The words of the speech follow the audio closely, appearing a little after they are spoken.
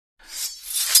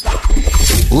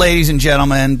Ladies and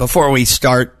gentlemen, before we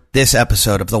start this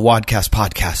episode of the Wadcast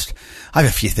podcast, I have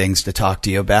a few things to talk to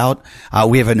you about.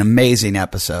 We have an amazing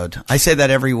episode. I say that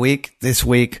every week. This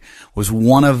week was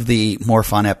one of the more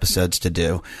fun episodes to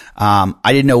do. I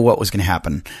didn't know what was going to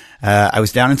happen. I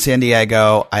was down in San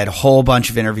Diego. I had a whole bunch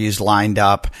of interviews lined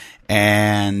up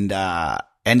and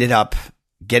ended up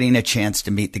getting a chance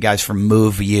to meet the guys from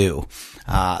Move You.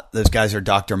 Those guys are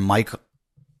Dr. Mike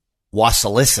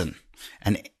Wasilison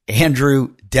and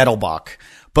Andrew Dettelbach.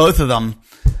 Both of them,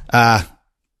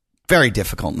 very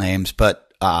difficult names,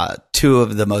 but two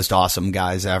of the most awesome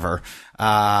guys ever.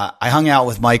 I hung out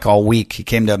with Mike all week. He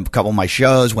came to a couple of my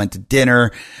shows, went to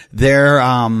dinner. Their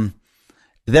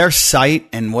site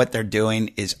and what they're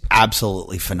doing is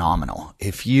absolutely phenomenal.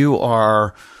 If you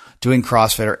are doing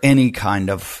CrossFit or any kind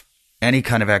of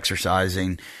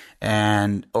exercising,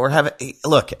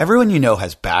 look, everyone you know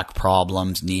has back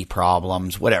problems, knee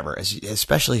problems, whatever,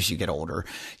 especially as you get older.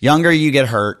 Younger, you get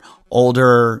hurt.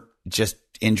 Older, just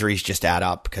injuries just add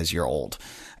up because you're old.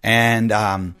 And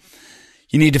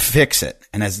you need to fix it.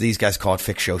 And as these guys call it,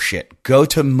 fix your shit. Go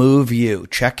to Move You.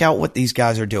 Check out what these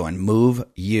guys are doing. Move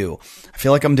You. I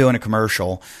feel like I'm doing a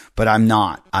commercial, but I'm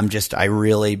not. I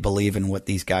really believe in what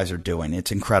these guys are doing.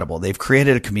 It's incredible. They've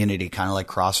created a community kind of like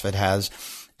CrossFit has.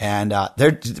 And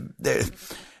they're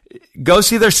go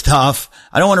see their stuff.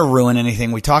 I don't want to ruin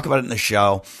anything. We talk about it in the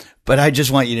show, but I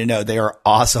just want you to know they are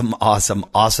awesome, awesome,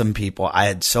 awesome people. I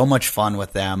had so much fun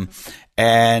with them,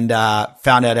 and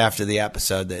found out after the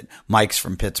episode that Mike's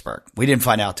from Pittsburgh. We didn't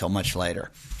find out till much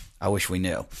later. I wish we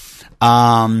knew.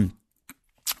 But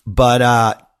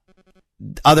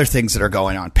other things that are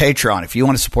going on. Patreon. If you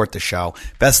want to support the show,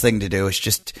 best thing to do is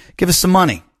just give us some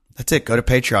money. That's it. Go to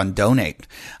Patreon, donate.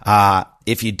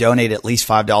 If you donate at least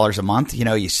 $5 a month, you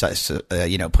put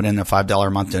in a $5 a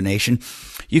month donation,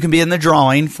 you can be in the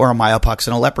drawing for a Myopux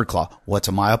and a Leopard Claw. What's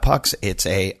a Myopux? It's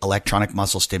a electronic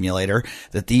muscle stimulator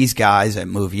that these guys at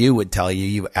Move You would tell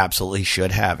you absolutely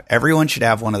should have. Everyone should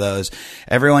have one of those.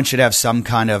 Everyone should have some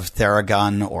kind of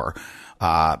Theragun or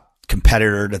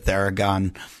competitor to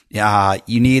Theragun.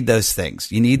 You need those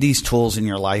things. You need these tools in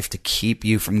your life to keep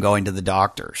you from going to the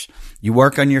doctors. You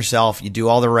work on yourself. You do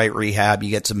all the right rehab.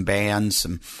 You get some bands,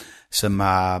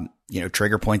 some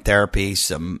trigger point therapy,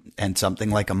 and something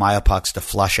like a Myopux to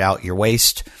flush out your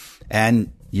waste,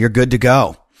 and you're good to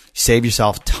go. Save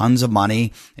yourself tons of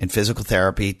money in physical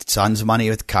therapy, tons of money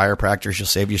with chiropractors. You'll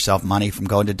save yourself money from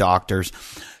going to doctors.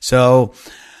 So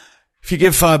if you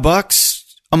give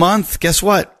 $5 a month, guess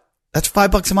what? That's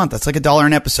 $5 a month. That's like $1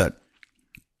 an episode.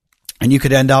 And you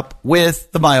could end up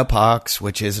with the Myopux,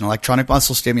 which is an electronic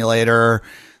muscle stimulator.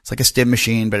 It's like a stim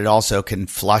machine, but it also can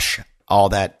flush all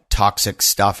that toxic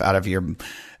stuff out of your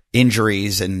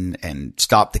injuries and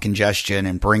stop the congestion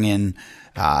and bring in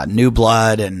new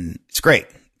blood. And it's great.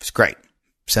 It's great.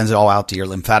 Sends it all out to your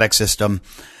lymphatic system.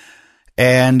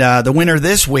 And the winner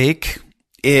this week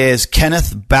is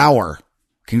Kenneth Bauer.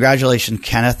 Congratulations,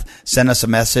 Kenneth. Send us a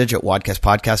message at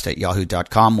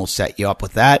wadcastpodcast@yahoo.com. We'll set you up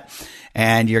with that.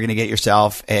 And you're going to get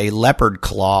yourself a Leopard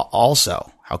Claw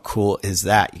also. How cool is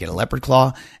that? You get a Leopard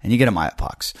Claw and you get a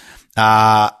Myopux.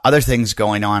 Other things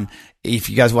going on. If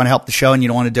you guys want to help the show and you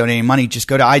don't want to donate any money, just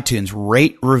go to iTunes,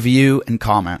 rate, review, and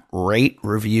comment. Rate,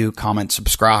 review, comment,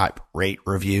 subscribe. Rate,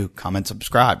 review, comment,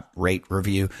 subscribe. Rate,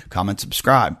 review, comment,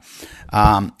 subscribe.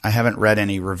 I haven't read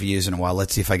any reviews in a while.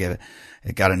 Let's see if I get it.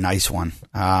 It got a nice one.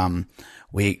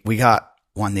 We got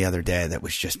one the other day that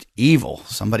was just evil.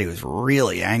 Somebody was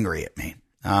really angry at me.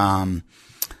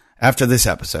 After this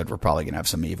episode, we're probably going to have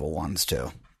some evil ones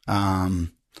too.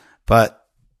 But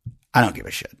I don't give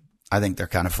a shit. I think they're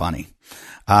kind of funny.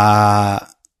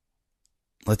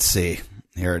 Let's see.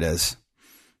 Here it is.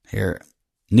 Here.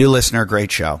 New listener,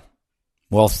 great show.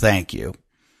 Well, thank you.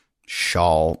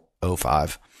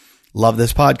 Shawl05. Love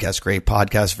this podcast. Great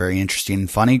podcast. Very interesting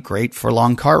and funny. Great for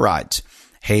long car rides.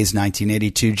 Hayes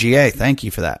 1982 GA. Thank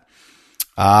you for that.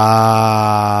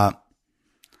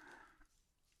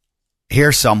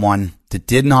 Here's someone that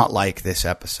did not like this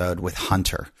episode with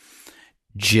Hunter.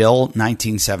 Jill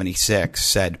 1976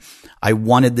 said, I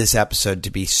wanted this episode to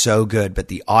be so good, but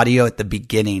the audio at the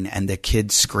beginning and the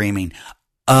kids screaming,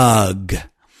 ugh.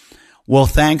 Well,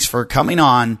 thanks for coming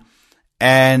on.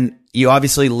 And you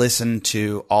obviously listened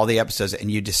to all the episodes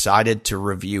and you decided to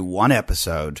review one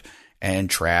episode and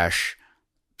trash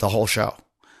the whole show.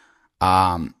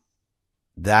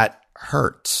 That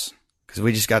hurts because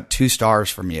we just got 2 stars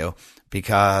from you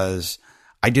because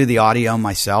I do the audio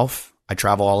myself. I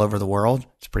travel all over the world.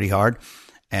 It's pretty hard.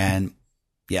 And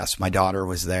yes, my daughter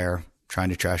was there trying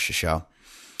to trash the show.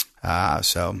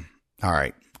 So, all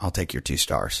right, I'll take your 2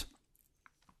 stars.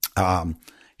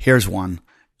 Here's one.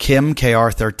 Kim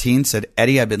KR13 said,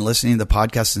 Eddie, I've been listening to the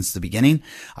podcast since the beginning.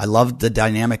 I loved the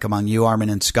dynamic among you, Armin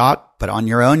and Scott, but on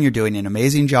your own, you're doing an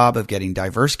amazing job of getting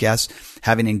diverse guests,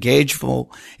 having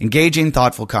engaging,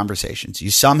 thoughtful conversations.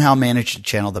 You somehow managed to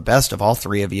channel the best of all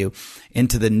three of you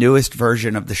into the newest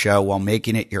version of the show while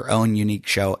making it your own unique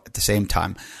show at the same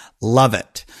time. Love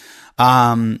it.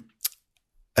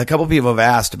 A couple people have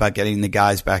asked about getting the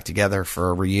guys back together for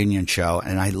a reunion show,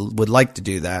 and I would like to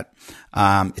do that.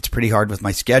 It's pretty hard with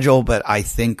my schedule, but I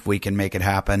think we can make it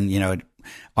happen. You know,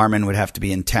 Armin would have to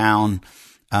be in town,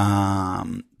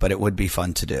 but it would be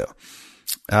fun to do.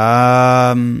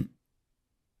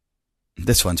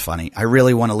 This one's funny. I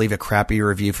really want to leave a crappy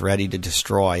review for Eddie to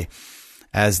destroy,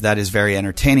 as that is very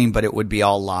entertaining, but it would be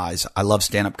all lies. I love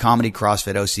stand-up comedy,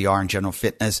 CrossFit, OCR, and general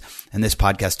fitness, and this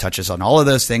podcast touches on all of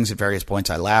those things at various points.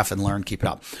 I laugh and learn. Keep it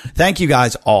up. Thank you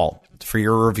guys all for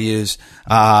your reviews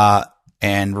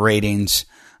and ratings.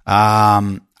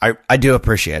 I do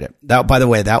appreciate it. That, by the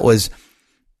way, that was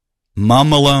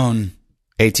Mum Malone,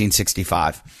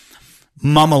 1865.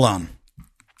 Mum Malone.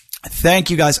 Thank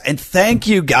you guys, and thank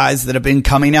you guys that have been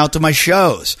coming out to my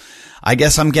shows. I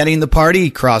guess I'm getting the party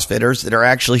CrossFitters that are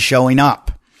actually showing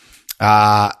up.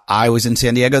 I was in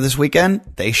San Diego this weekend.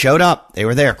 They showed up. They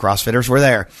were there. CrossFitters were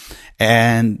there.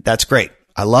 And that's great.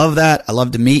 I love that. I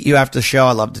love to meet you after the show.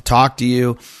 I love to talk to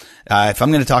you. If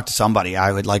I'm going to talk to somebody,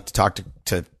 I would like to talk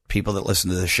to people that listen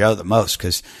to the show the most,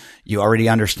 because you already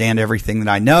understand everything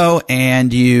that I know,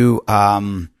 and you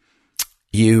know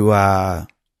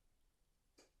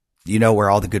where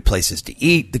all the good places to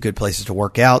eat, the good places to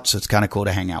work out. So it's kind of cool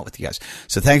to hang out with you guys.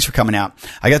 So thanks for coming out.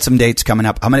 I got some dates coming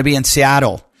up. I'm going to be in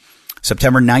Seattle,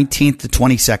 September 19th to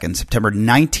 22nd, September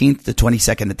 19th to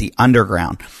 22nd at the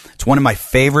Underground. It's one of my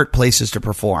favorite places to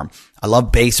perform. I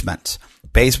love basements.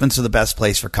 Basements are the best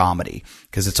place for comedy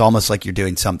because it's almost like you're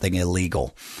doing something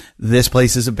illegal. This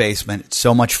place is a basement. It's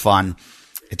so much fun.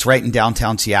 It's right in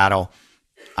downtown Seattle.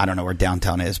 I don't know where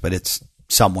downtown is, but it's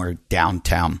somewhere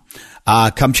downtown.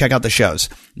 Come check out the shows.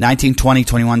 19, 20,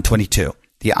 21, 22.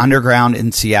 The Underground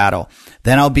in Seattle.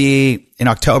 Then I'll be, in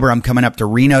October, I'm coming up to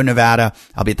Reno, Nevada.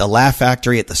 I'll be at the Laugh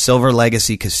Factory at the Silver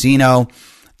Legacy Casino.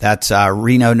 That's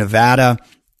Reno, Nevada.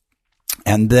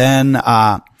 And then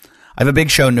I have a big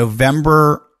show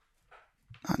November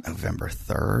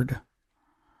 3rd.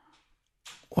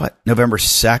 November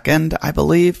 2nd, I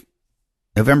believe.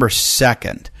 November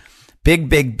 2nd.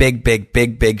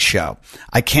 Big show.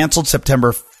 I canceled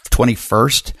September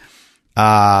 21st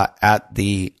at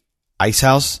the Ice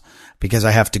House because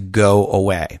I have to go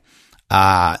away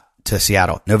to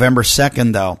Seattle. November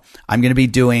 2nd, though, I'm going to be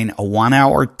doing a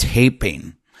 1-hour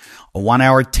taping.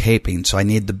 So I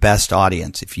need the best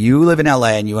audience. If you live in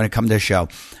LA and you want to come to the show,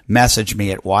 message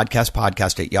me at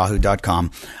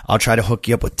wadcastpodcast@yahoo.com. I'll try to hook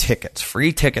you up with tickets,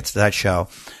 free tickets to that show,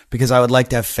 because I would like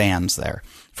to have fans there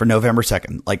for November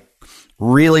 2nd. Like,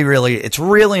 really, it's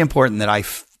really important that I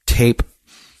tape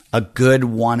a good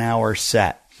 1-hour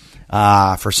set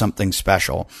for something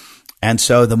special. And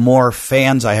so the more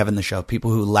fans I have in the show,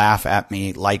 people who laugh at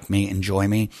me, like me, enjoy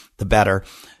me, the better.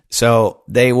 So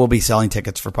they will be selling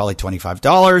tickets for probably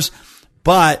 $25,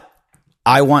 but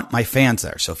I want my fans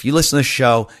there. So if you listen to the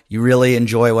show, you really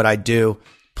enjoy what I do,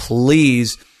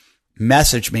 please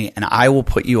message me and I will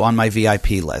put you on my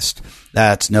VIP list.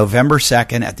 That's November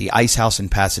 2nd at the Ice House in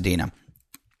Pasadena.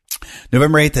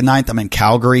 November 8th and 9th, I'm in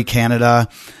Calgary, Canada.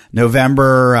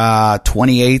 November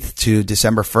 28th to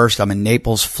December 1st, I'm in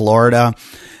Naples, Florida.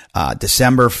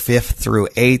 December 5th through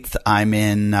 8th, I'm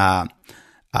in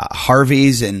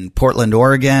Harvey's in Portland,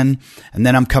 Oregon. And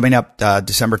then I'm coming up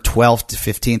December 12th to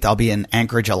 15th. I'll be in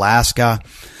Anchorage, Alaska.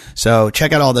 So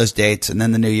check out all those dates. And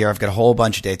then the new year, I've got a whole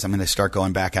bunch of dates. I'm going to start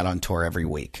going back out on tour every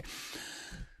week.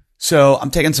 So I'm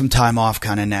taking some time off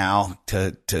kind of now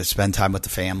to spend time with the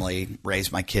family, raise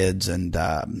my kids, and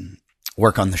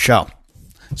work on the show.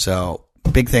 So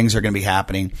big things are going to be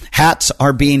happening. Hats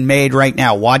are being made right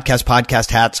now. Wadcast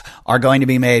podcast hats are going to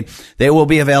be made. They will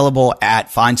be available at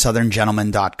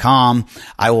finesoutherngentleman.com.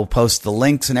 I will post the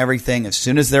links and everything as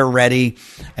soon as they're ready,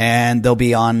 and they'll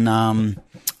be on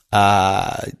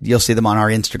you'll see them on our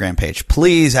Instagram page.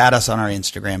 Please add us on our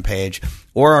Instagram page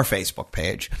or our Facebook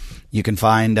page. You can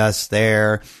find us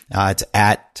there. It's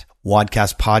at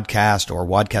Wadcast Podcast or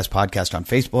Wadcast Podcast on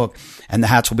Facebook, and the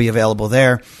hats will be available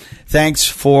there. Thanks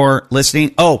for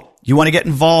listening. Oh, you want to get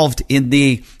involved in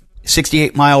the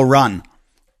 68-mile run?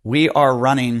 We are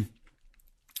running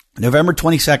November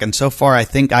 22nd. So far, I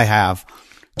think I have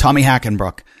Tommy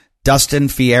Hackenbrook, Dustin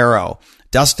Fierro.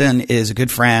 Dustin is a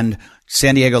good friend,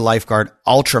 San Diego lifeguard,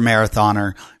 ultra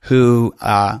marathoner who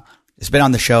has been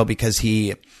on the show because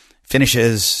he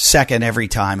finishes second every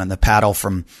time on the paddle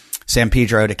from San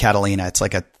Pedro to Catalina. It's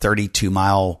like a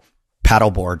 32-mile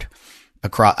paddleboard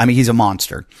across. I mean, he's a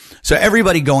monster. So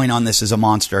everybody going on this is a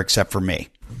monster except for me.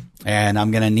 And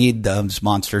I'm going to need those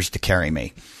monsters to carry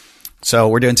me. So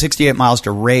we're doing 68 miles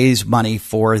to raise money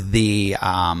for the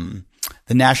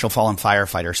National Fallen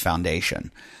Firefighters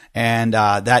Foundation. And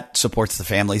that supports the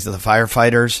families of the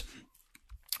firefighters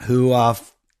who,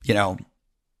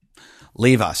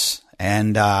 leave us.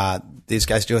 And these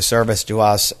guys do a service to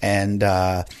us, and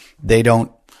they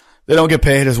don't get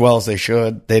paid as well as they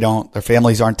should. Their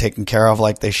families aren't taken care of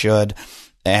like they should.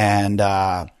 And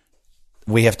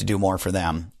we have to do more for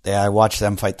them. I watched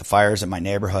them fight the fires in my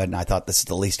neighborhood, and I thought this is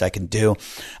the least I can do.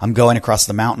 I'm going across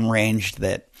the mountain range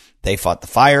that they fought the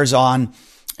fires on,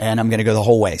 and I'm going to go the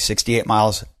whole way, 68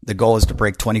 miles. The goal is to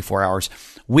break 24 hours.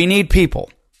 We need people.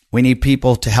 We need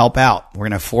people to help out. We're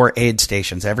going to have 4 aid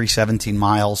stations every 17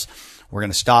 miles. We're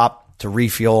going to stop to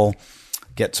refuel,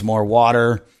 get some more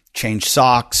water, change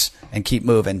socks, and keep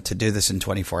moving to do this in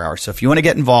 24 hours. So if you want to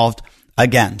get involved,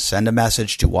 again, send a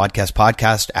message to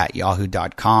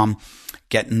wadcastpodcast@yahoo.com.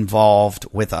 Get involved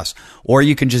with us. Or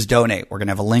you can just donate. We're going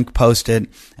to have a link posted,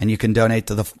 and you can donate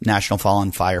to the National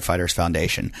Fallen Firefighters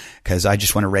Foundation, because I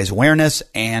just want to raise awareness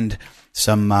and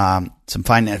some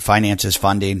finances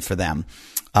funding for them.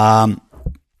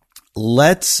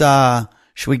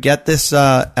 Should we get this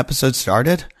episode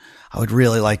started? I would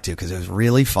really like to, because it was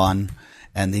really fun,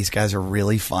 and these guys are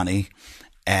really funny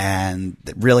and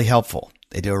really helpful.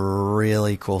 They do a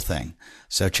really cool thing.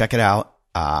 So check it out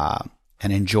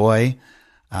and enjoy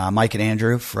Mike and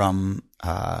Andrew from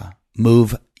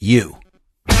Move You.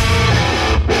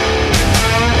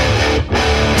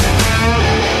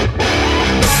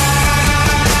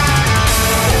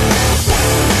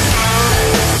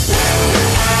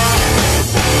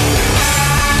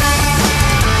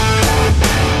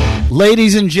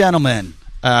 Ladies and gentlemen,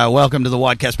 welcome to the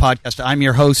Wadcast Podcast. I'm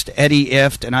your host, Eddie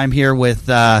Ift, and I'm here with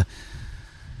Mike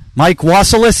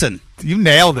Wasilison. You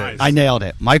nailed it. I nailed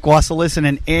it. Mike Wasilison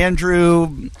and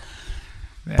Andrew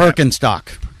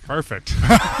Birkenstock. Perfect.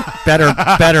 Better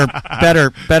Bach.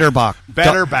 Better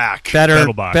back.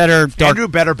 Better dark. Andrew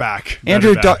Betterback.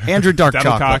 Andrew Dark Double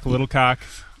Chocolate. Cock, Little Cock.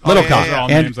 Little Cock. Those are all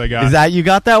names I got. Is that, you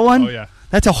got that one? Oh, yeah.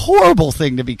 That's a horrible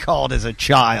thing to be called as a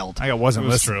child. Wasn't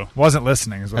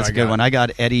listening is what That's I got. a good one. I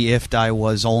got Eddie Ift. I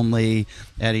was only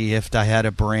Eddie Ift. I had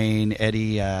a brain.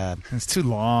 Eddie. It's too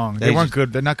long. They weren't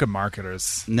good. They're not good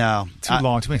marketers. No. Too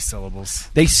long. Too many syllables.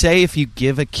 They say if you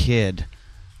give a kid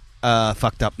a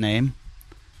fucked up name,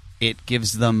 it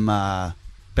gives them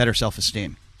better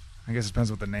self-esteem. I guess it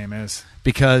depends what the name is.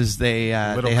 Because they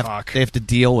have to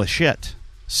deal with shit.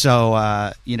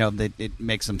 So it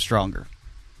makes them stronger.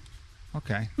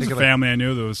 Okay. There's a family I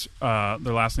knew that was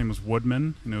their last name was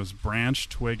Woodman, and it was Branch,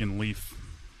 Twig, and Leaf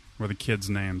were the kids'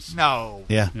 names. No.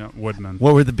 Yeah. Woodman.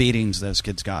 What were the beatings those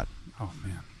kids got? Oh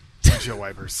man. Windshield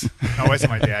wipers. Always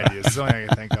my dad used. It's the only thing I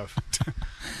can think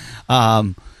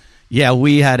of.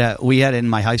 We had in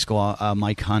my high school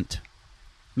Mike Hunt.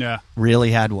 Yeah.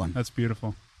 Really had one. That's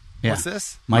beautiful. Yeah. What's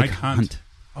this? Mike Hunt.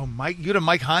 Oh, Mike. You had a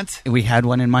Mike Hunt? We had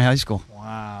one in my high school.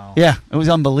 Wow. Yeah, it was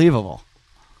unbelievable.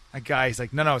 That guy, he's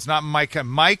like, no, it's not Mike.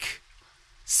 Mike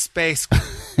Space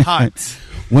Hunt.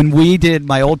 When we did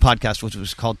my old podcast, which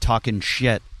was called Talkin'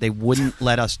 Shit, they wouldn't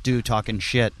let us do Talkin'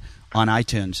 Shit on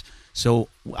iTunes. So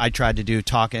I tried to do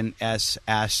Talkin' S ***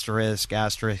 T.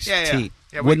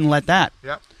 Yeah, wouldn't let that.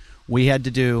 Yep. We had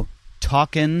to do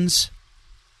Talkin's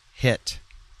Hit.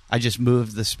 I just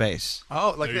moved the space.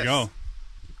 Oh, like there this. You go.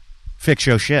 Fix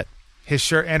your shit. His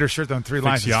shirt, Andrew's shirt on 3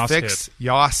 lines. Fix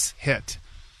Yos Hit.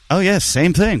 Oh, yes,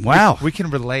 same thing. Wow. We can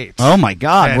relate. Oh, my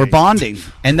God. Eddie. We're bonding.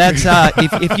 And that's,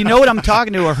 if you know what I'm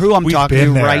talking to or who I'm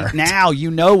talking to right now,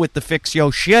 you know with the Fix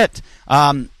Yo Shit.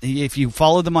 If you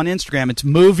follow them on Instagram, it's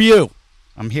Move You.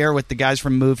 I'm here with the guys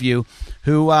from Move You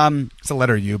who... it's a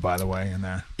letter U, by the way, in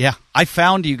there. Yeah. I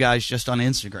found you guys just on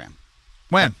Instagram.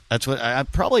 When? That's what I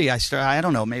started, I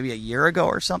don't know, maybe a year ago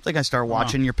or something. I started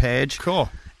watching your page. Cool.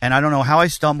 And I don't know how I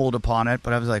stumbled upon it,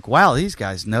 but I was like, wow, these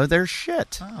guys know their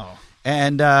shit. Oh.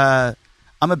 And I'm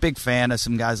a big fan of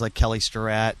some guys like Kelly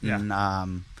Starrett, and Yeah.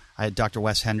 I had Dr.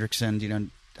 Wes Hendrickson. Do you know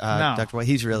No. Dr. Wes?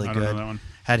 He's really I don't good. know that one.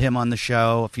 Had him on the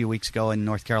show a few weeks ago in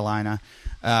North Carolina.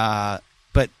 I'm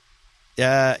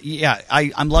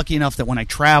lucky enough that when I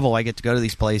travel, I get to go to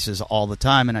these places all the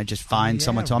time, and I just find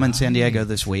someone. So I'm in San Diego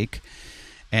this week,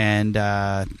 and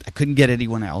I couldn't get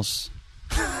anyone else.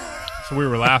 So we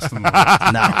were last in the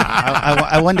list. No,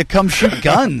 I wanted to come shoot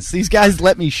guns. These guys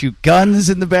let me shoot guns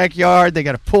in the backyard. They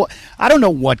got a pool. I don't know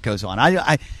what goes on.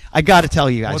 I I got to tell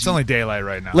you guys. Well, it's only daylight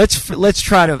right now. Let's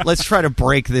try to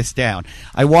break this down.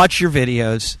 I watch your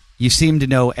videos. You seem to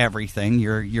know everything.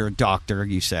 You're a doctor,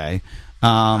 you say.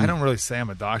 I don't really say I'm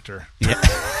a doctor. Yeah.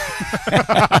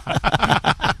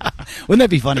 Wouldn't that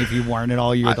be funny if you weren't at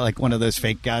all? You're like one of those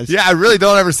fake guys. Yeah, I really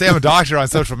don't ever say I'm a doctor on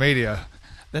social media.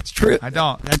 That's true. I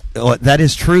don't. That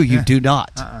is true. You do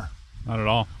not. Not at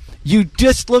all. You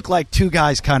just look like two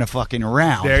guys kind of fucking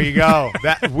around. There you go.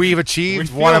 That we've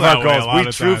achieved We one of feel our that way a goals. lot We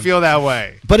of true times. feel that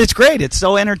way. But it's great. It's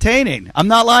so entertaining. I'm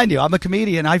not lying to you. I'm a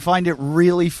comedian. I find it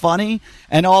really funny.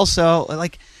 And also,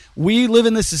 like, we live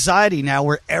in this society now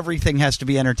where everything has to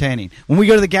be entertaining. When we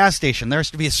go to the gas station, there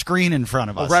has to be a screen in front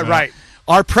of us. Right.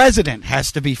 Our president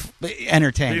has to be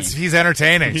entertaining. He's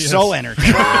entertaining. So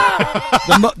entertaining.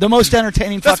 the most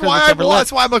entertaining fucker that's ever lived.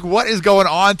 That's why I'm like, what is going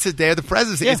on today? The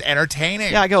presidency Yeah. is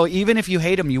entertaining. Yeah, I go, even if you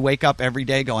hate him, you wake up every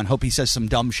day going, hope he says some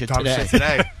dumb shit Dumb today. shit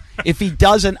today. If he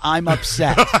doesn't, I'm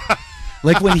upset.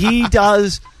 Like when he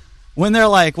does, when they're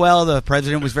like, well, the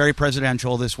president was very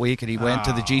presidential this week and he went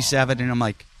to the G7, and I'm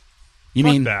like, you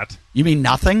Fuck mean that. You mean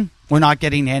nothing? We're not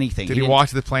getting anything. Did he walk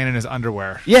to the plane in his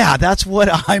underwear? Yeah, that's what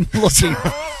I'm looking.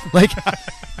 Like,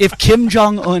 if Kim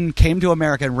Jong-un came to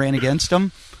America and ran against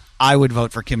him, I would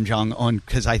vote for Kim Jong-un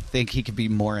because I think he could be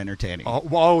more entertaining.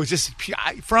 Just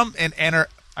from an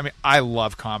I mean, I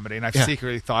love comedy, and I've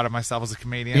secretly thought of myself as a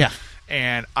comedian. Yeah.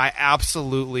 And I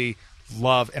absolutely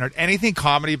love anything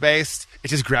comedy based. It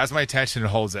just grabs my attention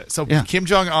and holds it. So Kim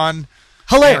Jong-un.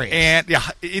 Hilarious. And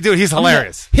dude, he's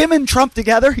hilarious. Him and Trump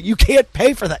together, you can't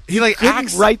pay for that. He like couldn't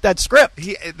acts, write that script.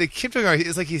 The Kim Jong-un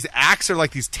is like these acts are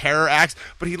like these terror acts,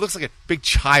 but he looks like a big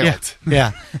child.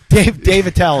 Yeah. Dave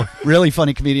Attell, really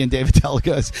funny comedian. Dave Attell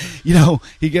goes,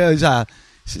 he goes,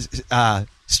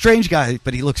 strange guy,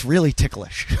 but he looks really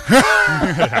ticklish. He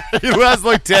does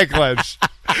look ticklish.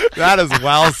 That is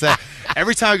well said.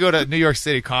 Every time I go to New York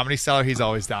City Comedy Cellar, he's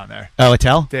always down there. Oh,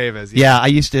 Attell? Dave is. Yeah, I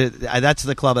used to. That's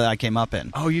the club that I came up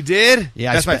in. Oh, you did?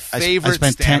 Yeah, that's my favorite I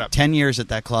spent stand-up. 10 years at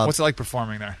that club. What's it like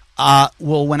performing there?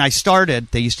 Well, when I started,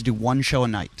 they used to do one show a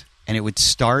night, and it would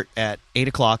start at 8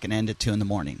 o'clock and end at 2 in the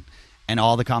morning. And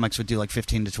all the comics would do like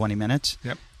 15 to 20 minutes.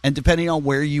 Yep. And depending on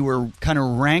where you were kind of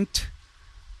ranked,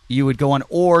 you would go on,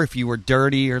 or if you were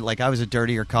dirty, or like I was a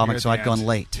dirtier comic, so I'd go on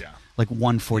late. Yeah. Like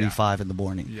 1:45 in the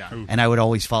morning. Yeah. And I would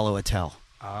always follow Attell.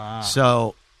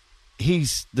 So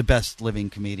he's the best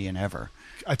living comedian ever.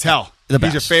 Attell. The He's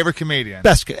best. your favorite comedian.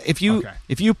 Best. If you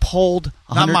polled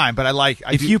 100, not mine, but I like.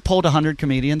 if you polled 100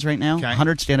 comedians right now, Okay.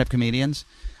 100 stand-up comedians,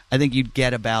 I think you'd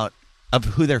get about of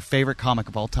who their favorite comic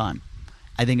of all time.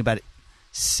 I think about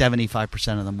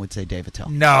 75% of them would say Dave Attell.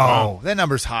 No, that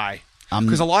number's high.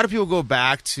 Because a lot of people go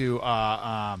back to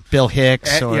Bill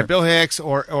Hicks, Bill Hicks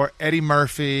or Eddie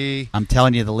Murphy. I'm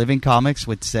telling you, the living comics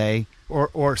would say,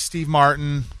 or Steve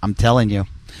Martin. I'm telling you,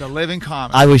 The living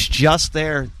comics. I was just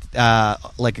there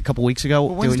like a couple weeks ago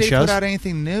when's doing Dave shows. put out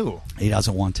anything new? He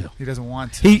doesn't want to. He doesn't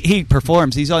want to. He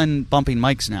performs. He's on Bumping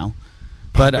Mics now.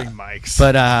 Bumping Mics.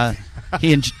 But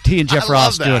he and Jeff I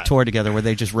Ross love do a that. tour together where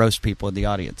they just roast people in the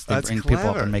audience. They That's bring people up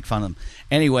clever. and make fun of them.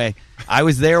 Anyway, I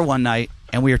was there one night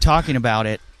and we were talking about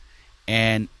it,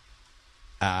 and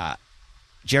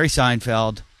Jerry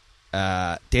Seinfeld,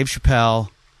 Dave Chappelle,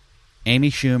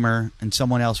 Amy Schumer, and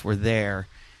someone else were there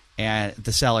at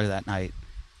the Cellar that night,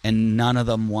 and none of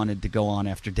them wanted to go on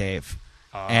after Dave.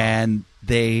 And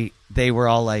they were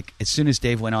all like, as soon as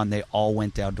Dave went on, they all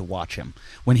went down to watch him.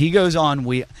 When he goes on,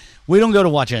 we don't go to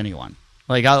watch anyone.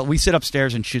 Like we sit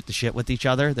upstairs and shoot the shit with each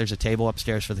other. There's a table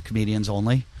upstairs for the comedians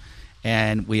only,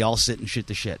 and we all sit and shoot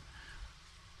the shit.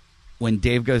 When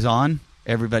Dave goes on,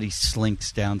 everybody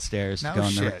slinks downstairs. No to go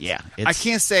in shit. Yeah, I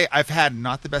can't say I've had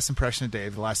not the best impression of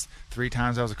Dave the last 3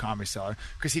 times I was a Comedy Cellar,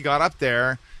 because he got up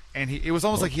there and it was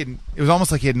almost like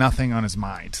he had nothing on his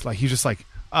mind. Like he's just like,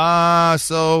 yeah,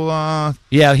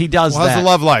 he does how's that. the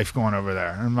love life going over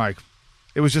there? And I'm like,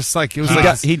 it was just like it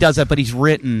was. He does that, but he's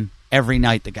written every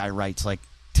night. The guy writes like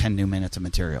 10 new minutes of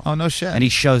material. Oh no shit! And he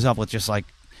shows up with just like,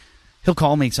 he'll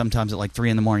call me sometimes at like 3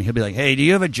 a.m. He'll be like, "Hey, do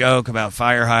you have a joke about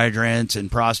fire hydrants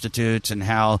and prostitutes and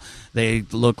how they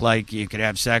look like you could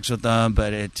have sex with them,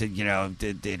 but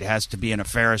it has to be in a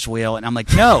Ferris wheel?" And I'm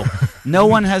like, "No, no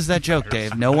one has that joke,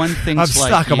 Dave. No one thinks I'm like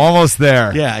stuck. I'm almost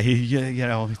there. Yeah,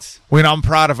 it's. I'm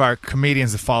proud of our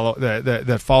comedians that follow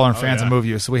that follow and fans of Move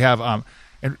You. So we have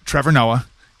and Trevor Noah.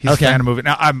 He's a fan of Move It.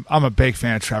 Now I'm a big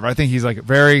fan of Trevor. I think he's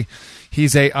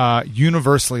he's a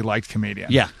universally liked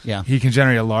comedian. Yeah. He can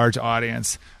generate a large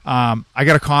audience. I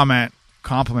got a comment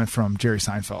compliment from Jerry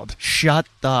Seinfeld. Shut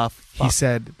the fuck. He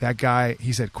said,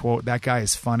 quote, that guy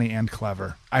is funny and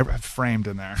clever. I have framed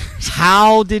in there.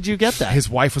 How did you get that? His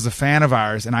wife was a fan of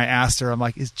ours, and I asked her, I'm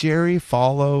like, is Jerry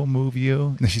move you?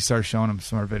 And then she started showing him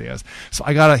some of our videos. So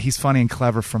I got a he's funny and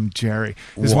clever from Jerry.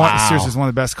 Seriously, it's one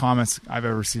of the best comments I've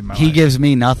ever received in my life. He gives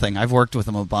me nothing. I've worked with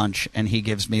him a bunch, and he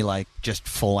gives me like just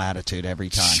full attitude every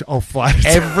time. Oh, flat.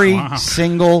 Every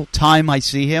single time I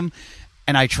see him,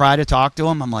 and I try to talk to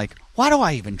him, I'm like, why do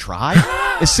I even try?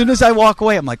 As soon as I walk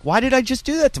away, I'm like, why did I just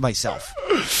do that to myself?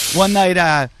 One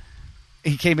night,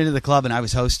 he came into the club, and I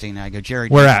was hosting. And I go, Jerry,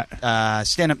 where at?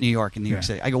 Stand Up New York in New York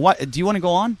City. I go, what? Do you want to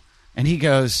go on? And he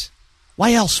goes,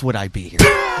 why else would I be here?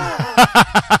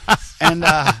 and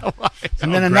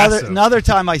then another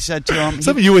time I said to him,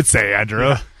 something you would say,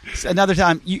 Andrew. Another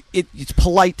time, it's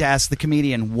polite to ask the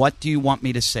comedian, what do you want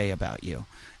me to say about you?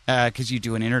 Because you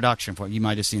do an introduction for him. You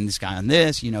might have seen this guy on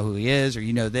this, you know who he is, or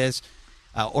you know this.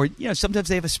 Or sometimes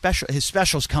they have his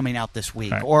special's coming out this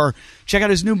week, right. Or check out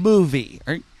his new movie.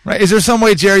 Right? Is there some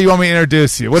way, Jerry, you want me to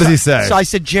introduce you? What does he say? So I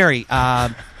said, Jerry,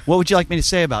 what would you like me to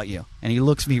say about you? And he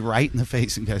looks me right in the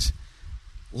face and goes,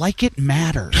 like it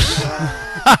matters.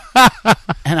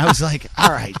 And I was like,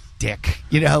 all right, dick.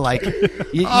 You're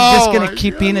just going to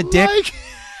keep being a dick?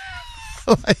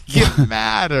 Like it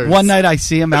matters. One night I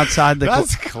see him outside the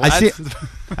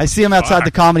I see him outside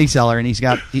the Comedy Cellar, and he's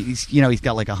got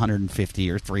like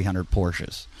 150 or 300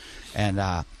 Porsches, and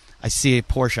I see a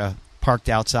Porsche parked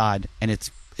outside, and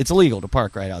it's illegal to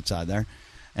park right outside there,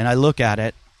 and I look at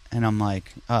it, and I'm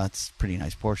like, oh, it's a pretty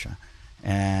nice Porsche,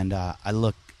 and I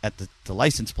look at the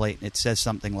license plate, and it says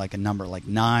something like a number like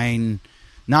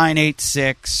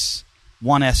 986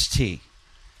 1ST,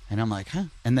 and I'm like, huh,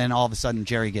 and then all of a sudden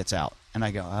Jerry gets out. And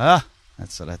I go,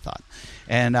 that's what I thought.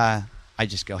 And I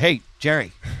just go, hey,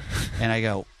 Jerry. And I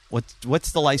go,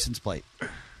 what's the license plate?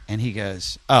 And he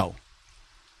goes, oh,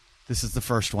 this is the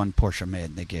first one Porsche made,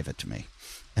 and they gave it to me.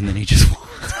 And then he just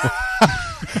walked.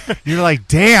 You're like,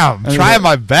 damn, trying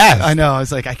my best. I know. I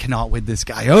was like, I cannot win this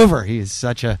guy over. He is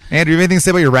such a... Andrew, you have anything to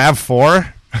say about your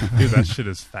RAV4? Dude, that shit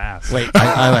is fast. Wait,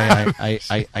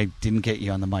 I didn't get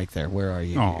you on the mic there. Where are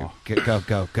you? Oh. Go.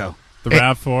 The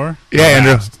RAV4? Yeah,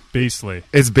 Andrew. Beastly.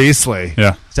 It's beastly.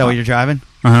 Yeah. Is that what you're driving?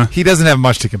 Uh-huh. He doesn't have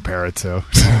much to compare it to.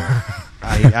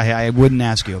 I wouldn't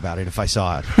ask you about it if I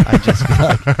saw it. I'd just be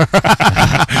like...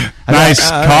 nice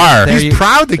car. He's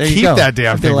proud to keep that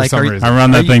damn thing for some reason. I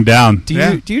run that thing down.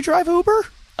 Do you drive Uber?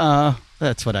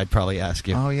 That's what I'd probably ask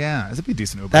you. Oh, yeah. This would be a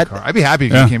decent Uber car. I'd be happy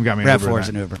if you came and got me an Uber. RAV4 is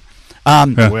an Uber.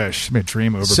 I wish. It'd be a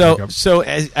dream Uber pickup. So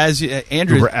as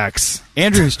Andrew... Uber X.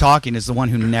 Andrew's talking is the one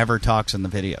who never talks in the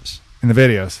videos. In the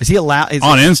videos. Is he allowed?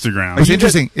 On Instagram. What's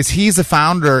interesting is he's the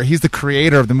founder, he's the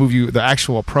creator of the movie, the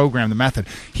actual program, the method.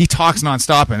 He talks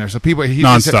nonstop in there. So people...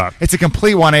 Nonstop. It's a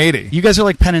complete 180. You guys are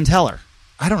like Penn and Teller.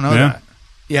 I don't know that.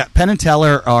 Yeah, Penn and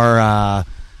Teller are...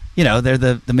 they're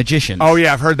the magicians. Oh,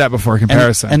 yeah, I've heard that before,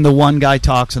 comparison. And the one guy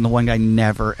talks and the one guy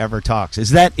never, ever talks.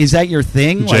 Is that your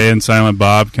thing? Jay and Silent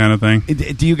Bob kind of thing?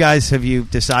 Do you guys, have you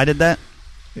decided that?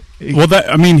 Well,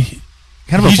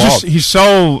 he's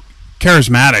so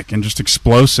charismatic and just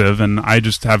explosive, and I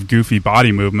just have goofy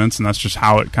body movements, and that's just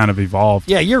how it kind of evolved.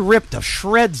 Yeah, you're ripped to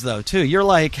shreds, though, too. You're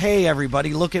like, hey,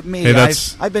 everybody, look at me. Hey,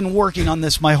 I've been working on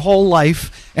this my whole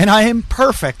life, and I am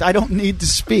perfect. I don't need to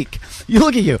speak. You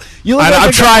look at you.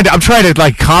 I'm trying to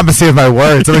like compensate with my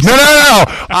words. I'm like,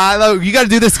 no. You got to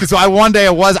do this because one day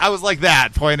I was like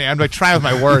that. Pointing. I'm like trying with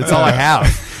my words. That's all I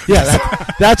have.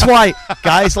 Yeah, that's why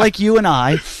guys like you and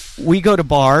I, we go to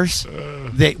bars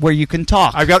where you can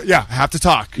talk. Have to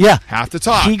talk. Yeah. Have to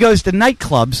talk. He goes to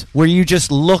nightclubs where you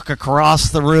just look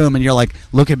across the room and you're like,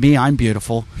 look at me, I'm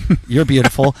beautiful. You're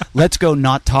beautiful. Let's go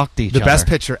not talk to each other. The best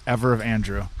picture ever of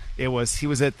Andrew, he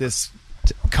was at this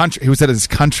country. He was at his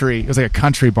country. It was like a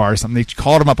country bar or something. They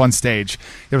called him up on stage.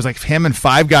 There was like him and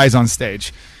 5 guys on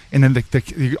stage. And then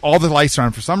all the lights are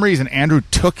on. For some reason, Andrew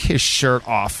took his shirt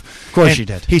off. Of course you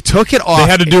did. He took it off. They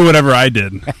had to do whatever I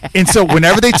did. And so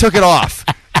whenever they took it off,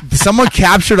 someone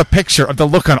captured a picture of the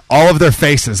look on all of their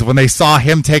faces when they saw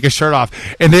him take his shirt off.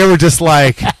 And they were just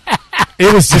like,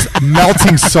 it was just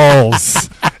melting souls.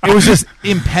 It was just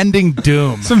impending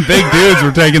doom. Some big dudes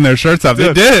were taking their shirts off.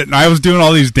 They did it. And I was doing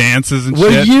all these dances and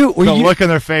shit. The look on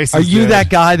their faces. Are you that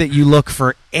guy that you look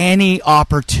for any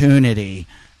opportunity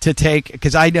to take,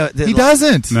 because I know that he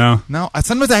doesn't. No.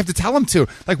 Sometimes I have to tell him to.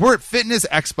 Like, we're at fitness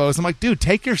expos. I'm like, dude,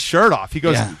 take your shirt off. He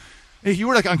goes, you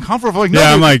were like uncomfortable. Like, no, yeah,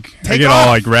 dude, I'm like, I get all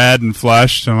like red and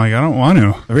flushed. I'm like, I don't want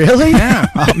to. Really? Yeah.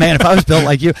 Oh man, if I was built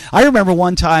like you. I remember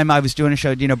one time I was doing a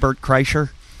show. Do you know Bert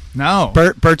Kreischer? No.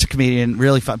 Bert's a comedian,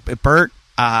 really fun. Bert,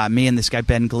 me and this guy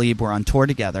Ben Glebe were on tour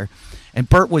together, and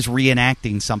Bert was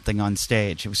reenacting something on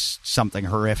stage. It was something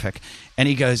horrific, and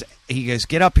he goes,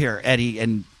 get up here, Eddie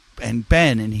and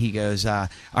Ben, and he goes, all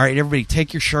right, everybody,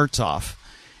 take your shirts off.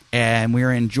 And we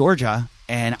were in Georgia,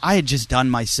 and I had just done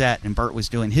my set, and Bert was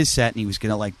doing his set, and he was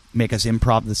going to like make us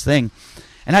improv this thing.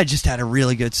 And I just had a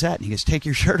really good set. And he goes, take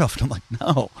your shirt off. And I'm like,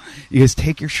 no. He goes,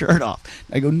 take your shirt off.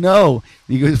 I go, no.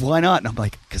 And he goes, why not? And I'm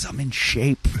like, because I'm in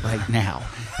shape right now.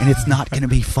 And it's not going to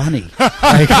be funny.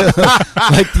 Like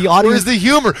the audience. Where's the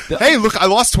humor? Hey, look, I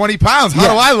lost 20 pounds.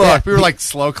 How do I look? Yeah. We were like,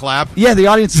 slow clap. Yeah, the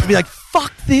audience would be like,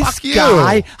 fuck this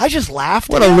guy. I just laughed.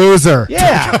 What a loser.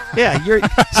 Yeah. Yeah. You're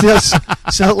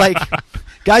so like...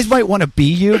 Guys might want to be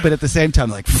you, but at the same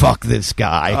time, like, fuck this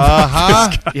guy.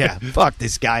 Yeah, fuck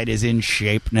this guy and his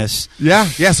in-shapeness.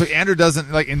 Yeah. So Andrew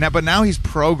doesn't like, but now he's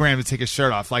programmed to take his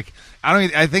shirt off. Like,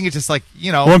 I think it's just like,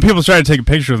 when people try to take a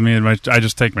picture with me, I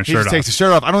just take my shirt off. He just takes his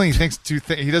shirt off. I don't think he thinks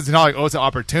he doesn't know like, it's an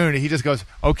opportunity. He just goes,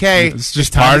 okay, it's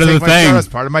just part of the thing. It's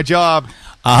part of my job.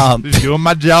 Just doing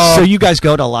my job. So you guys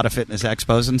go to a lot of fitness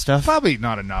expos and stuff? Probably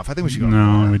not enough. I think we should go to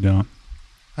more. No, we don't.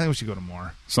 I think we should go to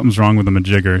more. Something's wrong with the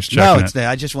majiggers. No, it's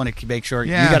I just want to make sure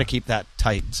you got to keep that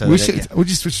tight. So we should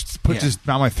just put just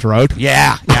down my throat.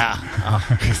 Yeah.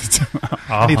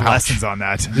 I need lessons on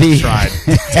that. Just tried.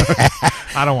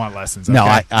 I don't want lessons. Okay? No,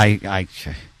 I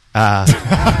should.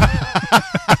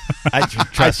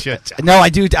 No, I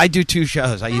do 2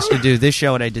 shows. I used to do this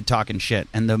show and I did Talking Shit,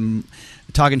 and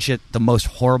the most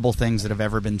horrible things that have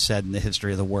ever been said in the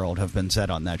history of the world have been said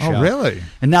on that show. Oh, really?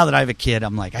 And now that I have a kid,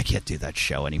 I'm like, I can't do that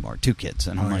show anymore. 2 kids.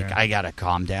 And I'm I got to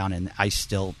calm down. And I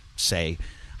still say,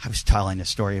 I was telling a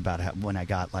story about when I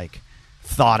got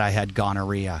thought I had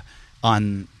gonorrhea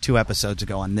on 2 episodes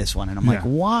ago on this one. And I'm like,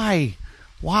 why?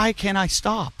 Why can't I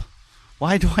stop?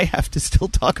 Why do I have to still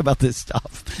talk about this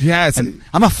stuff? Yeah,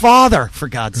 I'm a father, for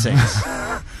God's sakes.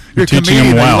 You're teaching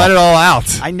him well. Let it all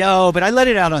out. I know, but I let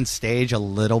it out on stage a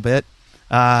little bit.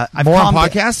 More on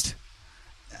podcast?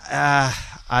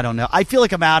 I don't know. I feel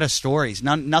like I'm out of stories.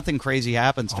 Nothing crazy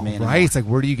happens to me anymore. Right. It's like,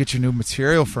 where do you get your new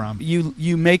material from?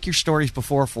 You make your stories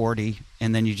before 40,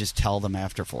 and then you just tell them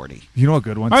after 40. You know a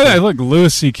good one? Look,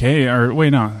 Louis C.K.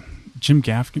 Jim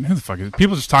Gaffigan. Who the fuck is it?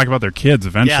 People just talk about their kids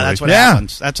eventually. Yeah, that's what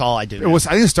happens. That's all I do. I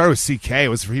think it started with C.K.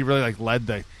 He really led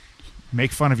the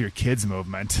make fun of your kids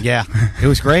movement. Yeah, it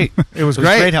was great. It was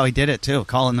great how he did it too,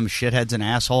 calling them shitheads and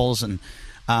assholes, and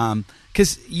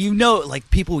because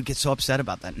people would get so upset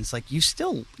about that, and it's like, you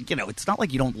still, it's not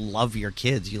like you don't love your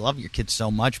kids. You love your kids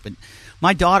so much. But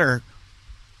my daughter,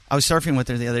 I was surfing with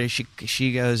her the other day.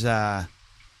 She goes, I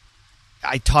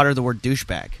taught her the word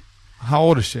douchebag. How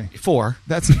old is she? 4.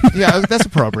 That's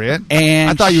appropriate. And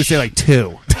I thought you would say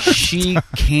 2. She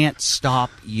can't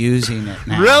stop using it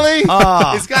now. Really?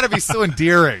 It's got to be so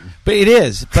endearing. But it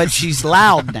is. But she's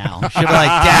loud now. She'll be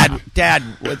like, Dad.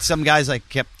 Some guys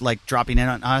kept dropping in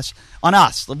on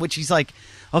us, which he's like,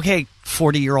 okay,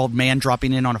 40-year-old man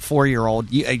dropping in on a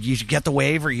 4-year-old. You get the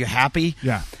wave? Are you happy?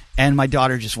 Yeah. And my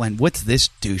daughter just went, what's this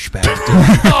douchebag doing?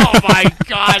 Oh, my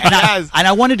God, yes. And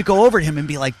I wanted to go over to him and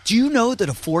be like, do you know that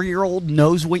a 4-year-old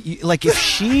knows what you... if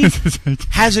she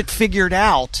has it figured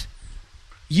out,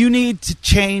 you need to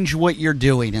change what you're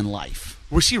doing in life.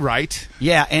 Was she right?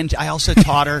 Yeah, and I also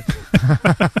taught her...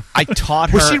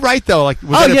 Was she right, though? He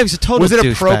was a total douchebag. Was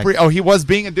it appropriate? Oh, he was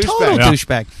being a douchebag. Total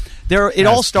douchebag. It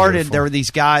all started... Beautiful. There were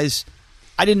these guys...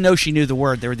 I didn't know she knew the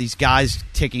word. There were these guys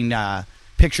taking...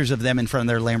 pictures of them in front of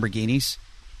their Lamborghinis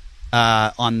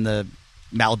on the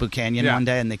Malibu Canyon one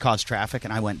day, and they caused traffic.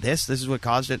 And I went, this is what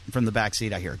caused it. From the back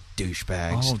seat, I hear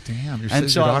douchebags. Oh, damn! Your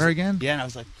daughter again? Yeah, and I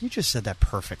was like, you just said that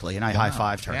perfectly, and I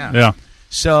high-fived her. Yeah.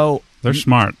 So they're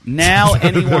smart. Now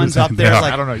anyone's up there,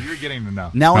 I don't know. You're getting to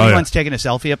know. Now anyone's taking a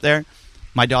selfie up there,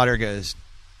 my daughter goes,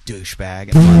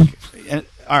 douchebag. And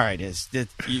all right,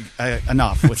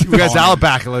 enough. With you guys out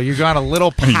back a little. You've gone a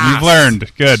little past. You've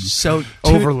learned. Good. So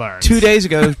overlearned. 2 days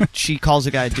ago, she calls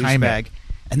a guy a douchebag,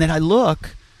 and then I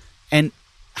look, and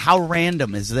how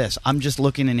random is this? I'm just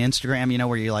looking in Instagram,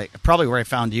 where you probably where I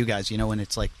found you guys, when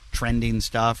it's trending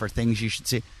stuff or things you should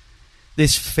see.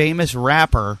 This famous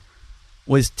rapper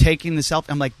was taking the selfie.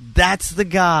 I'm like, that's the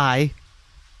guy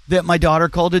that my daughter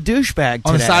called a douchebag today.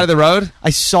 On the side of the road? I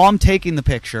saw him taking the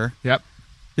picture. Yep.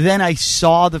 Then I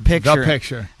saw the picture. The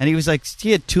picture. And he was like,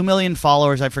 he had 2 million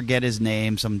followers. I forget his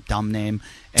name, some dumb name.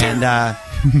 And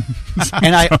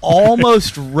and I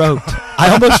almost wrote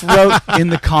in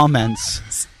the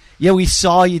comments, yeah, we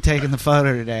saw you taking the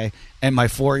photo today, and my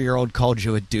 4-year-old called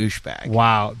you a douchebag.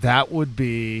 Wow, that would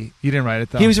be... You didn't write it,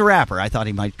 though? He was a rapper. I thought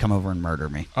he might come over and murder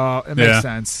me. Oh, it makes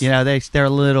sense. They're a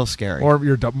little scary. Or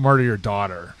murder your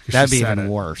daughter. That'd be even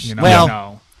worse.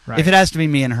 Well, if it has to be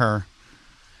me and her...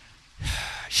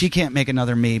 She can't make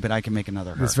another me, but I can make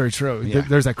another her. That's very true. Yeah.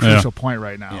 There's that crucial point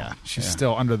right now. Yeah. She's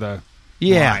still under the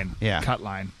line, cut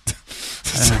line.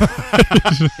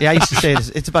 Yeah, I used to say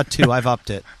it's about 2. I've upped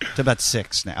it to about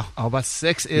 6 now. Oh, about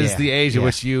 6 is the age at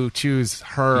which you choose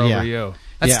her over you.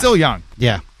 That's Yeah. still young.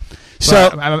 Yeah.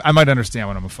 So I might understand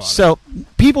when I'm a father. So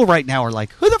people right now are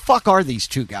like, who the fuck are these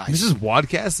two guys? This is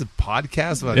Wadcast, a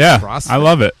podcast about CrossFit. I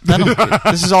love it.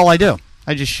 This is all I do.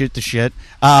 I just shoot the shit.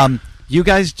 You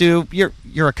guys do. You're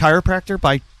a chiropractor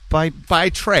by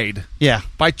trade. Yeah.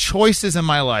 By choices in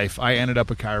my life, I ended up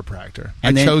a chiropractor.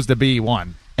 And I then- chose to be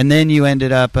one. And then you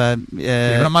ended up. I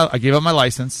gave up my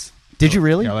license. Did you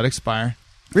really? Yeah, I let it expire.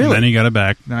 Really? And then he got it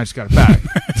back. No, I just got it back.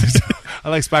 I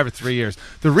let it expire for 3 years.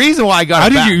 The reason why I got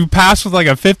it back... How did you pass with like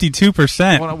a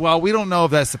 52%? Well, we don't know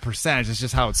if that's the percentage. It's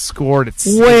just how it's scored.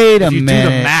 Wait a if you minute.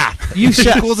 do the math. You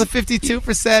said equals a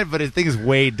 52%, but I think it's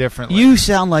weighed differently. You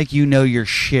sound like you know your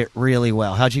shit really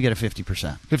well. How'd you get a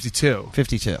 50%? 52.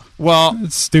 52. Well,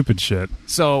 It's stupid shit.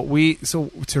 so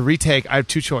to retake, I have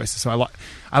two choices. So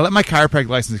I let my chiropractic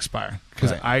license expire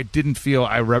because Right. I didn't feel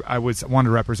I wanted to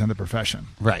represent the profession.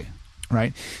 Right.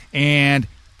 Right.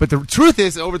 But the truth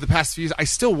is, over the past few years, I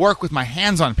still work with my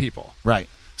hands on people. Right.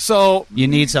 So You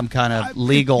need some kind of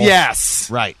legal.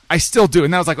 yes, Right. I still do.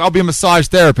 And then I was like, I'll be a massage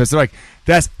therapist. They're like,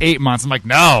 that's 8 months. I'm like,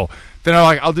 no. Then I'm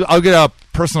like, I'll get a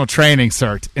personal training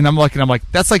cert. And I'm like,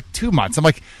 that's like 2 months. I'm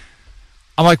like,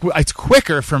 well, it's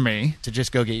quicker for me. To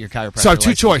just go get your chiropractor. So I have two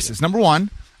license. choices. Number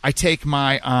one, I take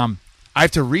my I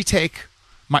have to retake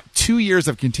my 2 years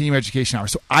of continuing education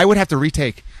hours. So I would have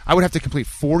to complete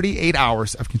 48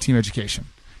 hours of continuing education.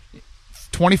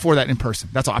 24 of that in person.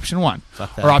 That's option one.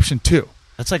 Fuck that. Or option two.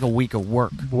 That's like a week of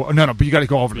work. Well, no, but you got to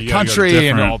go over the You gotta go to country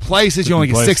and different- all places. You only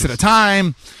get different 6 at a places.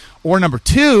 time. Or number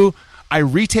two, I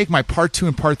retake my Part 2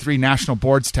 and Part 3 national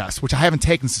boards test, which I haven't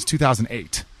taken since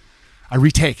 2008. I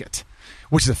retake it,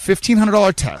 which is a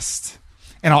 $1,500 test.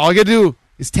 And all I got to do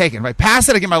is take it. If I pass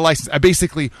it, I get my license. I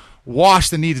basically wash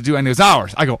the need to do any of those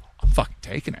hours. I go, I'm fucking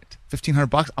taking it.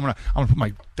 $1,500. I'm gonna put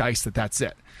my dice that's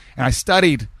it. And I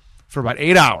studied for about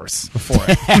 8 hours before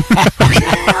it.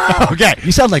 Okay.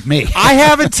 You sound like me. I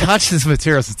haven't touched this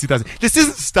material since 2000. This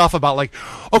isn't stuff about like,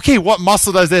 okay, what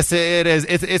muscle does this?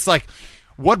 It's like,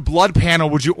 what blood panel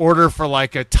would you order for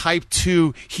like a type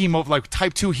 2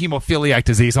 hemophiliac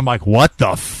disease? I'm like, what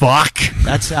the fuck?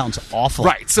 That sounds awful.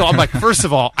 Right. So I'm like, first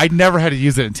of all, I never had to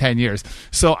use it in 10 years.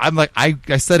 So I'm like, I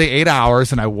studied 8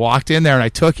 hours and I walked in there and I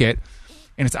took it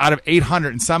and it's out of 800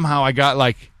 and somehow I got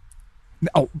like,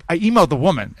 I emailed the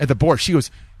woman at the board. She goes,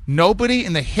 nobody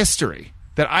in the history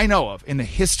that I know of, in the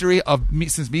history of me,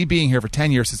 since me being here for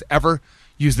 10 years, has ever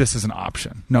used this as an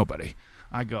option. Nobody.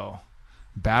 I go,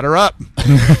 batter up.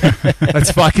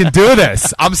 Let's fucking do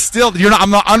this. I'm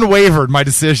not unwavered in my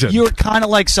decision. You're kind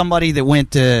of like somebody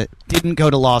that didn't go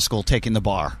to law school taking the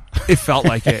bar. It felt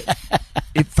like it.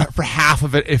 For half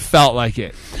of it, it felt like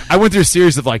it. I went through a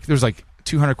series of there was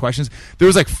 200 questions. There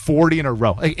was 40 in a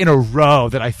row,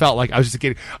 that I felt like I was just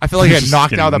getting. I felt like I got Just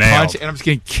knocked out of the getting punch, nailed. and I'm just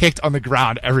getting kicked on the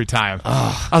ground every time.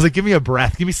 I was like, give me a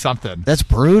breath, give me something. That's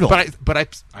brutal. But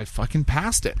I fucking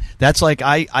passed it. That's like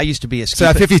I used to be a So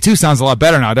that 52 sounds a lot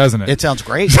better now, doesn't it? It sounds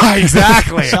great.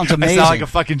 Exactly. Sounds I amazing. sound like a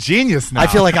fucking genius now. I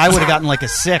feel like I would have gotten like a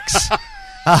 6.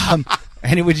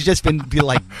 And it would just be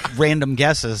like random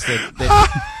guesses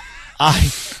that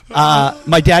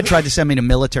my dad tried to send me to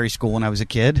military school when I was a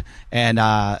kid, and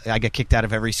I got kicked out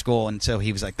of every school, and so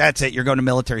he was like, that's it, you're going to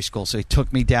military school. So he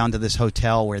took me down to this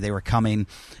hotel where they were coming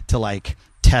to like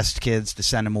test kids to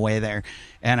send them away there,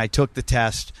 and I took the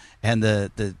test, and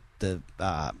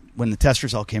when the test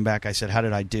result came back, I said, how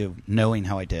did I do, knowing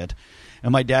how I did?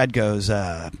 And my dad goes,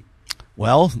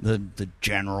 well, the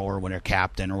general or whatever,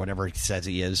 captain or whatever he says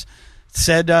he is,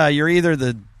 said, you're either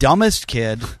the dumbest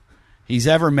kid he's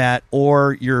ever met,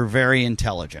 or you're very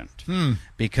intelligent,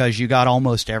 because you got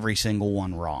almost every single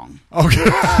one wrong. Okay.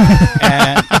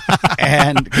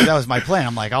 and because that was my plan,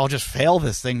 I'm like, I'll just fail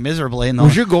this thing miserably. And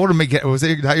Was your goal to make it? Was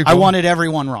it? How your goal? I wanted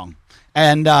everyone wrong,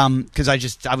 and because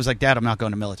I was like, Dad, I'm not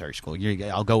going to military school.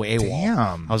 I'll go AWOL.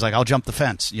 Damn. I was like, I'll jump the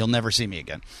fence. You'll never see me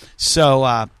again. So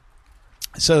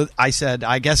I said,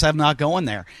 I guess I'm not going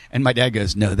there. And my dad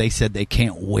goes, no, they said they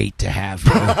can't wait to have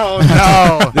you. Oh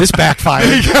no! This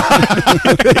backfired.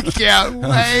 Can't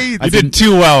wait. You did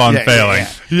too well on failing.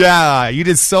 Yeah, you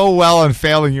did so well on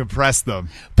failing. You impressed them.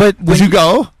 But Did you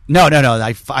go? No.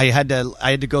 I had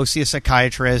to go see a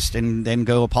psychiatrist and then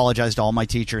go apologize to all my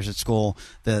teachers at school,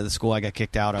 the school I got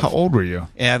kicked out of. How old were you?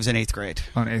 Yeah, I was in 8th grade.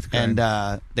 On 8th grade.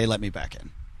 And they let me back in.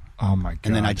 Oh my god!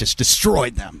 And then I just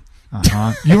destroyed them.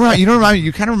 Uh-huh. You don't remind me.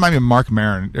 You kind of remind me of Mark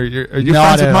Maron. Are you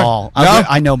Not friends with at Mark? all. No?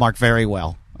 I know Mark very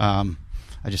well.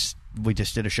 we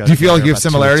just did a show. Do you feel like you have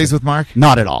similarities with Mark?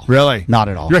 Not at all. Really? Not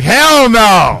at all. You're like, hell no.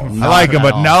 I like him,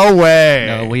 but no way.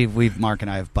 No, we've Mark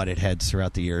and I have butted heads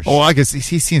throughout the years. Oh, I guess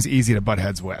he seems easy to butt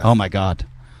heads with. Oh my God.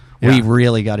 Yeah. We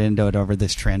really got into it over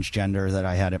this transgender that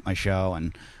I had at my show,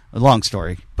 and a long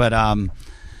story, but I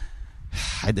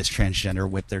had this transgender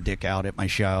whip their dick out at my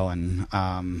show, and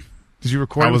did you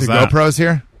record with the GoPros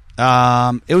here?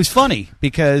 It was funny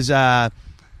because I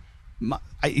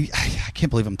can't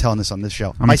believe I'm telling this on this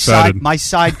show. I'm excited. My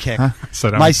sidekick,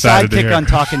 my sidekick on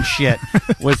talking shit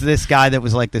was this guy that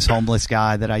was like this homeless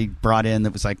guy that I brought in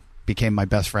that was like became my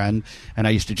best friend, and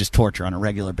I used to just torture on a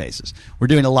regular basis. We're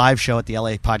doing a live show at the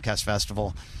LA Podcast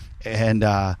Festival, and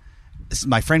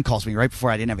my friend calls me right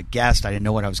before I didn't have a guest. I didn't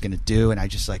know what I was going to do, and I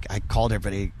called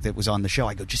everybody that was on the show.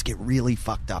 I go, just get really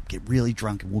fucked up, get really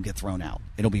drunk, and we'll get thrown out.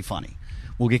 It'll be funny.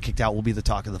 We'll get kicked out. We'll be the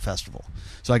talk of the festival.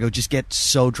 So I go, just get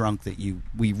so drunk that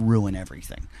we ruin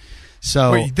everything.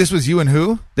 So wait, this was you and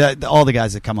who? All the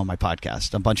guys that come on my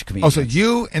podcast, a bunch of comedians. Oh, so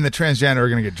you and the transgender are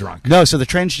going to get drunk? No, so the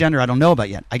transgender I don't know about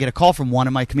yet. I get a call from one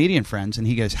of my comedian friends, and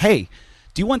he goes, hey,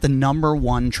 do you want the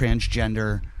 #1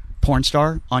 transgender porn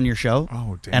star on your show?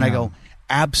 Oh, damn. And I go,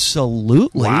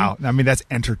 absolutely. Wow. I mean, that's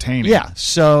entertaining. Yeah.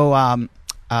 So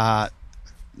was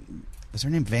her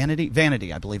name Vanity?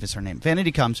 Vanity, I believe is her name.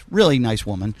 Vanity comes, really nice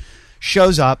woman,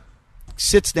 shows up,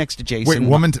 sits next to Jason.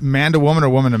 Wait, man to woman or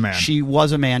woman to man? She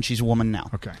was a man. She's a woman now.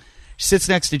 Okay. She sits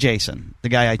next to Jason, the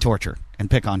guy I torture and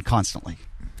pick on constantly.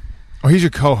 Oh, he's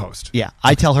your co-host. Yeah.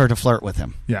 I tell her to flirt with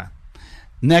him. Yeah.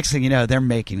 Next thing you know, they're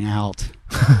making out.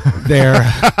 they're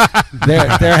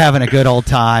having a good old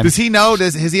time. Does he know?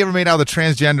 Has he ever made out with a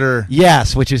transgender?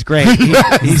 Yes, which is great.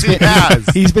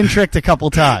 He's been tricked a couple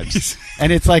times,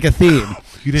 and it's like a theme.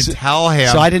 You didn't tell him.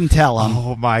 So I didn't tell him.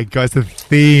 Oh my God, it's the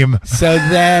theme. So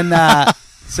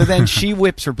then she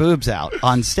whips her boobs out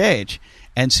on stage,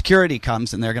 and security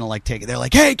comes, and they're gonna like take it. They're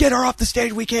like, "Hey, get her off the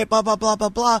stage. We can't." Blah blah blah blah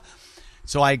blah.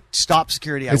 So I stopped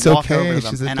security. I walked over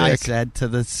to them, and I said to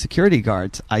the security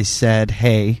guards, I said,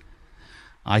 "Hey,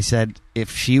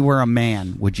 if she were a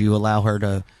man, would you allow her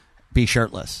to be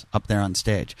shirtless up there on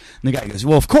stage?" And the guy goes,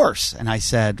 "Well, of course." And I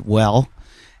said,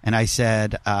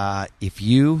 if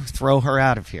you throw her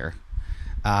out of here,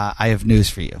 I have news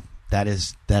for you. That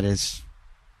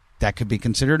could be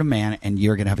considered a man, and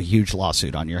you're going to have a huge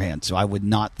lawsuit on your hands. So I would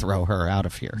not throw her out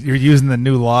of here. You're using the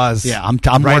new laws. Yeah, I'm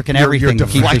working everything you're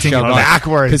to keep the show going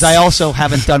backwards. because I also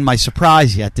haven't done my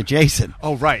surprise yet to Jason.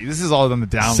 Oh, right. This is all on the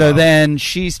down So low. then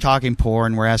she's talking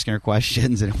porn. We're asking her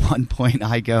questions, and at one point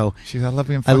I go, I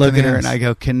look at her and I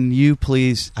go, "Can you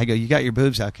please?" I go, "You got your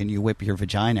boobs out. Can you whip your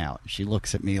vagina out?" She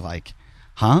looks at me like,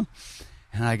 "Huh?"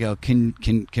 And I go, can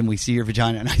we see your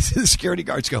vagina? And I see the security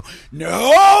guards go,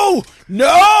 no.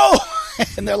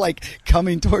 And they're like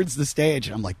coming towards the stage.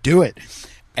 And I'm like, do it.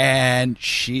 And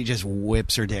she just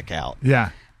whips her dick out. Yeah.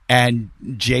 And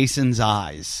Jason's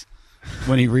eyes,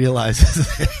 when he realizes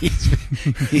that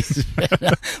he's been,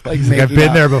 like, I've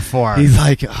been there before. He's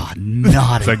like, oh,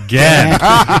 not again.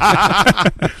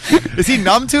 Is he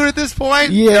numb to it at this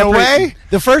point? Yeah. In a way?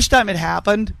 The first time it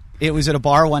happened, it was at a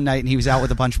bar one night, and he was out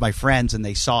with a bunch of my friends, and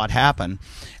they saw it happen.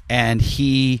 And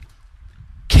he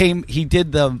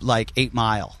did the like 8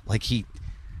 Mile, like he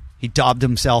dobbed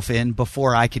himself in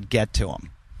before I could get to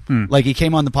him. Like he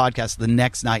came on the podcast the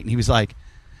next night, and he was like,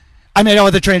 "I made out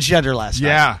with a transgender last night."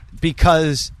 Yeah,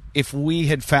 because if we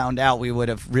had found out, we would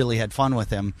have really had fun with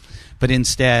him. But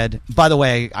instead, by the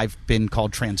way, I've been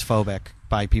called transphobic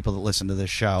by people that listen to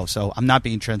this show, so I'm not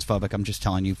being transphobic. I'm just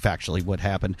telling you factually what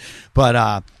happened.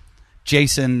 But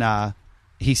Jason,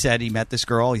 he said he met this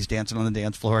girl. He's dancing on the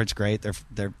dance floor. It's great.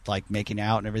 They're like making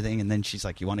out and everything. And then she's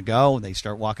like, "You want to go?" And they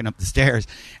start walking up the stairs.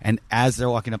 And as they're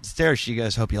walking up the stairs, she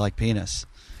goes, "Hope you like penis."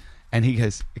 And he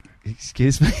goes,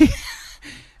 "Excuse me?"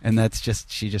 And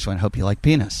she just went, "Hope you like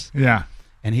penis." Yeah.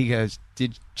 And he goes,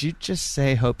 "Did you just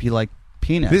say hope you like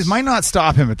penis?" This might not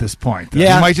stop him at this point, though.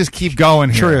 Yeah. He might just keep going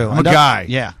here. True. I'm a guy.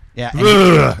 Yeah. Yeah.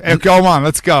 Go on.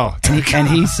 Let's go. And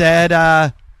he said,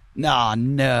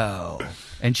 no.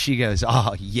 And she goes,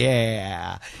 "Oh,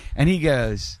 yeah." And he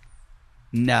goes,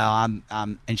 "No,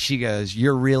 I'm and she goes,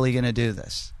 "You're really going to do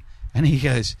this?" And he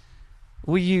goes,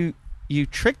 "Well, you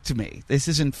tricked me. This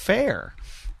isn't fair."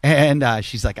 And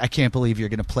she's like, "I can't believe you're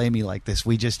going to play me like this.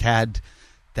 We just had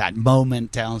that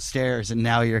moment downstairs, and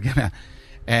now you're going to..."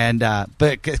 And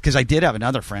but because I did have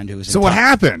another friend who was so what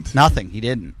happened? Nothing. He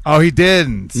didn't. Oh, he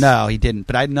didn't. No, he didn't.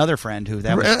 But I had another friend who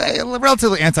that was a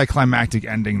relatively anticlimactic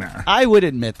ending there. I would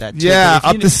admit that too. Yeah,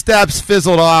 up the steps,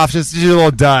 fizzled off, just a little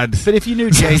dud. But if you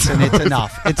knew Jason, it's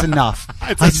enough. It's enough.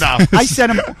 It's enough. I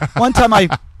sent him one time. I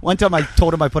One time I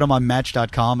told him I put him on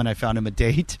Match.com and I found him a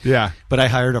date. Yeah. But I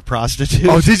hired a prostitute.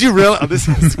 Oh, did you really? Oh, this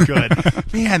is good.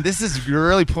 Man, you're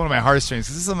really pulling my heartstrings.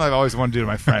 This is something I've always wanted to do to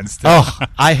my friends, too. Oh,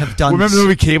 I have done. Remember the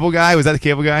movie Cable Guy? Was that the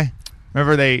Cable Guy?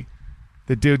 Remember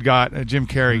the dude got, Jim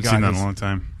Carrey I've got seen that in a long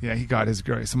time. Yeah, he got his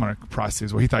girl, someone, a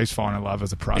prostitute. Well, he thought he was falling in love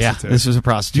as a prostitute. Yeah, this was a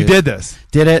prostitute. You did this?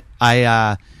 Did it.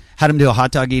 I had him do a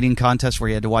hot dog eating contest where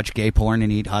he had to watch gay porn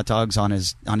and eat hot dogs on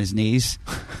his knees.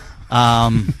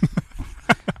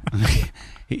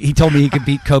 He told me he could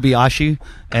beat Kobayashi,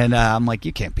 and I'm like,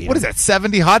 you can't beat him. What is that,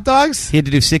 70 hot dogs? He had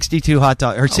to do 62 hot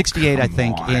dogs, or 68, I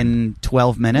think, in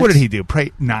 12 minutes. What did he do?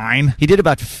 9? He did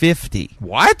about 50.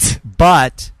 What?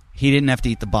 But he didn't have to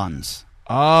eat the buns.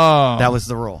 Oh. That was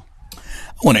the rule. I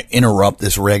want to interrupt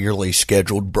this regularly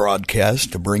scheduled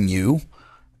broadcast to bring you.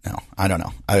 No, I don't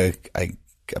know.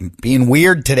 I'm being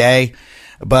weird today,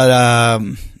 but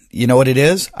you know what it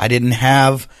is? I didn't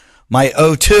have my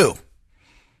O2.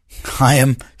 I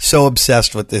am so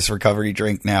obsessed with this recovery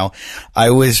drink now.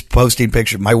 I was posting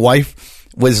pictures. My wife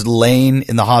was laying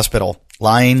in the hospital.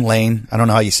 Laying. I don't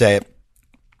know how you say it.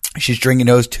 She's drinking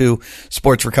O2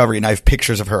 Sports Recovery, and I have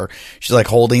pictures of her. She's like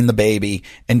holding the baby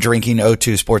and drinking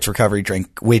O2 Sports Recovery drink,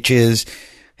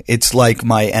 it's like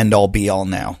my end all be all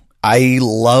now. I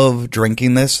love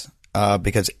drinking this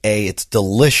because A, it's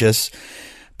delicious,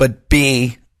 but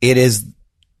B, it is,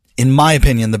 in my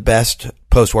opinion, the best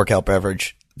post-workout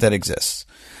beverage that exists.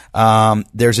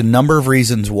 There's a number of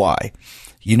reasons why.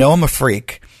 You know I'm a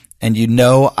freak, and you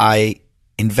know I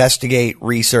investigate,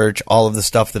 research all of the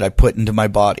stuff that I put into my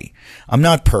body. I'm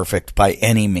not perfect by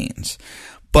any means,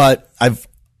 but I've,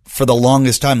 for the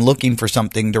longest time, looking for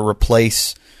something to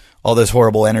replace all those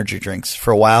horrible energy drinks.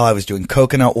 For a while, I was doing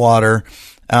coconut water,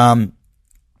 but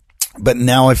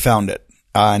now I've found it,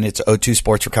 and it's O2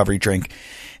 Sports Recovery Drink,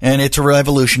 and it's a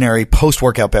revolutionary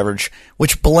post-workout beverage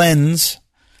which blends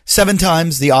 7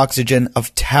 times the oxygen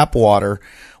of tap water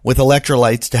with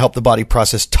electrolytes to help the body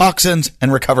process toxins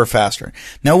and recover faster.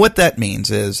 Now, what that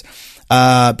means is,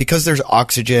 because there's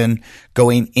oxygen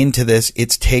going into this,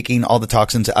 it's taking all the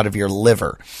toxins out of your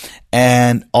liver.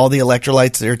 And all the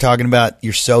electrolytes that you're talking about,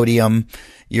 your sodium,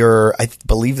 I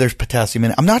believe there's potassium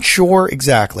in it. I'm not sure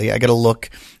exactly. I got to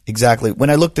look exactly. When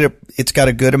I looked at it, it's got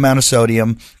a good amount of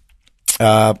sodium.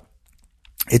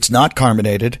 It's not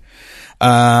carbonated.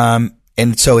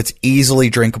 And so it's easily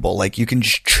drinkable. Like, you can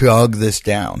just chug this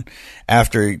down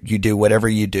after you do whatever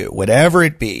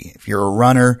it be. If you're a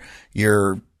runner,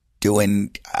 you're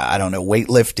doing, I don't know,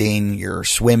 weightlifting, you're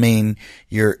swimming,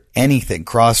 you're anything,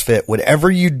 CrossFit, whatever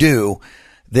you do,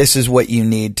 this is what you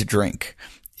need to drink.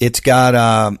 It's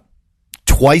got,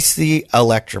 twice the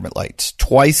electrolytes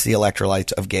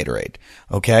of Gatorade.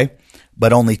 Okay.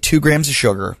 But only 2 grams of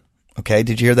sugar. Okay.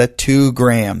 Did you hear that? 2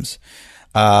 grams.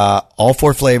 All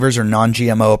 4 flavors are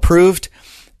non-GMO approved.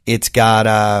 It's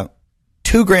got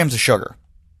 2 grams of sugar,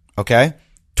 okay?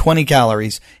 20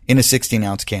 calories in a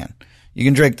 16-ounce can. You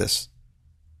can drink this,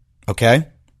 okay?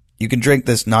 You can drink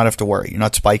this, not have to worry. You're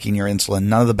not spiking your insulin,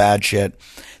 none of the bad shit.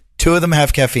 2 of them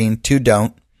have caffeine, 2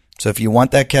 don't. So if you want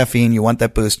that caffeine, you want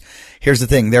that boost, here's the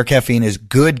thing. Their caffeine is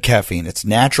good caffeine. It's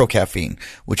natural caffeine,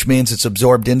 which means it's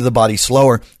absorbed into the body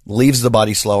slower, leaves the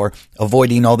body slower,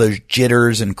 avoiding all those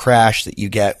jitters and crash that you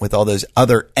get with all those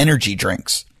other energy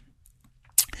drinks.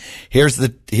 Here's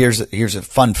a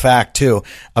fun fact too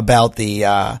about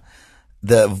the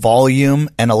volume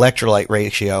and electrolyte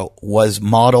ratio was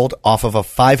modeled off of a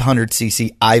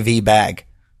 500cc IV bag.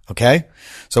 Okay.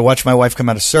 So I watched my wife come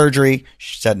out of surgery.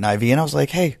 She said an IV, and I was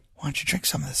like, hey, why don't you drink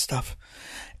some of this stuff?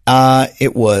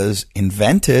 It was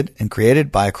invented and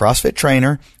created by a CrossFit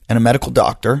trainer and a medical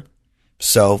doctor.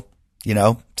 So,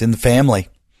 it's in the family.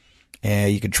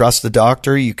 You can trust the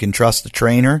doctor. You can trust the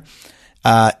trainer.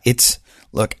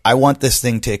 Look, I want this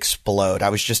thing to explode. I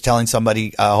was just telling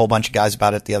somebody, a whole bunch of guys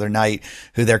about it the other night,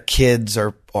 who their kids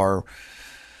are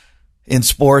in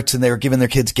sports, and they were giving their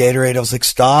kids Gatorade. I was like,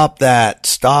 stop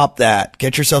that.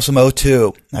 Get yourself some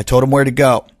O2. I told them where to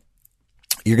go.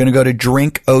 You're going to go to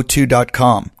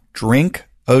drinko2.com.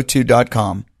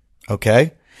 Drinko2.com.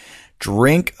 Okay?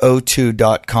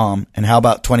 Drinko2.com. And how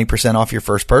about 20% off your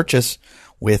first purchase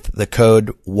with the code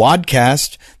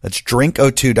WODCAST? That's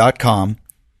drinko2.com.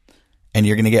 And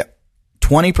you're going to get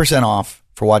 20% off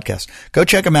for WODCAST. Go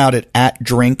check them out at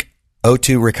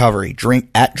Drink02 Recovery.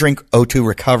 At Drink02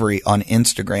 Recovery on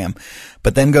Instagram.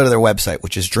 But then go to their website,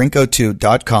 which is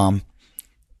drinko2.com.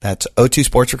 That's O2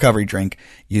 Sports Recovery Drink.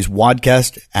 Use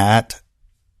WODCAST at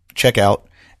checkout,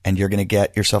 and you're going to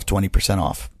get yourself 20%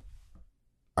 off.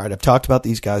 All right, I've talked about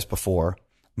these guys before.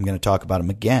 I'm going to talk about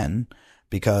them again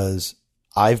because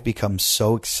I've become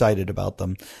so excited about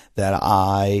them that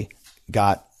I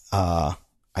got I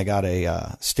got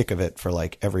a stick of it for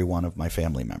like every one of my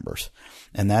family members,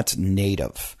 and that's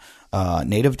Native.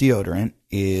 Native deodorant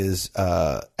is,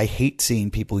 I hate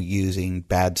seeing people using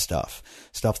bad stuff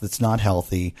that's not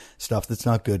healthy, stuff that's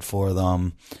not good for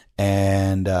them.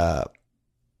 And,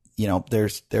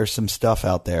 there's some stuff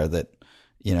out there that,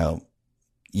 you know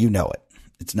it.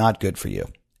 It's not good for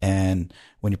you. And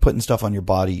when you're putting stuff on your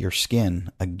body, your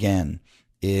skin, again,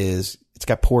 it's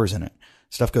got pores in it.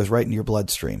 Stuff goes right into your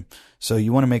bloodstream. So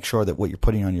you want to make sure that what you're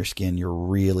putting on your skin, you're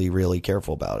really, really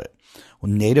careful about it.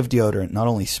 Well, Native deodorant not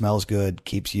only smells good,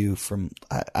 keeps you from,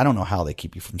 I don't know how they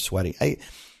keep you from sweating.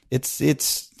 It's,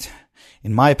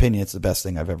 in my opinion, it's the best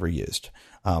thing I've ever used.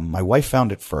 My wife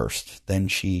found it first. Then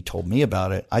she told me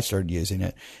about it. I started using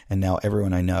it. And now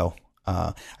everyone I know,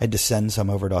 I had to send some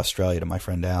over to Australia to my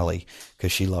friend Allie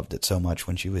because she loved it so much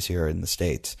when she was here in the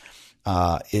States.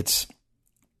 It's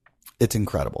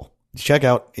incredible. Check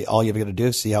out, all you've got to do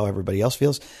is see how everybody else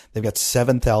feels. They've got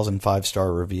 7,000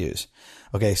 5-star reviews.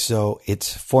 Okay, so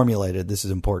it's formulated, this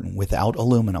is important, without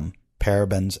aluminum,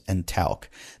 parabens, and talc.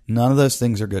 None of those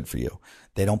things are good for you.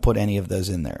 They don't put any of those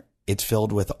in there. It's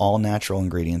filled with all natural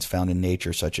ingredients found in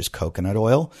nature, such as coconut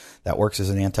oil, that works as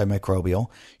an antimicrobial,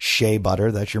 shea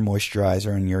butter, that's your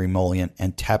moisturizer and your emollient,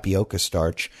 and tapioca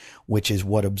starch, which is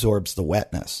what absorbs the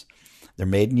wetness. They're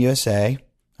made in USA,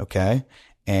 okay?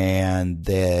 And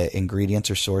the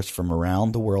ingredients are sourced from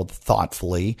around the world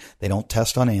thoughtfully. They don't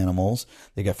test on animals.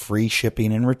 They got free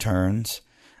shipping and returns.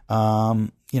 It's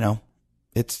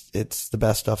the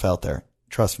best stuff out there.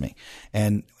 Trust me.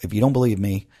 And if you don't believe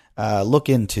me, look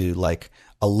into like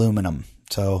aluminum.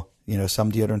 So,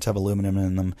 some deodorants have aluminum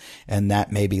in them, and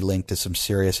that may be linked to some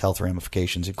serious health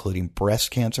ramifications, including breast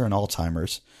cancer and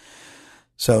Alzheimer's.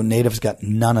 So Native's got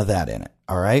none of that in it.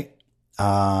 All right.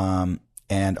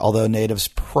 And although Native's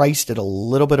priced at a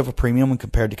little bit of a premium when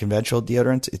compared to conventional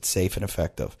deodorants, it's safe and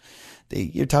effective.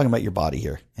 You're talking about your body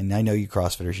here. And I know you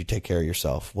CrossFitters, you take care of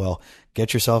yourself. Well,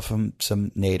 get yourself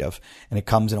some Native. And it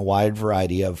comes in a wide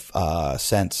variety of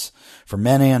scents for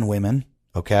men and women.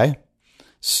 Okay.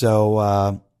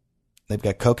 So they've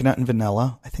got coconut and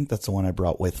vanilla. I think that's the one I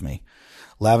brought with me.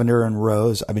 Lavender and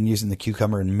rose. I've been using the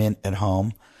cucumber and mint at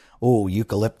home. Oh,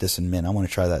 eucalyptus and mint. I want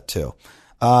to try that too.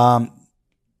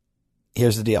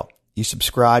 Here's the deal. You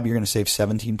subscribe, you're going to save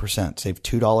 17%, save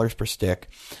 $2 per stick,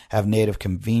 have Native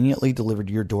conveniently delivered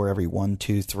to your door every 1,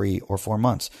 2, 3, or 4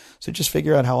 months. So just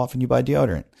figure out how often you buy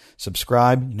deodorant.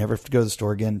 Subscribe. You never have to go to the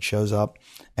store again. It shows up,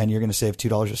 and you're going to save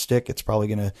 $2 a stick. It's probably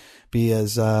going to be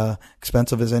as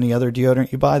expensive as any other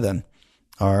deodorant you buy then.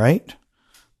 All right?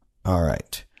 All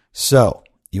right. So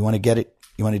you want to get it?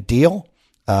 You want a deal?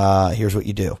 Here's what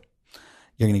you do.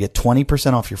 You're going to get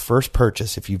 20% off your first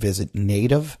purchase if you visit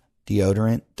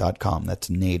nativedeodorant.com. That's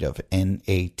Native,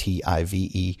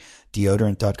 Native,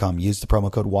 deodorant.com. Use the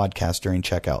promo code WODCAST during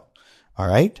checkout. All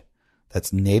right?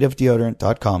 That's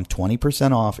nativedeodorant.com.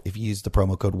 20% off if you use the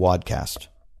promo code WODCAST.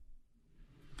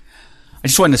 I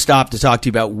just wanted to stop to talk to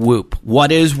you about Whoop.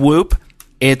 What is Whoop?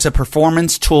 It's a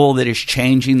performance tool that is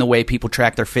changing the way people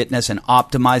track their fitness and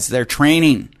optimize their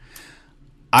training.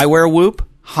 I wear a Whoop.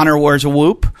 Hunter wears a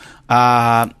Whoop.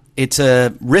 It's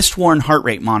a wrist-worn heart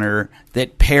rate monitor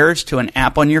that pairs to an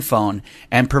app on your phone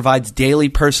and provides daily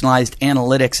personalized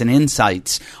analytics and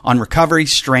insights on recovery,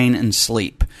 strain, and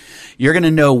sleep. You're going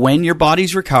to know when your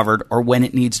body's recovered or when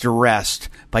it needs to rest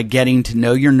by getting to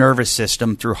know your nervous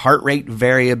system through heart rate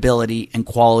variability and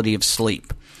quality of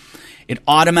sleep. It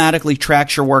automatically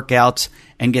tracks your workouts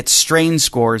and gets strain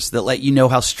scores that let you know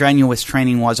how strenuous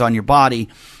training was on your body,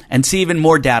 and see even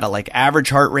more data like average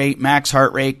heart rate, max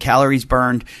heart rate, calories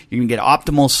burned. You can get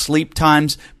optimal sleep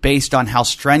times based on how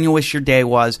strenuous your day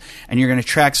was, and you're going to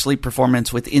track sleep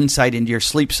performance with insight into your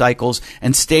sleep cycles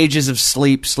and stages of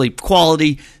sleep, sleep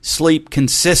quality, sleep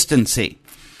consistency.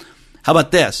 How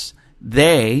about this?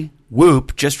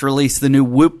 Whoop, just released the new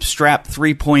Whoop Strap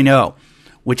 3.0,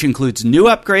 which includes new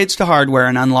upgrades to hardware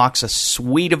and unlocks a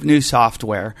suite of new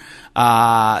software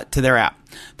to their app.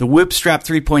 The Whoop Strap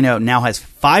 3.0 now has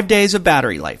 5 days of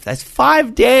battery life. That's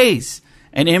 5 days.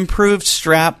 An improved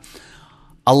strap,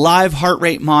 a live heart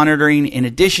rate monitoring, in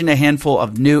addition to a handful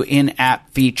of new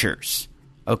in-app features.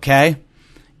 Okay?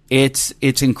 It's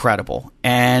incredible.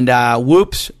 And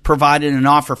Whoop's provided an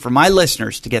offer for my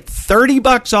listeners to get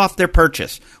 $30 off their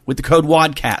purchase with the code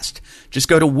WODCAST. Just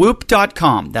go to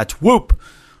whoop.com. That's Whoop.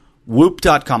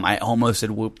 Whoop.com. I almost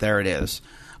said Whoop. There it is.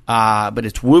 But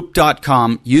it's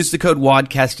whoop.com. Use the code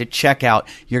WODCAST at checkout.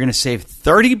 You're going to save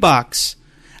 $30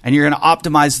 and you're going to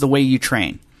optimize the way you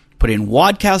train. Put in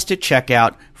WODCAST at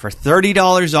checkout for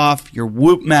 $30 off your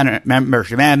Whoop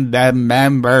membership.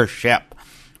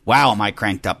 Wow, am I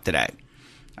cranked up today.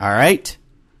 All right.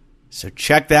 So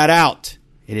check that out.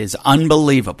 It is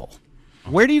unbelievable.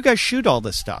 Where do you guys shoot all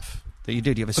this stuff that you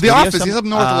do? Do you have a studio? The office. He's up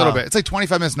north a little bit. It's like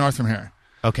 25 minutes north from here.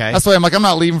 Okay. That's why I'm like, I'm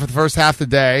not leaving for the first half of the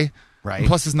day. Right. And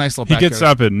plus his nice little He backyard. gets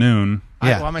up at noon.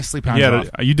 Yeah. Well, my sleep hours off.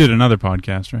 You did another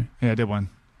podcast, right? Yeah, I did one.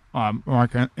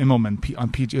 Mark Immelman on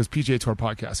PGA Tour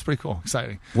podcast. Pretty cool.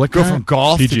 Exciting. What Go kind? from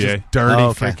golf to PGA. just dirty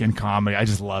okay. freaking comedy. I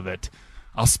just love it.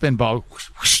 I'll spin ball.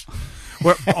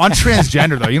 We're on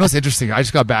transgender though. You know what's interesting? I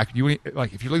just got back. If you're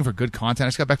looking for good content, I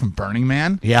just got back from Burning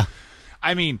Man. Yeah.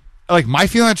 I mean, like my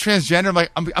feeling on transgender,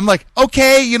 I'm like,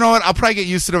 okay, you know what? I'll probably get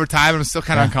used to it over time. I'm still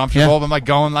kind of uncomfortable. Yeah. But I'm like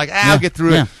going like, I'll get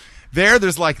through Yeah. it.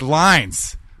 There's like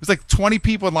lines. There's like 20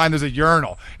 people in line. There's a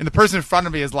urinal, and the person in front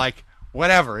of me is like,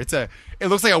 whatever. It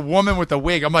looks like a woman with a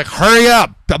wig. I'm like, hurry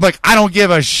up. I'm like, I don't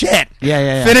give a shit.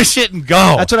 Yeah. Finish it and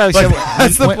go. That's what I was Like, saying.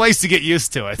 That's the place to get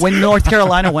used to it. When North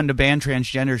Carolina wanted to ban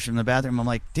transgenders from the bathroom, I'm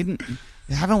like,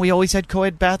 haven't we always had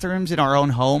co-ed bathrooms in our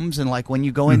own homes? And like when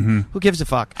you go in, who gives a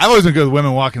fuck? I've always been good with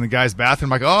women walking in the guy's bathroom.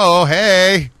 Like, oh,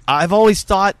 hey. I've always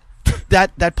thought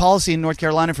that policy in North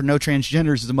Carolina for no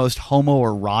transgenders is the most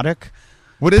homoerotic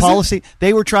What is policy. it?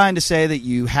 They were trying to say that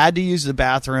you had to use the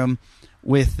bathroom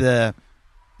with the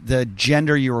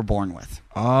gender you were born with.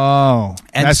 Oh,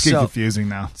 And that's getting so- confusing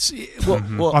now.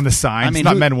 Well, On the sign, I mean, it's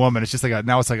not who- men, woman. It's just like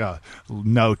now it's like a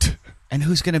note. And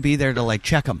who's going to be there to like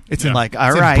check them? It's like,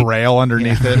 all it's right, in Braille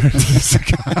underneath but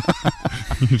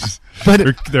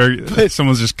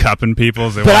Someone's just cupping people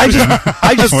as they but walk in.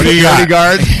 I just What do you got?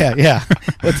 guard. yeah.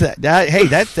 What's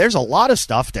that? There's a lot of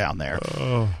stuff down there.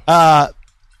 Oh.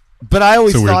 But I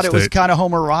always It's a weird thought it was state. kind of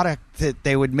homoerotic that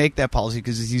they would make that policy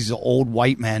because these old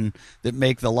white men that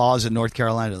make the laws in North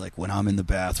Carolina. Like when I'm in the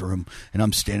bathroom and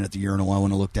I'm standing at the urinal, I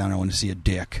want to look down. I want to see a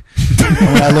dick. And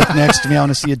when I look next to me, I want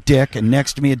to see a dick, and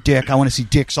next to me a dick. I want to see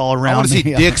dicks all around. I want to see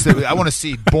me. dicks. I want to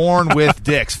see born with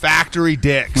dicks, factory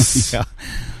dicks. Yeah.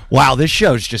 Wow, this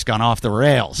show's just gone off the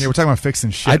rails. Yeah, we're talking about fixing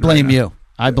shit. I blame right now. you.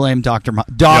 I blame Dr. Oh,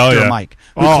 yeah. Mike.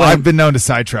 Oh, I've been known to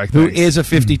sidetrack who things. is a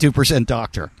 52%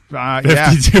 doctor. Yeah,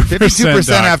 52%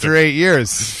 after 8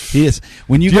 years. He is.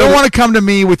 When you You go don't want to come to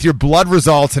me with your blood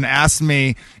results and ask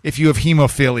me if you have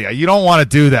hemophilia. You don't want to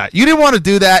do that. You didn't want to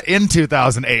do that in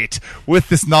 2008 with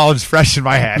this knowledge fresh in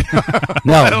my head.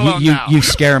 No, you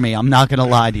scare me. I'm not going to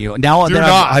lie to you. Now Do that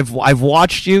not. I've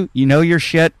watched you, you know your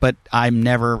shit, but I'm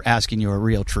never asking you a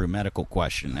real, true medical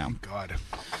question now. God.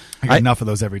 I got enough of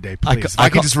those every day, please. If I I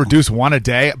could call- just reduce one a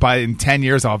day, in 10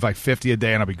 years, I'll have like 50 a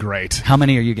day, and I'll be great. How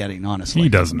many are you getting, honestly? He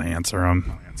doesn't answer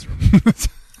them.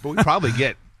 But we probably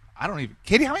get,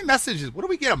 Katie, how many messages? What do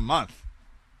we get a month?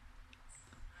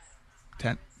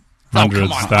 10? Hundreds,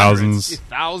 come on, thousands.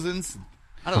 Thousands?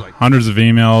 I don't know, like, Hundreds of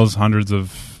emails, hundreds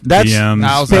of DMs.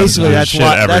 thousands. Basically, There's shit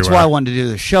that's why everywhere. I wanted to do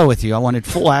the show with you. I wanted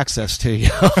full access to you.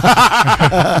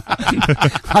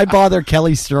 I bother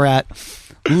Kelly Surratt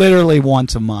literally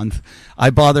once a month. I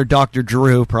bother Dr.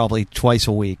 Drew probably twice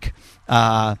a week.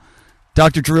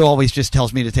 Dr. Drew always just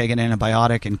tells me to take an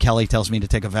antibiotic, and Kelly tells me to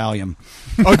take a Valium.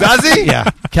 Oh, does he? Yeah.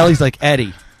 Kelly's like,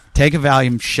 Eddie, take a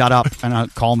Valium, shut up,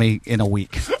 and call me in a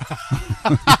week.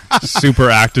 Super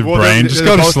active Well, brain. they're Just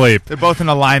go to both- sleep. They're both in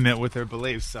alignment with their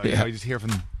beliefs, so Yeah. you just hear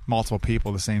from multiple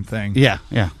people the same thing. Yeah.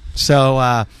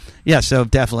 So, so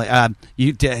definitely.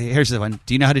 Here's the one.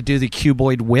 Do you know how to do the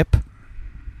cuboid whip?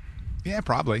 Yeah,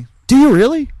 probably. Do you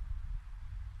really?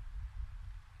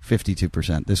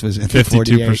 52%. This was in the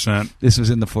 48. 52%. This was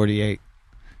in the 48.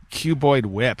 Cuboid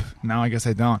whip. No, I guess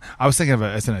I don't. I was thinking of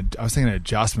an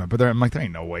adjustment, but I'm like, there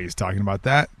ain't no way he's talking about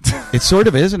that. It sort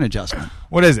of is an adjustment.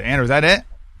 What is it, Andrew? Is that it?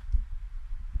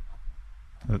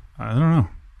 I don't know.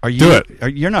 Are you? Do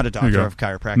it. You're not a you doctor go. of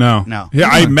chiropractic. No. Yeah,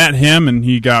 I met him, and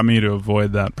he got me to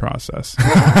avoid that process.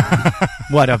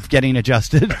 What, of getting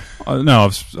adjusted? No,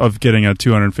 of getting a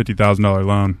 $250,000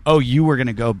 loan. Oh, you were going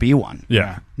to go be one.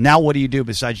 Yeah. Now what do you do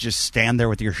besides just stand there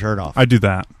with your shirt off? I do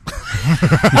that.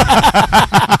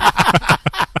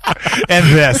 And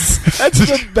this. That's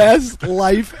the best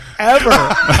life ever.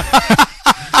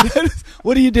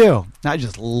 What do you do? I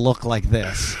just look like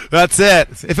this. That's it.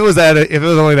 If it was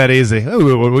only that easy,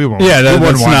 we won't. Yeah, we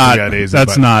wouldn't that's want it not. to get easy,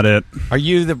 That's but not it. Are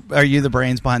you the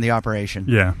brains behind the operation?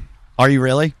 Yeah. Are you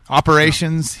really?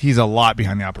 operations. He's a lot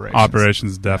behind the operations.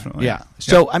 Operations, definitely. Yeah.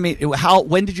 So I mean,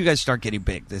 when did you guys start getting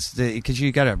big? Because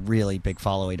you got a really big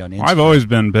following on Instagram. I've always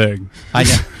been big. I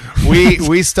know.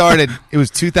 we started. It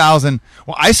was 2000.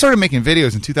 Well, I started making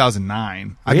videos in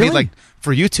 2009. I Really? made like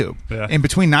for YouTube. Yeah. And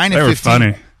between 9 They and were 15,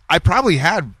 funny. I probably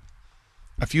had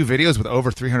a few videos with over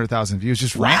 300,000 views.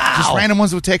 Just random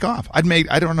ones that would take off. I'd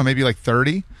make, I don't know, maybe like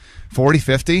 30, 40,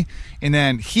 50. And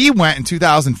then he went in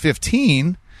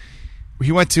 2015.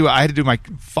 he went to. I had to do my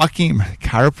fucking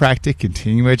chiropractic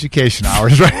continuing education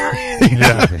hours, right?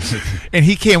 Yeah. And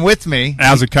he came with me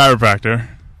as a chiropractor.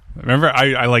 Remember,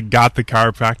 I like got the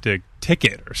chiropractic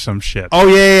ticket or some shit. Oh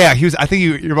yeah. He was. I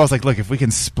think your boss like, look, if we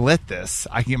can split this,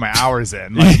 I can get my hours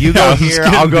in. Like, you go here,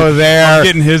 I'll go there. I'm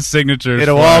getting his signature.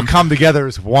 It'll all come together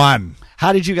as one.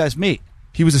 How did you guys meet?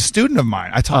 He was a student of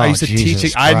mine. I used to Jesus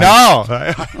teach. Christ. I know.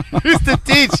 I used to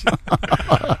teach.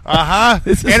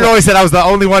 Andrew always said I was the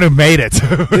only one who made it.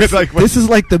 This is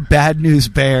like the Bad News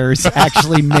Bears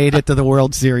actually made it to the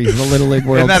World Series, the Little League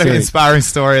World Series. Isn't that an inspiring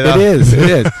story, though? It is. It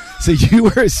is. So you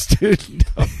were a student.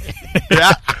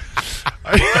 Yeah.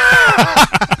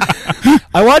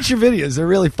 I watch your videos. They're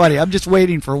really funny. I'm just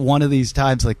waiting for one of these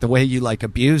times, like the way you like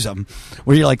abuse them,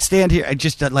 where you like stand here and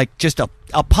just a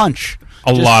punch.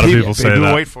 A lot of people say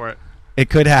that. Wait for it. It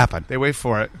could happen. They wait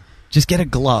for it. Just get a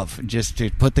glove. Just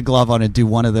to put the glove on and do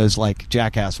one of those like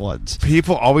jackass ones.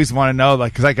 People always want to know,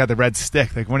 like, because I got the red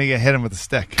stick. Like, when are you gonna hit him with a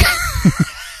stick?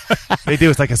 They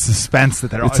do. It's like a suspense that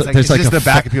they're. It's just the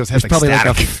back of people's heads. There's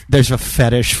probably there's a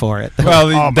fetish for it.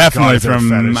 Well, definitely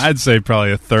from I'd say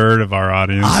probably a third of our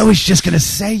audience. I was just gonna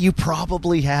say you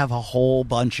probably have a whole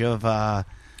bunch of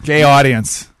gay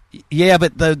audience. Yeah,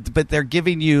 but they're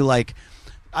giving you like.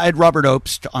 I had Robert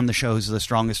Obst on the show, who's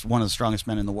one of the strongest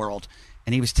men in the world,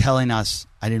 and he was telling us,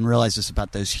 I didn't realize this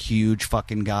about those huge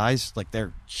fucking guys. Like,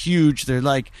 they're huge, they're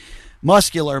like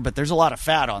muscular, but there's a lot of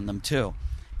fat on them too.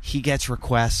 He gets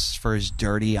requests for his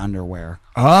dirty underwear.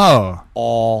 Oh,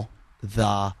 all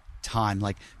the time.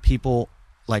 Like, people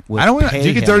like would do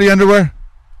you get dirty underwear?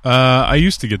 I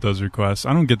used to get those requests.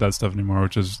 I don't get that stuff anymore,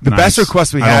 which is the nice. best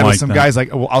request we had was some guys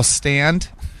like, well, I'll stand.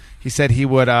 He said he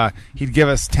would. He'd give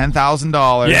us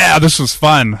 $10,000. Yeah, this was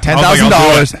fun.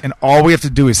 $10,000, and all we have to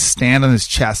do is stand on his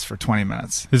chest for 20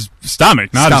 minutes. His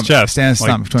stomach, not his chest. Stand on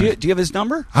his stomach. Do you have his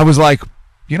number? I was like,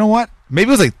 you know what? Maybe it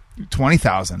was like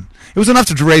 20,000. It was enough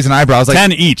to raise an eyebrow. I was like,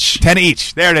 10 each. 10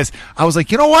 each. There it is. I was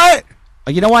like, you know what?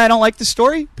 You know why I don't like this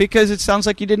story? Because it sounds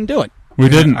like you didn't do it. We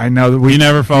didn't. I know that we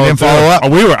never followed up.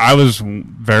 Oh, I was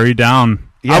very down.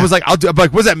 Yeah. I was like, I'll do.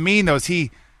 Like, what does that mean? Though, is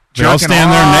he? I'll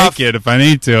stand there naked if I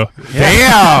need to.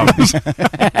 Damn!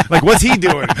 Like, what's he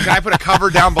doing? Can I put a cover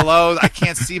down below? I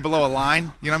can't see below a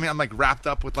line. You know what I mean? I'm like wrapped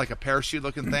up with like a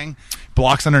parachute-looking thing.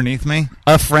 Blocks underneath me.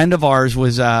 A friend of ours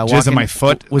was walking my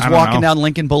foot. Was walking down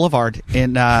Lincoln Boulevard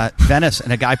in Venice,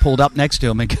 and a guy pulled up next to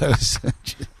him and goes,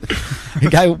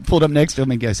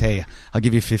 "Hey, I'll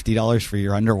give you $50 for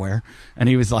your underwear." And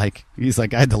he was like,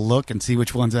 I had to look and see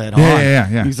which ones I had on.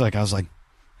 Yeah. I was like.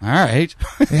 All right.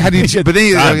 How do you, but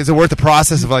then is it worth the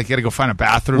process of like you got to go find a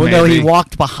bathroom? Well, no, he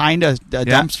walked behind a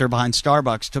dumpster behind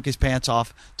Starbucks, took his pants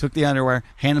off, took the underwear,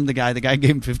 handed him the guy. The guy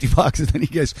gave him $50, and then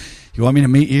he goes, "You want me to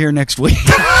meet you here next week?"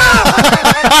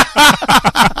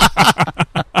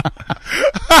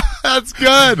 That's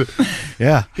good.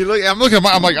 Yeah. I'm looking.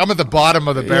 I'm at the bottom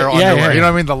of the barrel underwear. Yeah. You know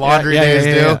what I mean? The laundry days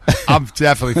do. I'm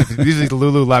definitely. These are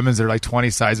Lululemons. They're like 20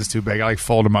 sizes too big. I like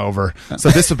fold them over. So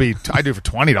this will be. I do for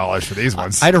 $20 for these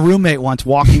ones. I had a roommate once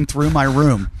walking through my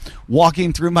room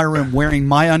wearing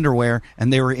my underwear,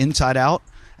 and they were inside out.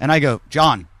 And I go,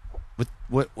 "John,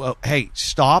 hey,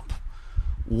 stop!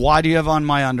 Why do you have on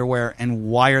my underwear, and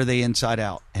why are they inside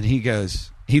out?" And he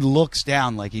goes, he looks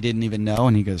down like he didn't even know,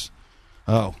 and he goes,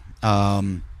 "Oh,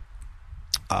 I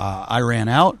ran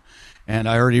out, and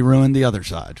I already ruined the other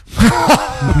side."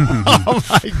 Oh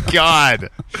my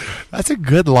God, that's a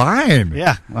good line.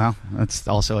 Yeah, well, that's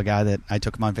also a guy that I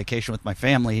took him on vacation with my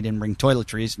family. He didn't bring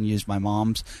toiletries and used my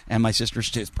mom's and my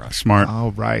sister's toothbrush. Smart.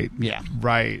 Oh, right. Yeah,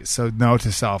 right. So note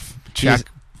to self: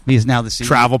 check. He is now the CEO.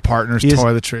 Travel partners,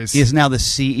 toiletries. He is now the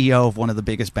CEO of one of the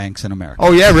biggest banks in America.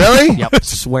 Oh, yeah, really? Yep,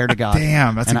 swear to God.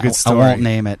 Damn, that's a good story. I won't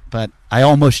name it, but I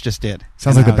almost just did.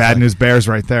 Sounds like the Bad News Bears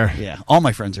right there. Yeah, all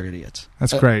my friends are idiots.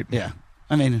 That's great. Yeah,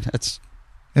 I mean, it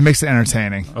makes it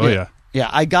entertaining. Oh, yeah.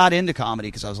 Yeah, I got into comedy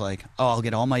because I was like, I'll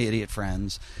get all my idiot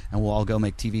friends, and we'll all go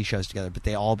make TV shows together, but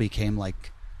they all became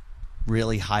like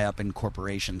really high up in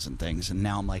corporations and things, and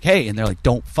now I'm like, hey, and they're like,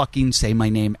 don't fucking say my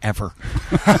name ever.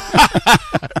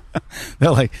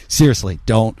 They're like, seriously,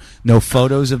 don't. No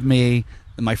photos of me.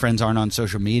 My friends aren't on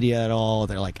social media at all.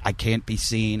 They're like, I can't be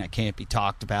seen. I can't be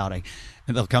talked about. And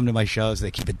they'll come to my shows.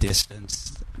 They keep a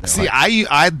distance. See,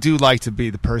 I do like to be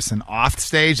the person off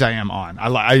stage I am on.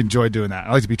 I enjoy doing that.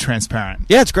 I like to be transparent.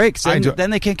 Yeah, it's great, because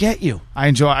then they can't get you.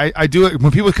 I do it.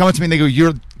 When people come up to me and they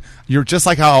go, you're just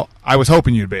like how I was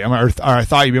hoping you'd be, or I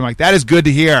thought you'd be. I'm like, that is good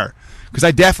to hear, because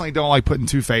I definitely don't like putting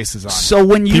two faces on. So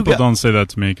when people don't say that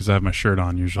to me because I have my shirt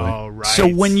on usually. Oh, right. So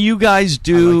when you guys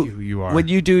do, who you are. When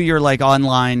you do your like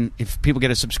online, if people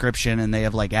get a subscription and they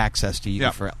have like access to you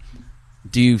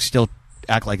do you still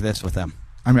act like this with them?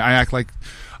 I mean,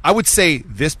 I would say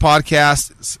this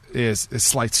podcast is a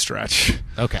slight stretch.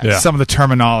 Okay. Yeah. Some of the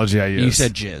terminology I use. You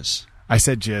said jizz. I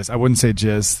said jizz. I wouldn't say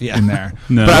jizz in there.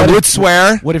 No. But I would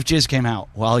swear. What if jizz came out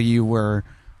while you were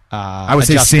I would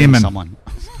say adjusting semen. someone?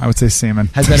 I would say semen.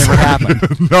 Has that ever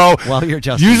happened? No. While you're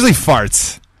adjusting Usually someone?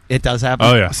 farts. It does happen?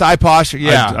 Oh, yeah. Side posture,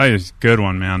 yeah. I good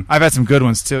one, man. I've had some good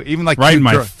ones, too. Even like Right in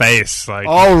my girl- face. Like,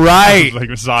 Oh, right. like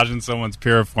massaging someone's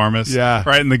piriformis. Yeah.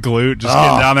 Right in the glute. Just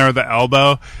getting down there with the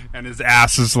elbow. And his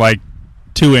ass is like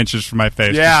 2 inches from my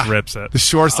face. Yeah. Just rips it. The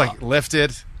shorts like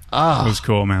lifted. It was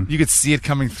cool, man. You could see it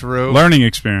coming through. Learning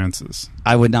experiences.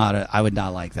 I would not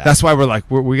like that. That's why we're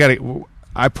like, we got to...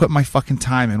 I put my fucking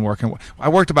time in working. I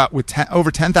worked about with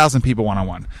over 10,000 people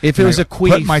one-on-one. If it was a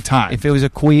queef, put my time. If it was a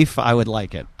queef, I would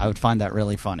like it. I would find that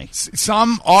really funny.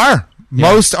 Some are.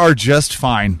 Yeah. Most are just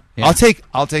fine. Yeah. I'll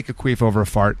take a queef over a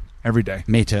fart every day.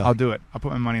 Me too. I'll do it. I'll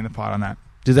put my money in the pot on that.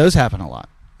 Do those happen a lot?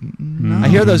 I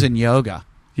hear those in yoga.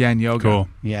 Yeah, in yoga. Cool.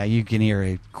 Yeah, you can hear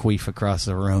a queef across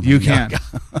the room. You in can. yoga.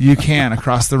 You can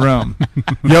across the room.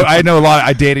 I know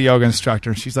I date a yoga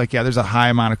instructor. She's like, yeah, there's a high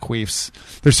amount of queefs.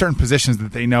 There's certain positions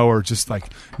that they know are just like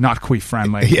not queef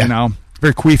friendly. Yeah. You know,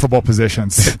 very queefable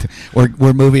positions.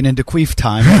 We're moving into queef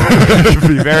time.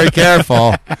 Be very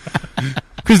careful.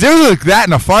 Because there's like that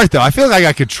in a fart, though. I feel like I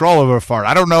got control over a fart.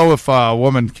 I don't know if a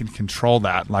woman can control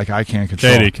that like I can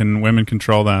control. Katie, can women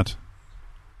control that?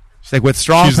 She's like, with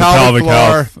strong She's the pelvic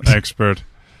pelvic floor. health expert.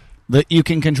 That you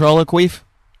can control a queef? To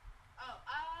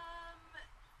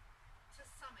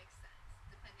some extent,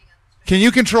 depending on the Can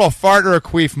you control a fart or a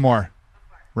queef more?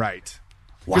 Right.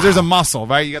 Because Wow. there's a muscle,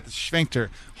 right? You got the sphincter,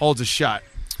 holds it shut.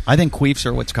 I think queefs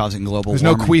are what's causing global There's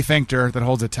no warming. queeffincter that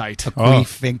holds it tight. Oh.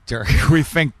 Queeffincter.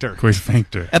 Queeffincter. Quick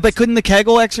sphincter. But couldn't the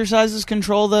Kegel exercises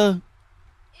control the...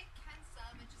 It can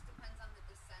some. It just depends on the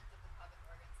descent of the pelvic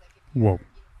organs. Like if you're Whoa.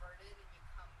 inverted and you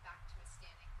come back to a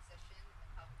standing position and the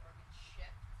pelvic organs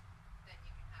shift, then you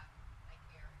can have like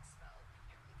air expelled. You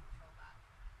can't really control that.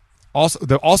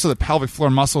 Also, the pelvic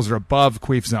floor muscles are above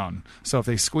queef zone. So if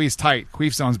they squeeze tight,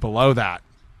 queef zone's below that.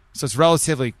 So it's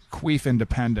relatively queef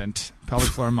independent, pelvic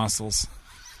floor muscles.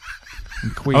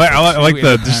 And queef I like are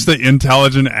the just the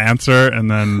intelligent answer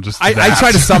and then just I that.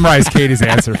 try to summarize Katie's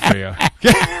answer for you.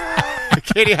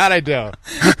 Katie, how'd I do?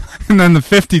 and then the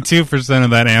 52%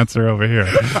 of that answer over here.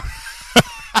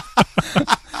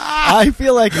 I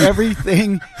feel like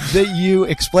everything that you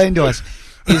explained to us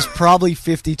is probably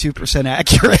 52%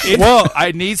 accurate. Well,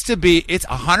 it needs to be. It's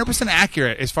 100%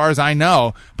 accurate as far as I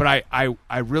know. But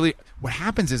I really, what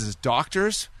happens is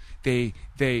doctors, they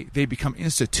become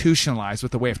institutionalized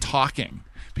with the way of talking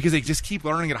because they just keep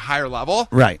learning at a higher level.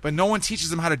 Right. But no one teaches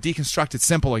them how to deconstruct it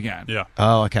simple again. Yeah.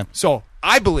 Oh, okay. So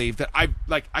I believe that I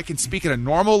can speak at a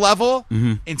normal level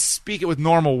and speak it with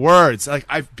normal words. Like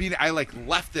I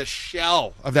left the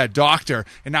shell of that doctor,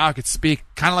 and now I could speak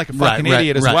kind of like a fucking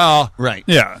idiot as well. Right.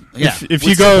 Yeah. Yeah. If you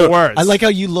With simple go words. I like how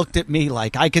you looked at me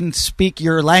like I can speak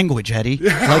your language, Eddie,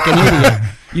 like an idiot.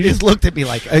 You just looked at me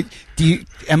like,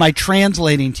 am I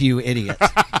translating to you, idiot?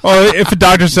 well, if a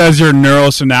doctor says your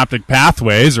neurosynaptic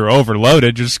pathways are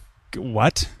overloaded, just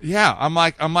what? Yeah, I'm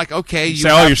like, okay, you Say,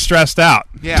 have- you're stressed out.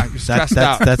 yeah, you're stressed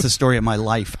out. That's the story of my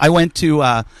life. I went to,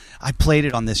 I played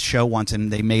it on this show once,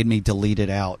 and they made me delete it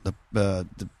out. The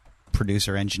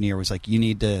producer engineer was like, "You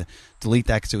need to delete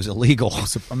that because it was illegal."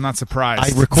 I'm not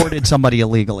surprised. I recorded somebody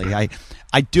illegally.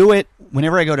 I do it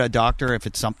whenever I go to a doctor. If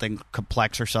it's something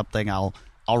complex or something, I'll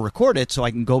record it so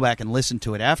I can go back and listen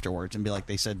to it afterwards and be like,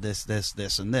 they said this,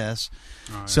 and this.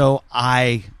 Oh, yeah. So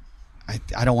I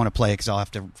don't want to play it because I'll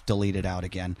have to delete it out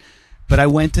again. But I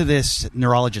went to this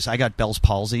neurologist. I got Bell's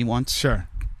palsy once. Sure.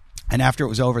 And after it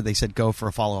was over, they said, go for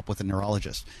a follow-up with a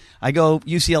neurologist. I go,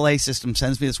 UCLA system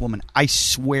sends me this woman. I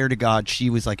swear to God, she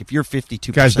was like, if you're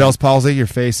 52%. Guys, Bell's palsy, your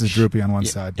face is droopy on one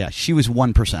side. Yeah, she was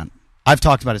 1%. I've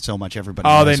talked about it so much, everybody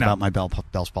knows about my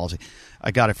Bell's palsy. I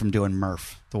got it from doing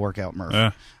Murph, the workout Murph.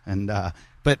 Yeah. And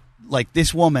but like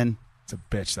this woman It's a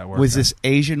bitch that works. was this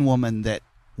Asian woman that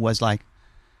was like,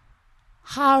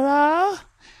 hello?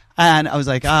 And I was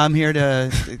like, I'm here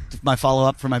to my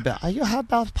follow-up for my Bell. You have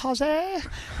Bell's palsy?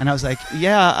 And I was like,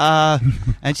 yeah.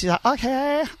 And she's like,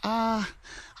 okay. How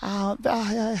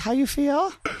you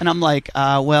feel? And I'm like,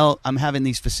 well, I'm having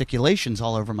these fasciculations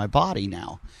all over my body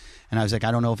now. And I was like,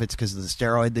 I don't know if it's because of the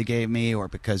steroid they gave me or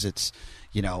because it's,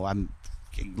 I'm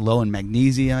low in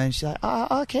magnesium. And she's like,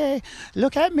 okay,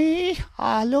 look at me.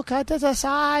 Look at the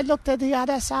side. Look to the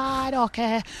other side.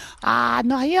 Okay.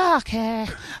 No, you're okay.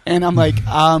 And I'm like,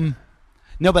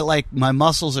 No, but like my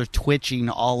muscles are twitching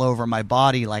all over my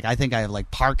body. Like I think I have like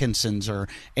Parkinson's or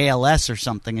ALS or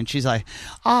something. And she's like,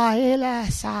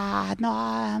 ALS,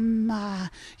 no,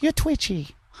 you're twitchy.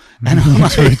 And I'm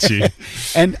like, Twitchy.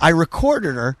 and I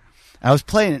recorded her. I was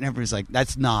playing it, and everybody's like,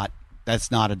 "That's not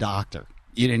a doctor.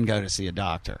 You didn't go to see a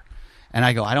doctor." And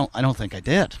I go, "I don't think I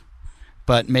did."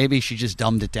 But maybe she just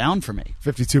dumbed it down for me.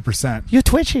 52%. You're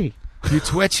twitchy. You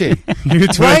twitchy. You're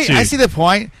twitchy. Right? I see the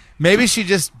point. Maybe she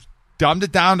just dumbed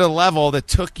it down to a level that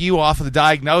took you off of the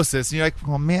diagnosis, and you're like,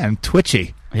 "Well, man,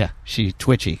 twitchy." Yeah, she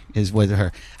twitchy is with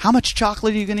her. How much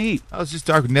chocolate are you going to eat? I was just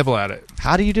dark nibble at it.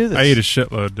 How do you do this? I eat a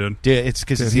shitload, dude. It's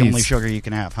because it's the only sugar you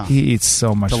can have, huh? He eats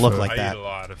so much To look food. like I that. eat a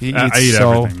lot of. He I eats eat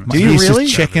so everything. much. Do you He eats just really?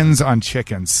 chickens on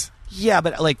chickens. Yeah,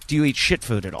 but like, do you eat shit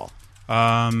food at all?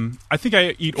 I think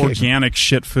I eat Occasionally. organic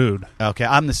shit food. Okay,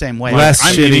 I'm the same way. Less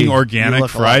I'm shitty. eating You organic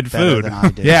look a lot fried better food. than I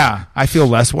do. Yeah, I feel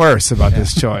less worse about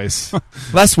this choice.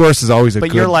 Less worse is always a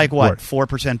But good you're like what, word.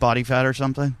 4% body fat or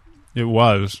something? It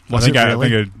was. Was I think it I really?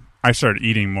 think I started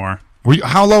eating more.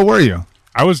 How low were you?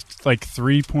 I was like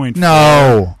 3.4.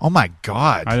 No. Oh my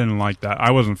God. I didn't like that.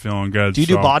 I wasn't feeling good. Do you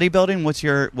do so- bodybuilding? What's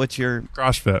your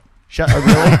CrossFit?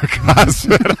 Really?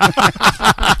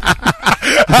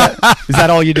 Is that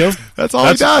all you do? That's all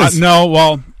he does. No,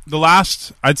 well, the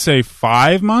last, I'd say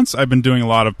 5 months, I've been doing a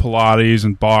lot of Pilates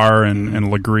and bar and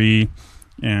Legree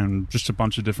and just a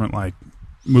bunch of different like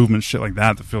movement shit like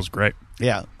that feels great.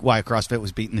 Yeah. Why CrossFit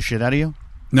was beating the shit out of you?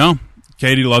 No,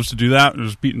 Katie loves to do that. It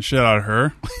was beating shit out of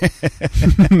her.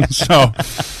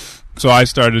 so I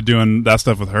started doing that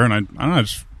stuff with her, and I don't know, I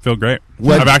just feel great.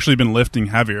 I've actually been lifting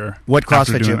heavier. What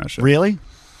after CrossFit doing you that shit. really?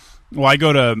 Well, I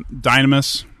go to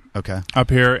Dynamis Okay. up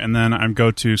here, and then I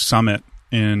go to Summit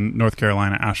in North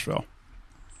Carolina, Asheville.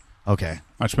 Okay.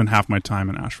 I spend half my time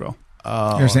in Asheville.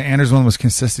 You're saying Andrew's one of the most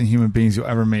consistent human beings you'll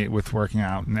ever meet with working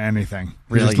out and anything.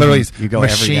 Really? It's literally You go every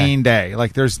machine day.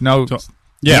 Like there's no.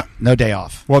 Yeah. No day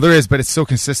off. Well, there is, but it's so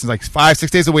consistent. Like 5-6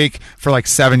 days a week for like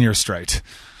 7 years straight.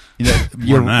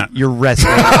 More than that. Your rest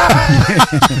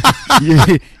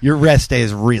day, your rest day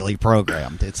is really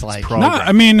programmed. It's like No,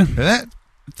 I mean, Isn't it?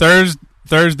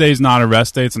 Thursday's not a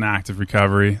rest day; it's an active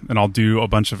recovery. And I'll do a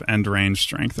bunch of end range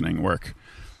strengthening work,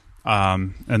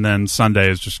 and then Sunday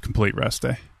is just complete rest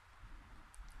day.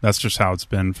 That's just how it's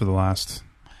been for the last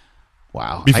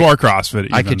wow. before CrossFit.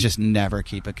 I even. could just never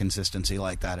keep a consistency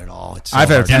like that at all. It's so I've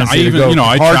had a hard. tendency I to even- go you know,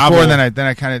 I hardcore, travel- and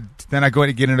then I go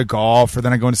to get into golf, or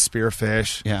then I go into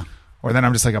spearfish, Yeah. or then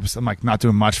I'm just like I'm like not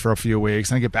doing much for a few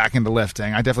weeks, and I get back into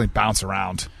lifting. I definitely bounce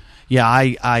around. Yeah,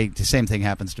 I the same thing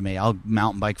happens to me. I'll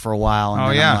mountain bike for a while,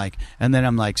 and then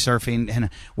I'm like surfing. And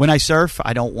when I surf,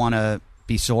 I don't want to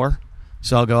be sore,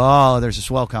 so I'll go, oh, there's a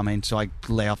swell coming, so I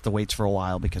lay off the weights for a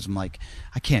while because I'm like,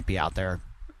 I can't be out there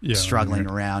struggling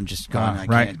around, just going,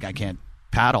 I can't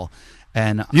paddle,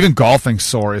 and Even golfing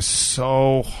sore is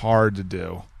so hard to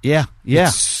do. yeah,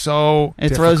 It's so it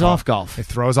throws difficult. off golf. It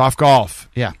throws off golf.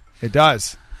 Yeah, It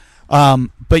does.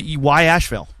 but why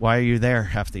Asheville? Why are you there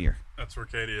half the year? That's where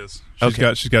Katie is.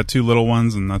 Okay. She's got 2 little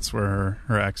ones, and that's where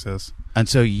her ex is. And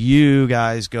so you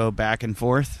guys go back and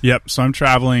forth. Yep. So I'm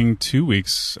traveling 2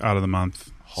 weeks out of the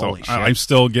month. Holy so shit. I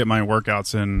still get my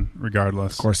workouts in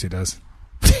regardless. Of course he does.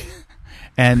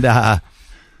 And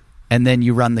then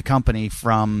you run the company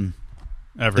from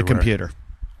Everywhere. the computer.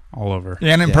 All over.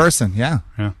 And in Yeah. person, yeah.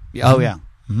 Yeah. Oh yeah.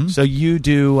 Mm-hmm. So you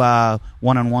do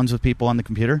one-on-ones with people on the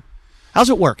computer. How's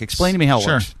it work? Explain to me how it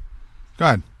Sure. works. Go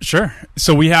ahead. Sure.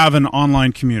 So we have an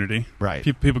online community. Right.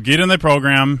 People get in the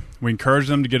program. We encourage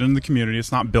them to get into the community.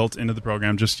 It's not built into the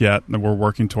program just yet. We're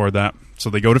working toward that. So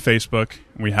they go to Facebook.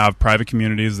 We have private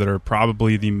communities that are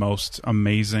probably the most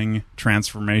amazing,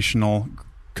 transformational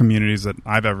communities that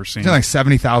I've ever seen. Like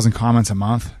 70,000 comments a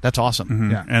month. That's awesome.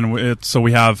 Mhm. Yeah. And so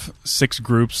we have 6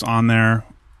 groups on there,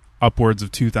 upwards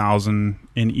of 2,000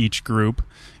 in each group.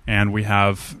 And we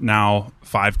have now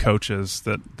 5 coaches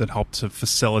that help to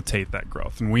facilitate that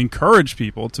growth. And we encourage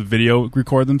people to video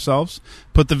record themselves,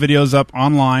 put the videos up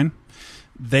online.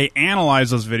 They analyze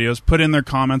those videos, put in their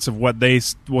comments of what they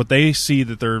see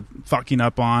that they're fucking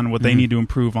up on, what they need to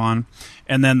improve on.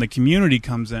 And then the community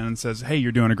comes in and says, hey,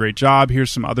 you're doing a great job.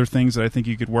 Here's some other things that I think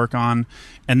you could work on.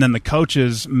 And then the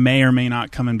coaches may or may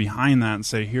not come in behind that and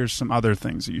say, here's some other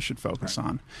things that you should focus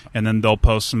on. And then they'll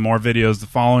post some more videos the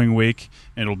following week.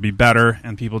 And it'll be better,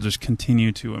 and people just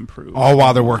continue to improve. All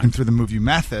while they're working through the Move You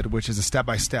Method, which is a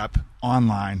step-by-step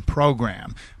online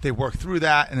program. They work through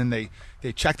that, and then they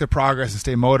check their progress and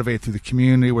stay motivated through the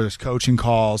community where there's coaching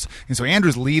calls. And so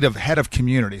Andrew's head of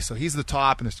community. So he's the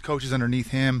top, and there's coaches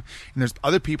underneath him, and there's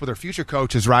other people, their future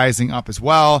coaches rising up as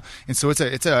well. And so it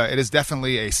is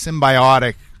definitely a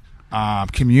symbiotic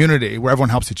community where everyone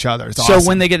helps each other. It's So awesome.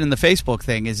 when they get in the Facebook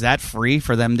thing, is that free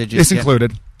for them to just It's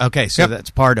included. Okay, so that's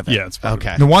part of it. Yeah, it's part of it.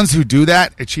 okay. The ones who do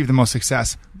that achieve the most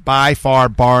success by far,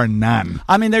 bar none.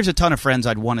 I mean, there's a ton of friends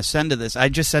I'd want to send to this. I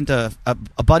just sent a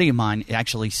buddy of mine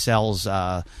actually sells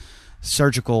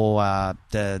surgical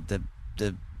the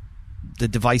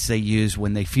device they use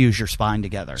when they fuse your spine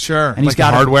together. Sure, and he's like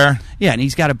got the hardware. Yeah, and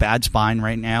he's got a bad spine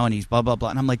right now, and he's blah blah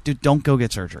blah. And I'm like, dude, don't go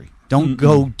get surgery. Don't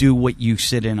go do what you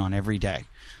sit in on every day.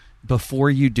 Before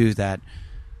you do that,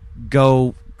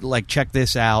 go. Like, check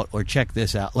this out or check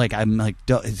this out. Like, I'm like,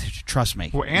 trust me.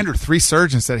 Well, Andrew, 3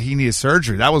 surgeons said he needed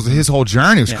surgery. That was his whole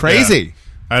journey. It was crazy. Yeah.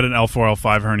 I had an L4,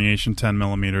 L5 herniation, 10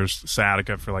 millimeters,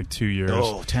 sciatica for like 2 years.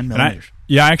 Oh, 10 millimeters.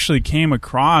 I actually came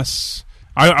across...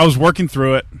 I was working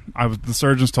through it. The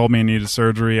surgeons told me I needed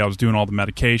surgery. I was doing all the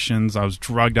medications. I was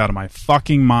drugged out of my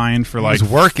fucking mind for like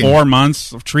 4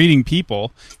 months of treating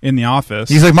people in the office.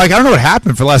 He's like, Mike, I don't know what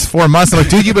happened for the last 4 months. I'm like,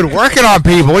 dude, you've been working on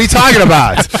people. What are you talking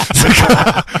about?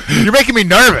 You're making me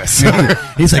nervous.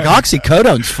 He's like,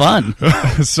 oxycodone's fun.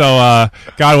 So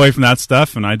got away from that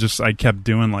stuff, and I kept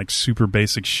doing like super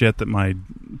basic shit that my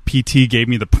PT gave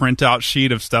me the printout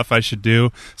sheet of stuff I should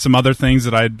do. Some other things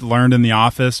that I'd learned in the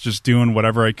office, just doing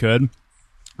whatever I could.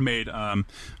 Made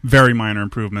very minor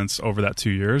improvements over that 2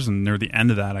 years, and near the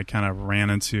end of that, I kind of ran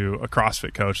into a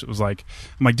CrossFit coach that was like,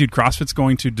 I'm like, dude, CrossFit's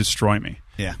going to destroy me.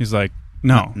 Yeah. He's like,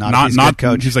 no, not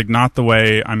coach. He's like, not the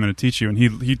way I'm going to teach you. And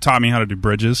he taught me how to do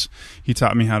bridges. He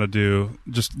taught me how to do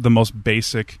just the most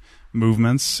basic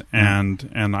movements, and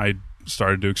I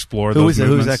started to explore those movements.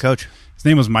 Who was that coach? His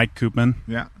name was Mike Koopman.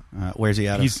 Yeah. Where's he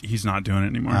at? He's not doing it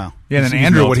anymore. Wow. Yeah, and then He's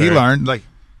Andrew, what he military. learned, like,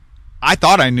 I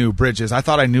thought I knew bridges. I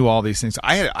thought I knew all these things.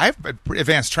 I've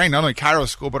advanced training, not only Chiro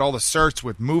school, but all the certs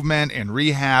with movement and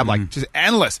rehab, like just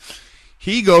endless.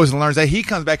 He goes and learns that. He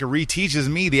comes back and reteaches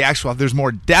me the actual, there's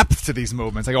more depth to these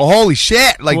movements. I go, holy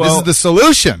shit, like this is the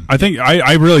solution. I think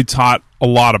I really taught a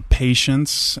lot of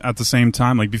patience at the same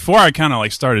time. Like before I kind of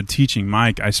like started teaching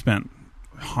Mike, I spent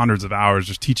hundreds of hours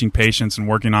just teaching patience and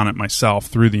working on it myself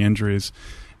through the injuries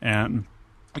and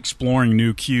exploring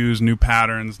new cues, new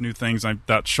patterns, new things.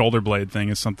 That shoulder blade thing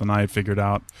is something I figured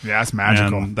out. Yeah, that's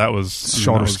magical. And that was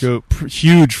shoulder scoop.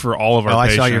 Huge for all of our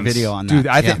patients. I saw your video on that. Dude,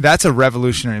 I think that's a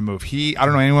revolutionary move. I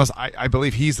don't know anyone else. I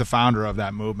believe he's the founder of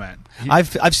that movement.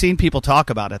 I've seen people talk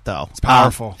about it though. It's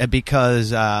powerful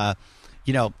because that's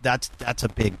a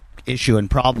big issue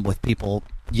and problem with people.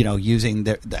 Using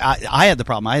I had the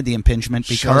problem. I had the impingement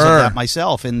because of that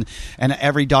myself. And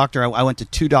every doctor, I went to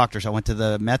 2 doctors. I went to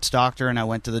the Mets doctor and I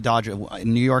went to the Dodger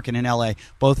in New York and in LA.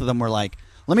 Both of them were like,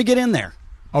 let me get in there.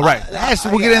 All right.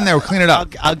 We'll get in there. We'll clean it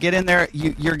up. I'll get in there.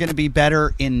 You're going to be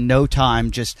better in no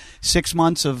time. Just 6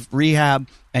 months of rehab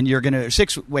and you're going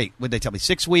to what'd they tell me?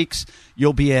 6 weeks.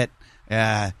 You'll be at,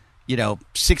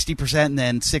 60%, and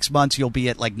then 6 months you'll be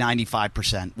at like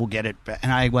 95%. We'll get it.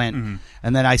 And I went,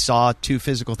 and then I saw 2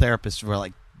 physical therapists who were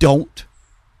like, don't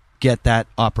get that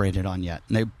operated on yet.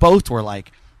 And they both were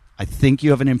like, I think you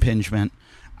have an impingement.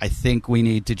 I think we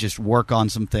need to just work on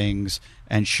some things.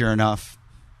 And sure enough,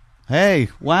 hey,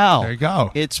 wow. There you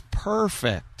go. It's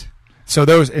perfect. So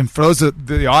for those of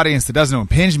the audience that doesn't know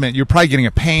impingement, you're probably getting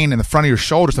a pain in the front of your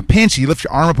shoulders. A pinch, you lift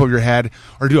your arm up over your head,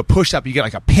 or do a push-up, you get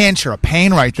like a pinch or a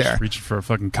pain right there. Just reaching for a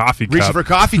fucking coffee cup. Reaching for a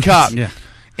coffee cup. Yeah.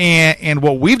 And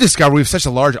what we've discovered, we have such a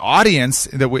large audience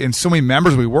and so many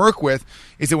members we work with,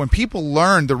 is that when people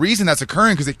learn, the reason that's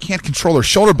occurring because they can't control their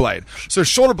shoulder blade. So their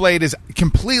shoulder blade is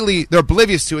they're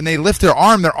oblivious to, and they lift their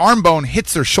arm bone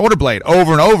hits their shoulder blade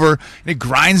over and over, and it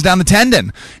grinds down the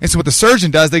tendon. And so what the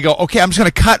surgeon does, they go, okay, I'm going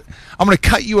to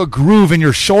cut you a groove in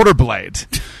your shoulder blade.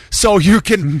 So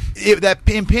that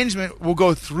impingement will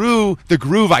go through the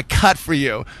groove I cut for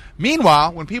you.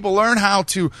 Meanwhile, when people learn how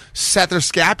to set their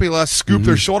scapula, scoop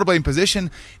their shoulder blade in position,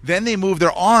 then they move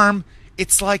their arm,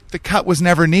 it's like the cut was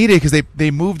never needed because they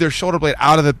moved their shoulder blade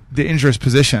out of the injurious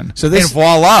position. So and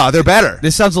voila, they're better.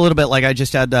 This sounds a little bit like I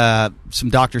just had some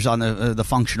doctors on the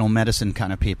functional medicine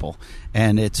kind of people.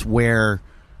 And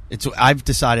I've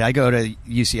decided I go to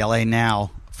UCLA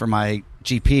now for my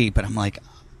GP, but I'm like,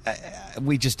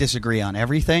 we just disagree on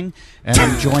everything, and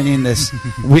I'm joining this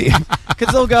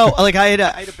because they'll go like I had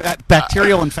a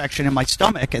bacterial infection in my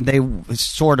stomach, and they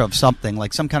sort of something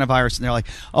like some kind of virus, and they're like,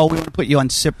 oh, we want to put you on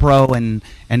Cipro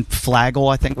and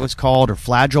Flagyl, I think it was called, or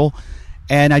Flagyl.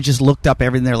 And I just looked up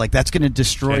everything. They're like, that's going to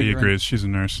destroy. Katie agrees. She's a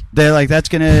nurse. They're like, that's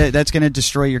gonna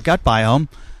destroy your gut biome,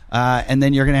 and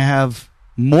then you're going to have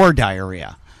more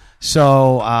diarrhea.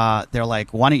 So they're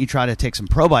like, why don't you try to take some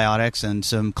probiotics and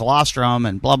some colostrum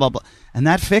and blah, blah, blah. And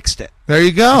that fixed it. There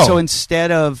you go. And so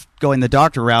instead of going the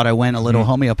doctor route, I went a little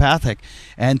homeopathic.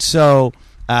 And so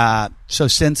So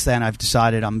since then, I've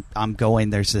decided I'm going.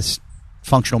 There's this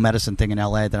functional medicine thing in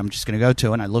LA that I'm just going to go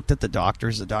to, and I looked at the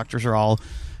doctors. The doctors are all,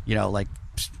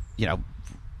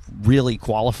 really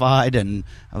qualified, and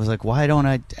I was like, why don't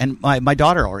I? And my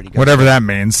daughter already goes. Whatever that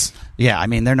means. Yeah, I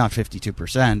mean, they're not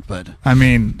 52%, but I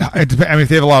mean, if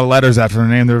they have a lot of letters after their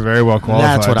name, they're very well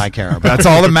qualified. that's what I care about. That's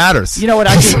all that matters. You know what?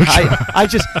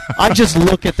 I just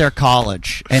look at their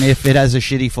college, and if it has a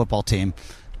shitty football team,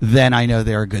 then I know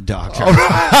they're a good doctor. That's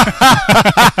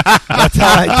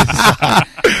how I decide.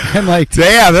 I'm like,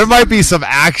 damn, there might be some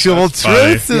actual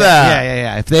truth to that.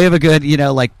 Yeah. If they have a good,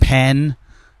 like Penn,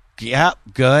 yeah,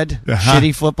 good.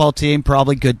 Shitty football team,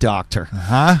 probably good doctor.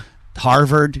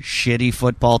 Harvard, shitty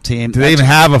football team. Do they even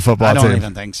have a football team? I don't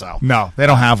even think so. No, they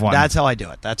don't have one. That's how I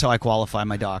do it. That's how I qualify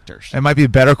my doctors. It might be a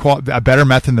better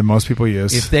method than most people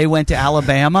use. If they went to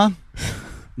Alabama,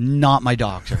 not my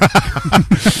doctor.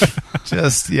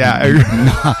 Just,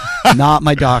 yeah. Not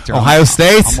my doctor. Ohio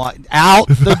State? I'm out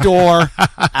the door.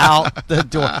 Out the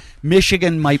door.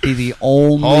 Michigan might be the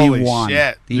only Holy one.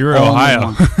 Shit. You were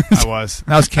Ohio. I was.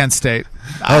 That was Kent State.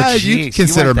 Geez, you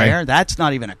consider went me. there? That's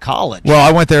not even a college. Well,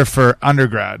 I went there for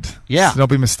undergrad. Yeah. So don't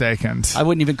be mistaken. I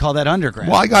wouldn't even call that undergrad.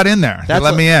 Well, I got in there. They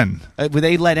let me in.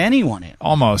 They let anyone in.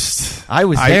 Almost. I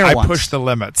was there I once. pushed the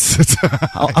limits.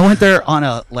 I went there on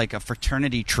a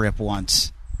fraternity trip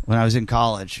once when I was in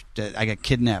college. I got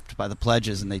kidnapped by the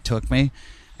pledges, and they took me.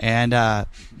 And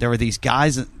there were these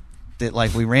guys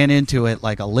that we ran into at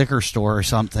a liquor store or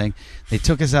something. They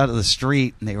took us out of the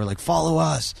street, and they were like, "Follow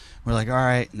us." We're like, "All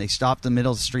right." And they stopped in the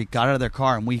middle of the street, got out of their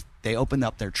car, and they opened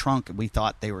up their trunk, and we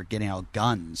thought they were getting out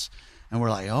guns. And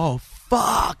we're like, "Oh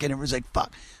fuck!" And it was like, "Fuck!"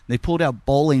 And they pulled out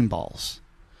bowling balls.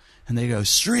 And they go,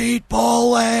 street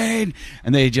bowling!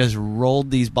 And they just rolled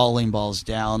these bowling balls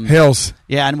down. Hills.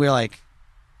 Yeah, and we were like,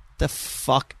 the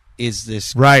fuck is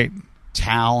this right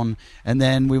town? And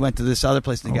then we went to this other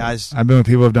place, and the guys... I've been with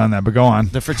people who've done that, but go on.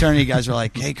 The fraternity guys were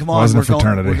like, hey, come on, Wasn't a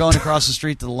fraternity. we're going across the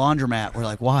street to the laundromat. We're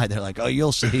like, why? They're like, oh,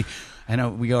 you'll see.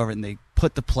 And we go over, and they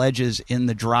put the pledges in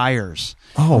the dryers.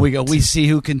 Oh. And we go, we see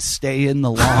who can stay in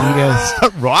the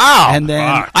longest. Wow. And then...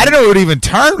 I didn't know it would even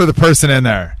turn with a person in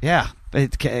there. Yeah.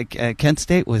 Kent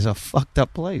State was a fucked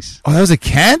up place. Oh, that was a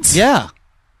Kent? Yeah.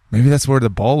 Maybe that's where the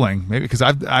bowling. Maybe because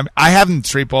I haven't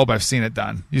street bowled, but I've seen it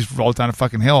done. You just roll it down a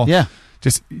fucking hill. Yeah.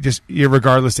 Just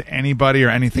irregardless to anybody or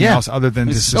anything else other than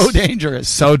it's just so dangerous.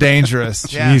 So dangerous.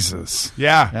 Jesus.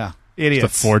 Yeah. Idiots.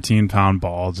 It's a 14-pound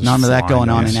ball. Just none of that going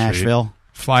on in street. Asheville.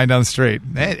 Flying down the street.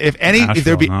 If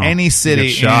there'd be any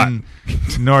city in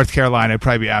North Carolina, it'd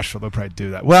probably be Asheville. They'll probably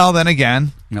do that. Well, then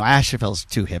again, no, Asheville's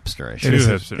too hipsterish. Too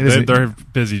hipster. They're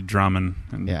busy drumming.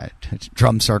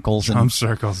 Drum circles.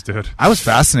 Circles, dude. I was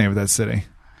fascinated with that city.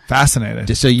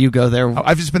 Fascinated. So you go there?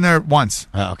 I've just been there once.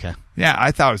 Oh, okay. Yeah,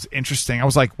 I thought it was interesting. I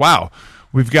was like, wow,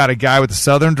 we've got a guy with a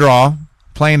southern drawl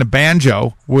playing a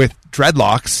banjo with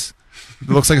dreadlocks.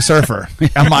 Looks like a surfer.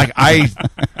 I'm like,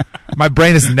 my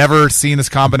brain has never seen this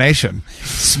combination.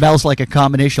 Smells like a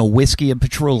combination of whiskey and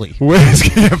patchouli.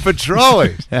 Whiskey and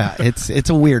patchouli. Yeah, it's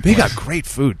a weird They place. got great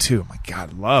food, too. My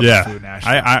God, love the food in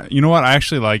Asheville. You know what? I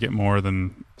actually like it more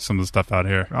than some of the stuff out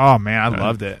here. Oh, man, I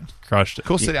loved it. Crushed it.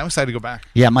 Cool city. I'm excited to go back.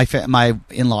 Yeah, my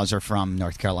in-laws are from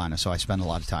North Carolina, so I spend a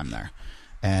lot of time there.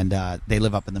 And they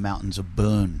live up in the mountains of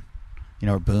Boone. You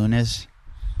know where Boone is?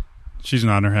 She's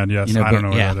nodding her head, yes. I don't know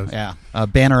where that is. Yeah.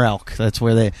 Banner Elk. That's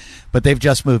where but they've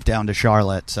just moved down to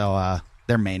Charlotte, so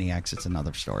they're maniacs. It's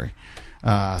another story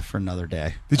for another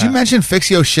day. Did you mention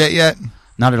Fix Yo Shit yet?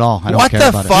 Not at all. I don't what care the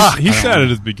about fuck? it. He said it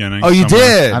at the beginning. Oh, you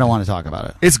did? I don't want to talk about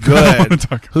it. It's good.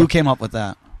 Who came up with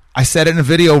that? I said it in a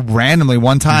video randomly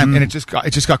one time, and it just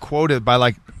got quoted by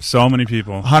like so many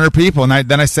people, 100 people, and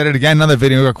then I said it again. Another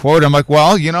video got quoted. I'm like,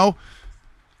 well,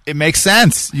 it makes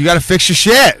sense. You got to fix your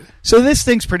shit. So this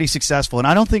thing's pretty successful, and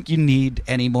I don't think you need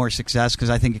any more success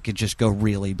because I think it could just go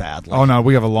really badly. Oh no,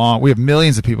 we have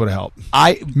millions of people to help.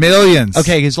 Millions.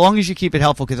 Okay, as long as you keep it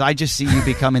helpful, because I just see you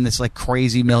becoming this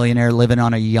crazy millionaire living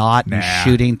on a yacht and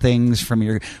shooting things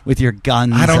with your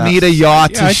guns. I don't need a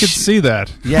yacht. I could see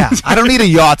that. Yeah, I don't need a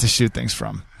yacht to shoot things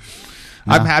from.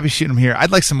 No. I'm happy shooting them here.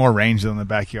 I'd like some more range though in the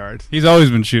backyard. He's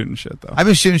always been shooting shit though. I've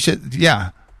been shooting shit.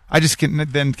 Yeah. I just can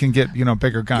get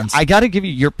bigger guns. I got to give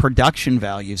you your production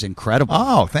value is incredible.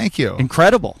 Oh, thank you.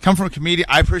 Incredible. Come from a comedian.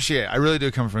 I appreciate it. I really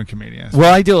do come from a comedian.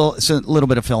 Well, I do a little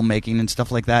bit of filmmaking and stuff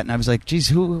like that, and I was like,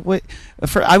 geez,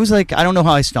 I was like, I don't know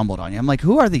how I stumbled on you. I'm like,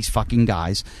 who are these fucking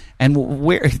guys? And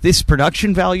where this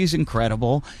production value is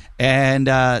incredible, and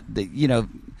you're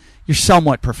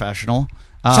somewhat professional.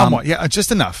 Somewhat, yeah,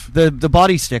 just enough. The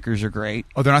body stickers are great.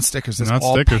 Oh, they're not stickers. They're not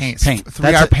all stickers. paint. Paint.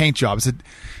 3-hour paint job.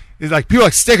 It's like people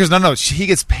like stickers. No, he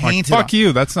gets painted. Fuck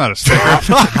you. That's not a sticker.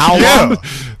 How long?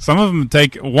 Some of them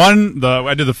take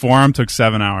I did the forearm, took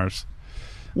 7 hours.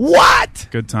 What?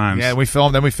 Good times. Yeah, we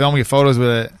filmed. Then we get photos with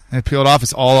it and peel it off.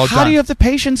 It's all How done. do you have the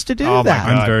patience to do Oh, my that?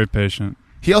 God. I'm very patient.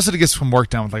 He also gets some work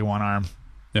done with like one arm.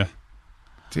 Yeah.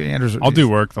 Dude, Andrew's, I'll do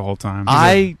work the whole time.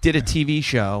 I did a TV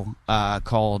show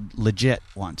called Legit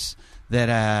once that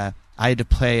I had to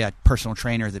play a personal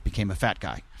trainer that became a fat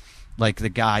guy. Like the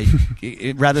guy,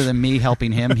 rather than me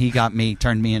helping him, he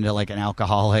turned me into like an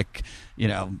alcoholic,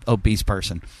 obese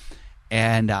person.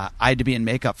 And I had to be in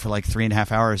makeup for like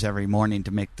 3.5 hours every morning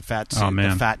to make the fat suit,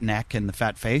 the fat neck, and the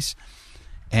fat face.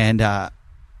 And I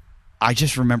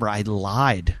just remember I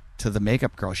lied to the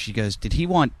makeup girl. She goes, "Did he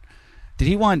want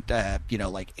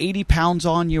like 80 pounds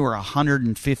on you or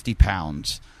 150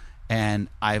 pounds?" And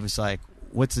I was like,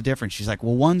 "What's the difference?" She's like,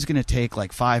 "Well, one's going to take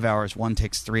like 5 hours, one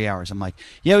takes 3 hours." I'm like,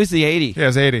 "Yeah, it was the 80." Yeah, it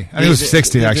was 80. I think it was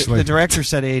 60 actually. The director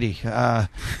said 80, and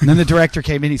then the director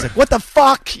came in. He's like, "What the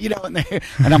fuck?" And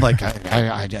I'm like,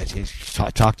 I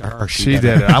talked to her. She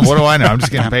did it. What do I know? I'm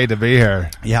just getting paid to be here.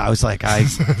 Yeah, I was like,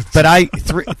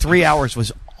 three hours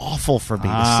was awful for me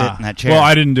to sit in that chair. Well,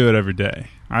 I didn't do it every day.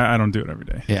 I don't do it every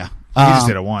day. Yeah, He just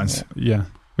did it once. Yeah.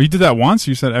 Well, you did that once?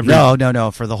 You said every No.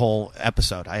 For the whole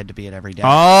episode, I had to be it every day.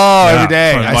 Oh, every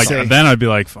day. So, I see. then I'd be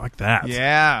like, fuck that.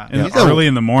 Yeah. And early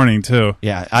in the morning, too.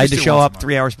 Yeah, I had to Just do show once a up month.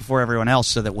 3 hours before everyone else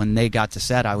so that when they got to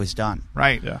set, I was done.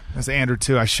 Right. Yeah. That's Andrew,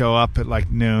 too. I show up at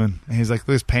like noon, and he's like,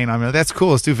 "There's paint on me." That's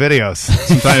cool. Let's do videos.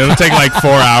 Sometimes it'll take like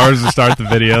 4 hours to start the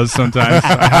videos. Sometimes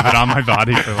I have it on my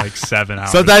body for like 7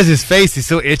 hours. Sometimes his face, he's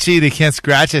so itchy they can't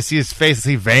scratch it. I see his face, I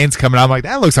see veins coming out. I'm like,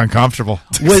 that looks uncomfortable.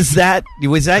 Was that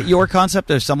your concept?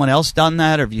 Has someone else done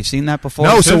that? Or have you seen that before?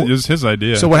 No, it was his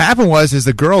idea. So what happened was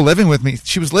the girl living with me,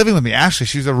 she was living with me. Actually,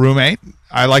 she's a roommate.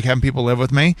 I like having people live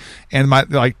with me. And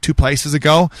like 2 places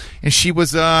ago, and she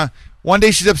was one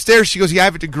day she's upstairs. She goes, "Yeah, I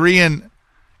have a degree in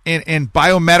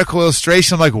biomedical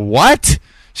illustration." I'm like, "What?"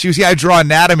 She goes, "Yeah, I draw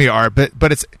anatomy art,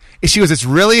 but she goes, it's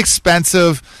really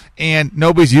expensive and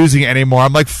nobody's using it anymore."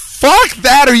 I'm like, "Fuck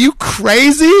that! Are you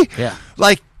crazy?" Yeah.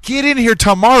 Like, get in here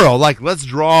tomorrow. Like, let's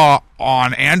draw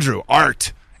on Andrew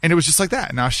art. And it was just like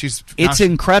that. Now It's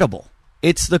incredible.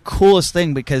 It's the coolest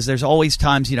thing because there's always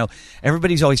times,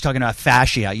 everybody's always talking about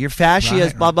fascia. Your fascia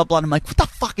is blah, blah, blah. And I'm like, what the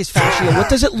fuck is fascia? What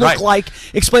does it look like?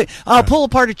 Explain. Pull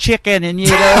apart a chicken and,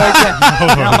 and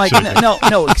I'm like,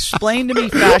 no, explain to me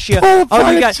fascia.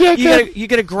 You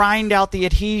got to grind out the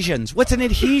adhesions. What's an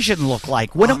adhesion look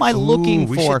like? What am I looking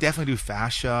for? We should definitely do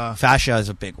fascia. Fascia is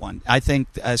a big one. I think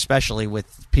especially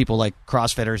with people like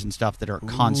CrossFitters and stuff that are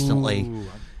constantly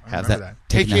have that.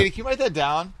 Hey, Katie, can you write that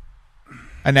down?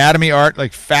 Anatomy art,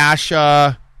 like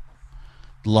fascia,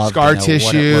 Love scar to know tissue.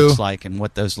 what it looks like and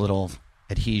what those little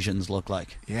adhesions look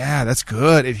like. Yeah, that's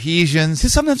good. Adhesions.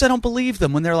 Because sometimes I don't believe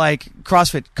them when they're like,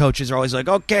 CrossFit coaches are always like,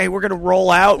 "Okay, we're going to roll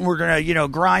out and we're going to,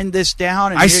 grind this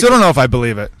down." And I still don't know if I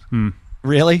believe it.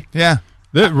 Really? Yeah.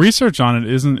 The research on it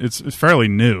it's fairly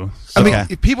new. So. I mean,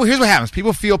 here's what happens.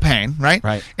 People feel pain, right?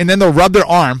 Right. And then they'll rub their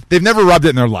arm. They've never rubbed it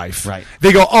in their life. Right.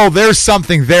 They go, "Oh, there's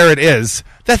something. There it is."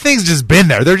 That thing's just been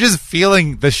there. They're just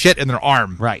feeling the shit in their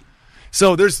arm. Right.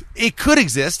 So it could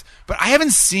exist, but I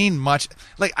haven't seen much.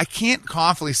 Like, I can't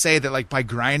confidently say that, like, by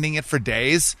grinding it for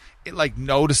days, it, like,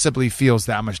 noticeably feels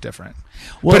that much different.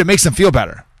 Well, but it makes them feel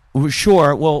better.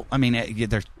 Sure. Well, I mean,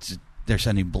 they're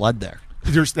sending blood there.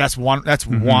 That's one. That's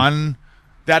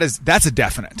a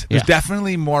definite. There's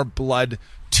definitely more blood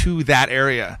to that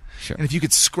area. Sure. And if you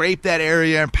could scrape that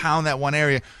area and pound that one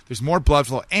area, there's more blood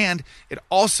flow, and it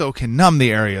also can numb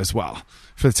the area as well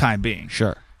for the time being.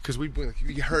 Sure. Because if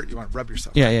you get hurt, you want to rub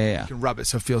yourself. Yeah. You can rub it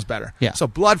so it feels better. Yeah. So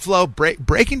blood flow,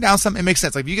 breaking down something, it makes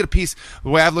sense. Like, if you get a piece, the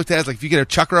way I've looked at it is like, if you get a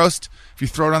chuck roast, if you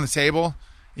throw it on the table,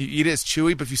 you eat it, it's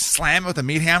chewy, but if you slam it with a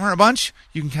meat hammer a bunch,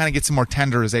 you can kind of get some more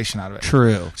tenderization out of it.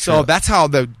 True. So that's how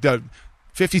the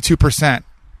 52%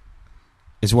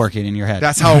 is working in your head.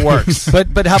 That's how it works.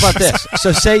 But how about this?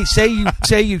 So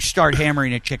say you start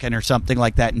hammering a chicken or something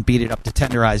like that and beat it up to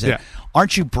tenderize it. Yeah.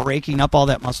 Aren't you breaking up all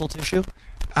that muscle tissue?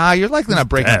 You're likely not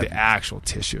breaking dead. the actual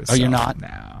tissue Oh, itself. you're not?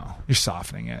 No. You're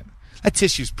softening it. That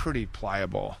tissue's pretty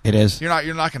pliable. It is. You're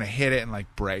not going to hit it and,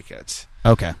 like, break it.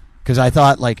 Okay. Because I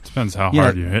thought, like, Depends how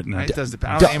hard you're hitting it. It does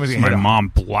depend. I don't think anyone's gonna My hit it. mom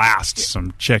blasts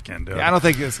some chicken, dude. Yeah, I don't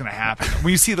think it's going to happen.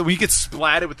 When you get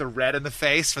splatted with the red in the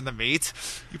face from the meat,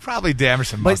 you probably damage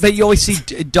some muscle. But you always see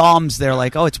DOMs. They're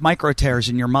like, "Oh, it's micro tears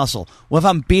in your muscle." Well, if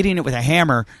I'm beating it with a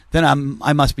hammer, then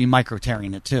I must be micro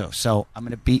tearing it too. So I'm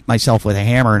going to beat myself with a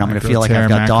hammer, and I'm going to feel like I've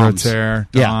got DOMs.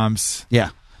 DOMs. Yeah.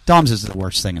 DOMs is the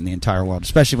worst thing in the entire world,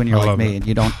 especially when you're like me and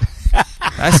you don't.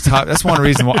 That's tough. That's one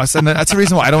reason why. That's the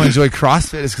reason why I don't enjoy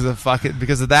CrossFit is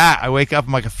because of that. I wake up,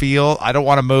 I'm like, I don't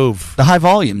want to move. The high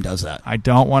volume does that. I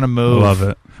don't want to move. Love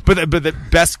it. But the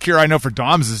best cure I know for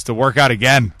DOMs is to work out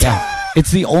again. Yeah.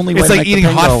 It's the only way It's to like make eating the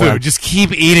pain hot go food. away. Just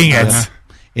keep eating it. Yeah.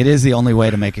 It is the only way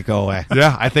to make it go away.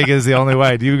 Yeah, I think it is the only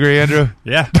way. Do you agree, Andrew?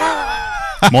 Yeah.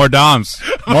 More DOMs.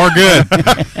 More good.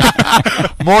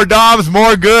 More DOMs,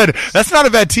 more good. That's not a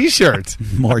bad T-shirt.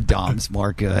 More DOMs,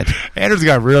 more good. Andrew's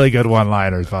got really good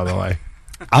one-liners, by the way.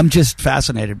 I'm just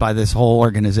fascinated by this whole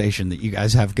organization that you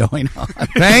guys have going on.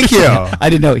 Thank you. I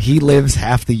didn't know he lives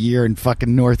half the year in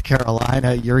fucking North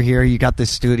Carolina. You're here. You got this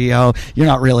studio. You're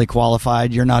not really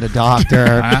qualified. You're not a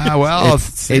doctor.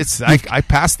 I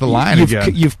passed the line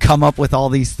again. You've come up with all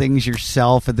these things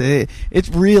yourself. It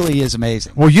really is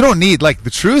amazing. Well, you don't need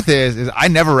the truth is I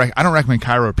don't recommend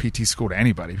chiro or PT school to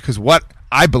anybody because what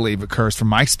I believe occurs from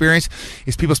my experience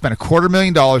is people spend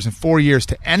 $250,000 in 4 years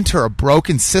to enter a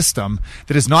broken system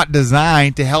that is not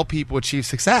designed to help people achieve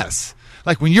success.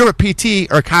 Like when you're a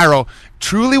PT or a chiro,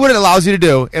 truly what it allows you to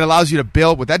do, it allows you to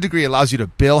build, with that degree, it allows you to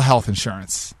bill health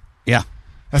insurance. Yeah.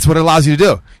 That's what it allows you to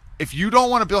do. If you don't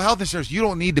want to bill health insurance, you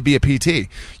don't need to be a PT.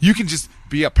 You can just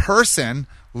be a person,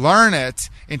 learn it,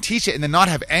 and teach it, and then not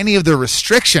have any of the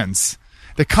restrictions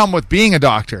that come with being a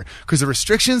doctor. Because the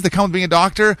restrictions that come with being a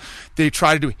doctor, they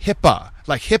try to do HIPAA.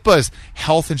 Like HIPAA is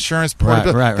health insurance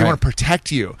portability. They want to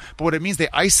protect you. But what it means, they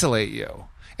isolate you.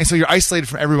 And so you're isolated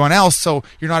from everyone else, so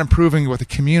you're not improving with the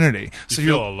community. So you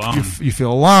feel alone. You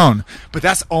feel alone. But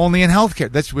that's only in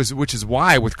healthcare. Which is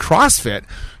why with CrossFit,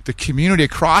 the community of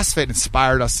CrossFit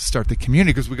inspired us to start the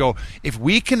community. Because we go, if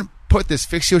we can put this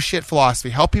fix your shit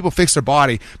philosophy, help people fix their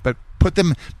body, but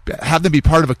have them be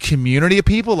part of a community of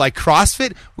people like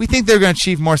CrossFit, we think they're going to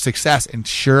achieve more success. And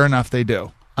sure enough, they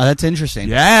do. That's interesting.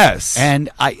 Yes.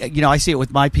 And I see it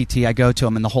with my PT. I go to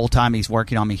him, and the whole time he's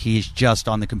working on me, he's just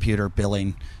on the computer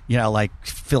billing, like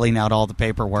filling out all the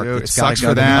paperwork. Dude, that's it sucks got to go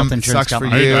for to the them. health insurance Sucks for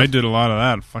company. you. I did a lot of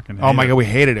that. Fucking hate Oh my it. God, we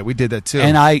hated it. We did that too.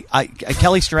 And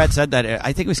Kelly Starrett said that.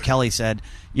 I think it was Kelly said,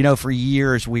 for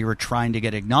years we were trying to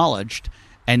get acknowledged,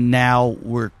 and now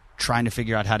we're trying to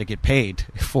figure out how to get paid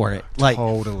for it.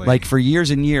 Totally. Like for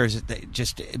years and years,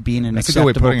 just being an That's a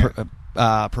good way of acceptable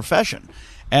putting profession.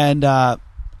 And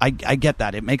I get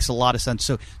that. It makes a lot of sense.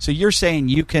 So you're saying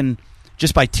you can,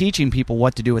 just by teaching people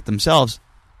what to do with themselves,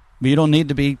 but you don't need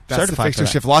to be That's certified the fix for your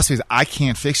that. shit philosophy is I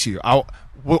can't fix you.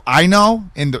 I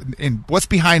know in what's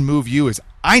behind Move You is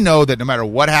I know that no matter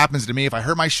what happens to me, if I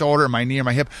hurt my shoulder or my knee or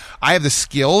my hip, I have the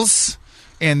skills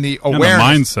and the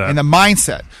awareness and the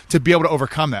mindset to be able to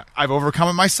overcome that. I've overcome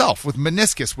it myself with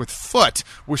meniscus, with foot,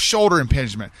 with shoulder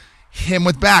impingement, him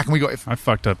with back, and we go. I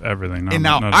fucked up everything.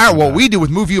 What we do with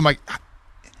Move You,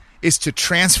 is to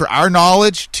transfer our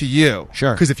knowledge to you.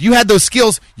 Sure. Because if you had those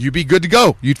skills, you'd be good to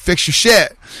go. You'd fix your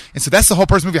shit. And so that's the whole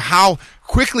purpose of Move You. How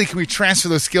quickly can we transfer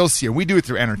those skills to you? We do it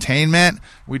through entertainment.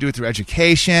 We do it through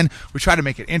education. We try to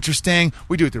make it interesting.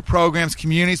 We do it through programs,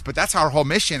 communities. But that's our whole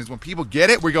mission is when people get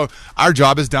it, we go, our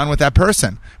job is done with that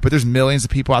person. But there's millions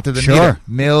of people out there that need it.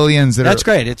 Millions that That's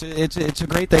great. It's a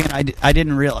great thing. And I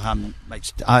didn't realize.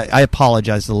 I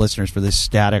apologize to the listeners for this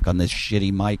static on this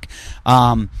shitty mic.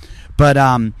 But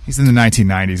he's in the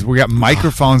 1990s. We got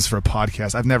microphones for a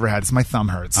podcast. I've never had this. My thumb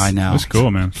hurts. I know. That's cool,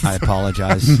 man. I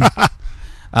apologize.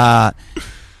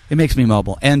 It makes me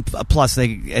mobile, and plus they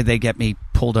get me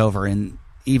pulled over, and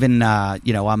even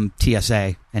I'm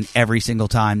TSA, and every single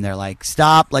time they're like,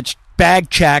 "Stop, let's bag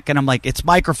check," and I'm like, "It's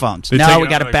microphones." They No, take we it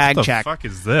got out, a bag what check. The fuck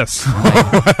is this?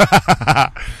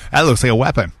 That looks like a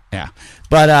weapon. Yeah,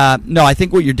 but no, I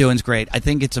think what you're doing is great. I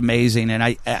think it's amazing, and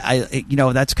I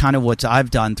that's kind of what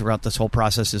I've done throughout this whole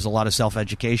process is a lot of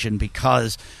self-education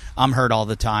because I'm hurt all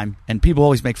the time, and people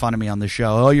always make fun of me on the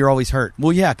show. Oh, you're always hurt.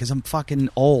 Well, yeah, because I'm fucking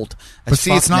old. But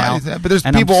see, it's not. Now, but there's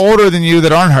and people older than you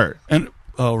that aren't hurt. And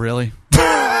oh, really?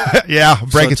 Yeah,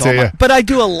 break it to you. But I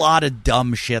do a lot of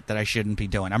dumb shit that I shouldn't be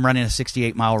doing. I'm running a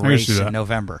 68-mile race in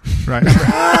November. Right.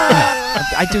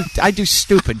 I do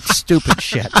stupid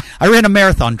shit. I ran a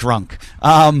marathon drunk.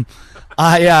 And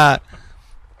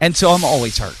so I'm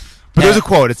always hurt. But there's a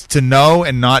quote. It's to know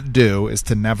and not do is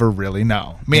to never really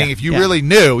know. Meaning if you really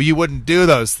knew, you wouldn't do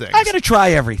those things. I got to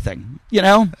try everything.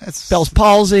 Bell's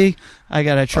palsy. I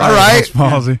got to try. All right. Bell's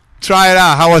palsy. Try it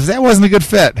out. How was that? Wasn't a good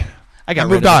fit. I got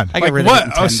moved on. I got rid what? of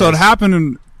it in 10 So it days.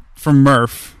 happened from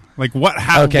Murph. Like what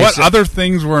happened? Okay, what so- other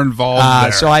things were involved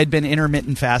there? So I had been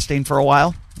intermittent fasting for a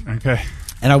while. Okay.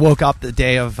 And I woke up the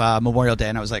day of Memorial Day,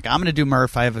 and I was like, I'm going to do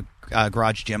Murph. I have a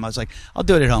garage gym. I was like, I'll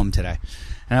do it at home today.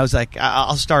 And I was like,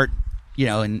 I'll start,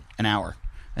 in an hour.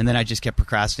 And then I just kept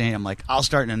procrastinating. I'm like, I'll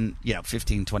start in,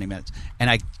 15, 20 minutes. And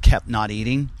I kept not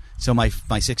eating. So my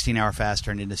 16-hour fast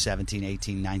turned into 17,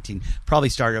 18, 19. Probably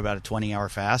started about a 20-hour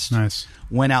fast. Nice.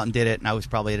 Went out and did it, and I was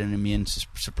probably at an immune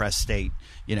suppressed state.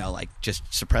 Like just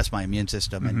suppressed my immune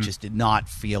system and just did not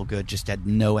feel good. Just had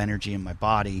no energy in my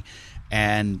body,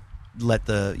 and let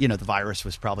the virus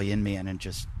was probably in me and it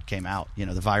just came out. The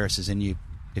virus is in you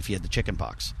if you had the chicken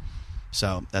pox.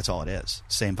 So that's all it is.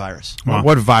 Same virus. Wow.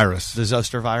 What virus? The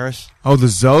zoster virus. Oh, the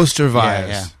zoster virus.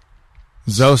 Yeah.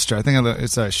 Zoster. I think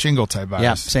it's a shingle type virus.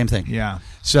 Yeah, same thing. Yeah.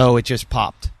 So it just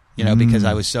popped, because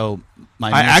I was so.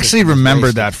 I actually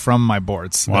remembered that from my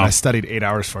boards that I studied 8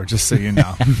 hours for, just so you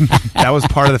know. That was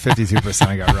part of the 52%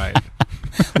 I got right.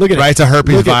 Look at right, it. it's a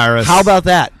herpes virus. How about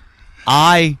that?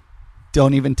 I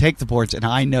don't even take the boards, and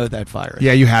I know that virus.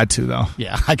 Yeah, you had to, though.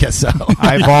 Yeah, I guess so.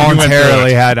 I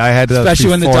voluntarily had to.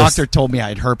 Especially when the doctor told me I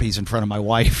had herpes in front of my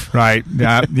wife. Right.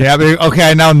 Yeah.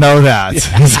 Okay, I now know that.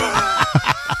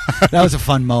 That was a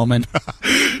fun moment.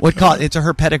 It's a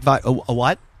herpetic virus. A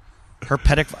what?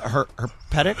 Herpetic?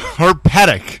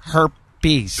 Herpetic.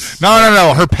 Herpes.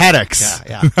 No. Herpetics.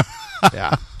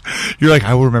 Yeah. You're like,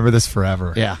 I will remember this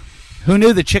forever. Yeah. Who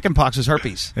knew that chicken pox was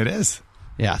herpes? It is.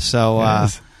 Yeah. So,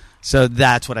 so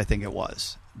that's what I think it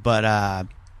was. But,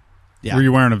 yeah. Were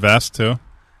you wearing a vest too?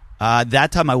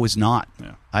 That time I was not.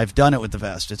 Yeah. I've done it with the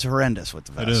vest. It's horrendous with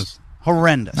the vest. It is.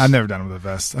 Horrendous. I've never done it with a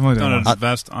vest. I've only done it Done once. a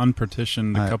vest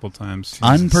unpartitioned a couple times.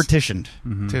 Unpartitioned.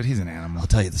 Mm-hmm. Dude, he's an animal. I'll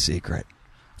tell you the secret.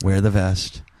 Wear the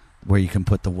vest where you can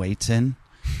put the weights in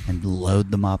and load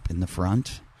them up in the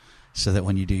front so that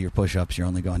when you do your push-ups, you're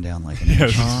only going down like an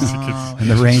inch. And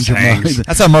the range of motion.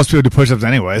 That's how most people do push-ups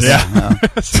anyways. Yeah.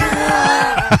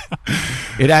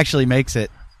 It actually makes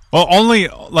it. Well, only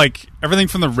like everything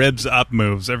from the ribs up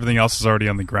moves. Everything else is already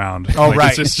on the ground. Oh, like,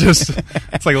 right. It's just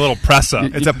it's like a little press up.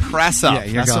 It's a press up. Yeah,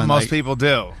 you're That's what going most like- people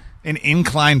do. An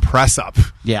incline press up.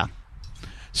 Yeah.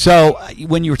 So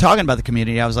when you were talking about the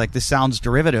community, I was like, this sounds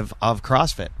derivative of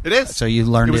CrossFit. It is. So you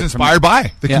learned It was from- inspired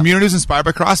by. The Yeah. community was inspired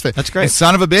by CrossFit. That's great. And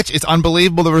son of a bitch, it's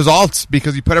unbelievable the results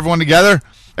because you put everyone together.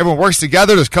 Everyone works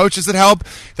together. There's coaches that help.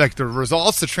 Like the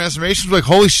results, the transformations. Like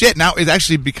holy shit! Now it's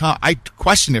actually become. I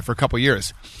questioned it for a couple of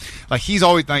years. Like he's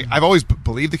always. Like, I've always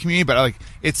believed the community, but like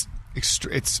it's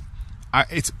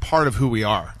part of who we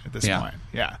are at this point.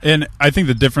 Yeah. And I think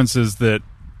the difference is that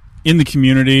in the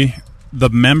community, the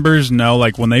members know,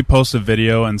 like when they post a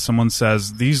video and someone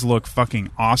says these look fucking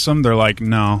awesome, they're like,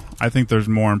 no, I think there's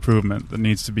more improvement that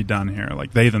needs to be done here.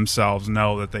 Like they themselves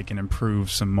know that they can improve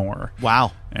some more.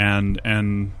 Wow. And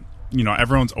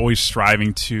everyone's always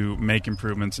striving to make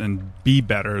improvements and be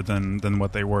better than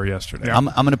what they were yesterday. I'm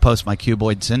going to post my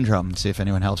cuboid syndrome and see if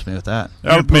anyone helps me with that.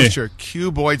 Help me. Post your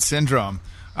cuboid syndrome.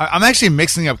 I'm actually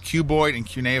mixing up cuboid and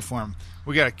cuneiform.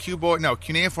 We got a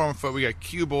cuneiform foot. We got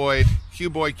cuboid,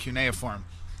 cuneiform.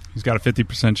 He's got a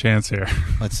 50% chance here.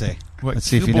 Let's see. What, Let's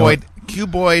see if you know.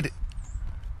 Cuboid.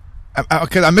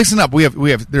 Because I'm mixing up. We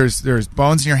have. There's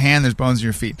bones in your hand. There's bones in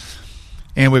your feet,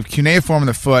 and we have cuneiform in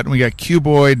the foot, and we got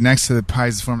cuboid next to the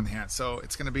pisiform in the hand. So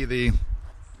it's going to be the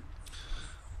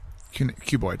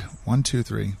cuboid. 1, 2,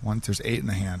 3. There's 8 in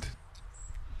the hand.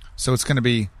 So it's going to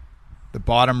be the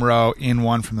bottom row in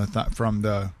one from the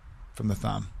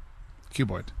thumb.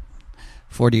 Cuboid.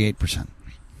 48%.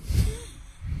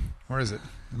 Where is it?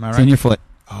 Am I It's right? in your foot.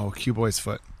 Oh, cuboid's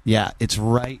foot. Yeah, it's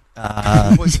right.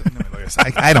 I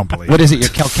don't believe What you. is it? Your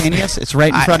calcaneous? It's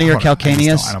right in front of your hold on.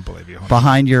 calcaneus. I don't believe you. Hold on.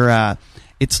 Behind your.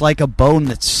 It's like a bone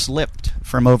that's slipped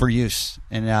from overuse.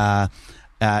 And I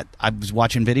was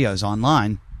watching videos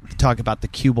online to talk about the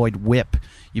cuboid whip.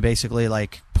 You basically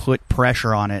like put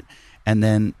pressure on it and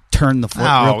then turn the foot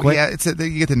real quick. Yeah,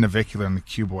 you get the navicular and the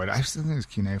cuboid. I still think it's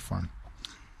cuneiform.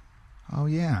 Oh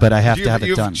yeah, But I have to have it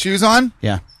you done. Shoes on?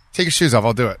 Yeah. Take your shoes off.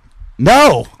 I'll do it.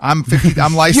 No. I'm 50.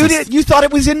 I'm licensed. You did. You thought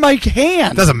it was in my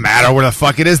hand. It doesn't matter where the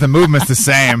fuck it is. The movement's the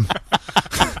same.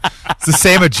 It's the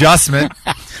same adjustment.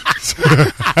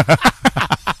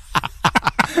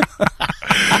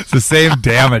 It's the same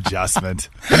damn adjustment.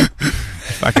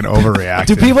 Fucking overreacting.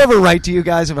 Do people ever write to you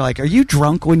guys and be like, "Are you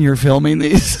drunk when you're filming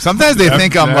these?" Sometimes they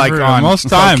think I'm like Never. on Most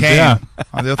times, cocaine. yeah.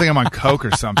 They'll think I'm on coke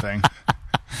or something.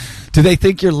 Do they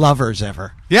think you're lovers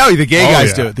ever? Yeah, the gay Oh, guys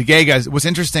yeah. do it. The gay guys. What's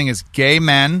interesting is gay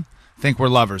men think we're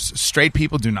lovers. Straight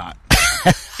people do not.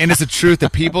 And it's the truth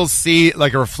that people see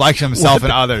like a reflection of themselves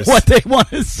and others. What they want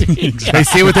to see. They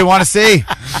see what they want to see.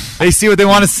 They see what they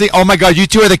want to see. Oh my God, you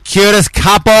two are the cutest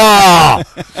couple.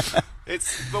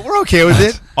 But we're okay with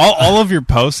it. All of your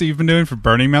posts that you've been doing for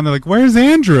Burning Man, they're like, where's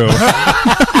Andrew?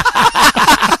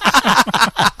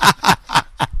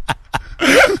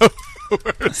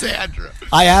 Where's Andrew?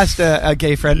 I asked a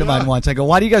gay friend of mine once, I go,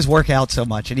 "Why do you guys work out so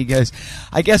much?" And he goes,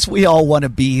 "I guess we all want to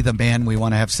be the man we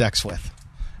want to have sex with."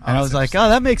 And I was like, oh,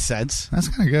 that makes sense. That's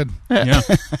kind of good. Yeah.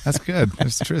 That's good.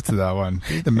 There's truth to that one.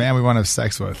 Be the man we want to have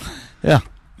sex with. Yeah.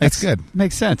 That's good.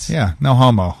 Makes sense. Yeah. No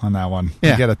homo on that one.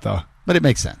 Yeah. I get it, though. But it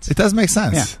makes sense. It does make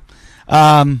sense.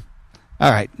 Yeah. All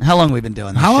right. How long have we been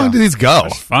doing this How long show? do these go?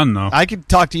 It's fun though. I could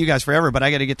talk to you guys forever, but I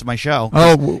got to get to my show.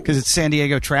 Oh, because it's San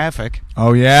Diego traffic.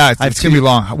 Oh, yeah. It's I have going to be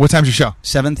long. What time's your show?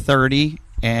 7:30,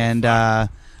 and I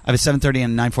have a 7:30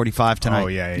 and 9:45 tonight. Oh,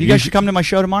 yeah. You guys should come to my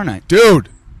show tomorrow night. Dude.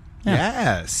 Yeah.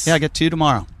 Yes. Yeah, I got 2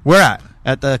 tomorrow Where at?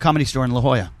 at the Comedy Store in La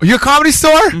Jolla. Your comedy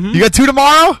store? You got 2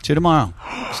 tomorrow? 2 tomorrow,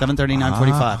 7:30,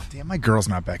 9:45. Damn, my girl's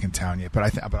not back in town yet,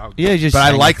 but Yeah, just I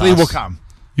hang with likely us. will come.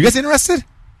 You guys interested?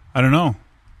 I don't know.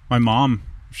 My mom,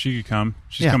 if she could come.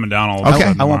 She's Yeah. coming down all of a Okay.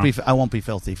 sudden I won't tomorrow. I won't be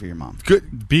filthy for your mom.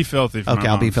 Good. Be filthy for Okay, my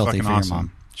I'll mom. be It's filthy fucking for your awesome.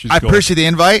 mom. She's I cool. appreciate the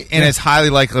invite, and it's highly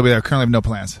likely I'll be there. Currently have no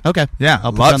plans. Okay. Yeah.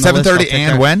 I'll put you on the list. 7:30 I'll take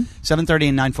and care. when? 7:30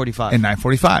 and 9:45. And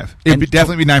 9:45. It'd And be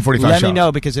definitely be 9:45 Let show. me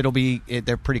know because it'll be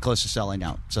they're pretty close to selling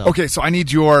out. So Okay, so I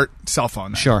need your cell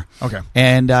phone then. Sure. Okay.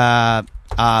 And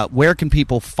where can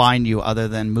people find you other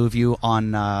than Move You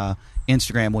on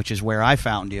Instagram, which is where I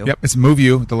found you? Yep, it's Move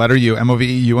You, the letter U,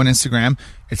 MOVEU on Instagram.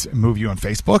 It's Move You on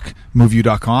Facebook,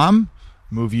 MoveU.com,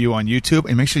 Move You on YouTube,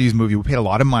 and make sure you use Move You. We paid a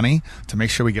lot of money to make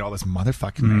sure we get all this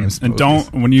motherfucking names. And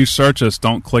don't, when you search us,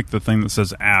 don't click the thing that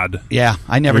says ad. Yeah,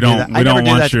 I never We do don't- that. we I never don't do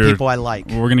want that to your- people I like.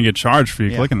 We're going to get charged for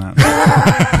you Yeah. clicking that.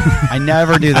 I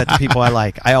never do that to people I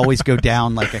like. I always go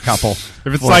down like a couple. If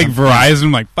it's for like them. Verizon,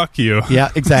 I'm like, fuck you. Yeah,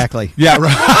 exactly. Yeah,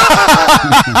 right.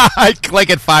 I click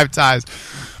it 5 times.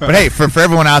 But hey, for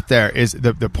everyone out there, is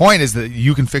the point is that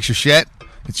you can fix your shit.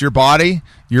 It's your body.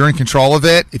 You're in control of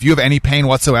it. If you have any pain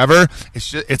whatsoever,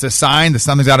 it's a sign that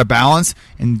something's out of balance,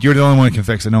 and you're the only one who can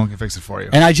fix it. No one can fix it for you.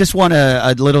 And I just want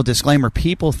a little disclaimer.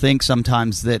 People think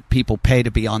sometimes that people pay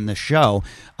to be on the show.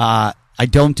 I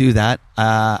don't do that.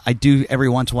 I do every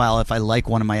once in a while if I like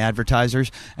one of my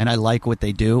advertisers and I like what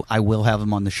they do, I will have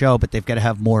them on the show, but they've got to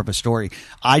have more of a story.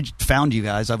 I found you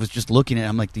guys. I was just looking at it.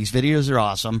 I'm like, these videos are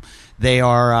awesome. They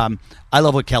are I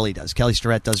love what Kelly does. Kelly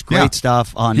Starrett does great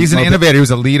stuff on He's an innovator. He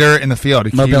was a leader in the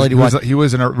field. Mobility He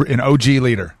was an OG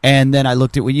leader. And then I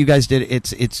looked at what you guys did.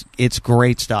 It's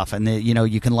great stuff, and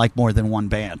you can like more than one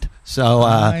band. So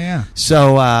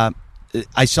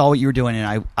I saw what you were doing,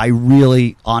 and I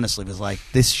really honestly was like,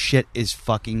 this shit is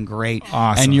fucking great.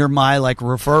 Awesome. And you're my like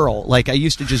referral. Like I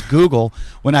used to just Google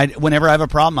whenever I have a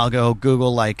problem, I'll go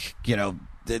Google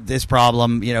this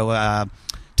problem,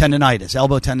 tendonitis,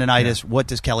 elbow tendonitis. What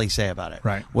does Kelly say about it?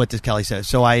 Right. What does Kelly say?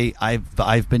 So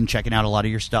I've been checking out a lot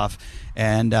of your stuff,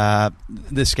 and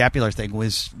the scapular thing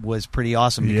was pretty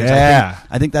awesome. Because Yeah.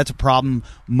 I think that's a problem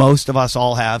most of us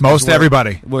all have. Most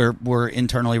everybody. We're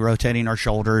internally rotating our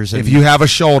shoulders. And, If you have a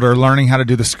shoulder, learning how to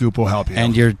do the scoop will help you.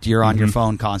 and you're on your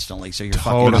phone constantly, so you're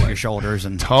fucking up Totally. your shoulders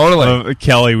and totally.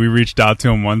 Kelly, we reached out to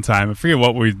him one time. I forget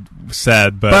what we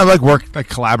said, but I like work, like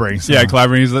collaborating. So. yeah,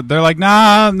 collaborating. They're like,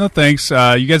 nah, no thanks.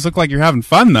 You guys look like you're having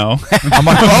fun, though. I'm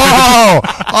like,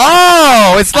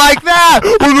 it's like that.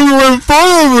 We're having fun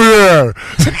over here.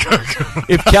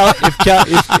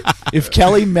 if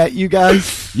Kelly met you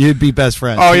guys, you'd be best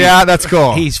friends. Oh yeah, that's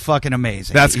cool. He's fucking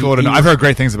amazing. That's cool to know. I've heard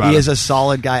great things about He him. is a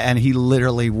solid guy, and he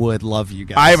literally would love you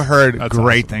guys. I've heard That's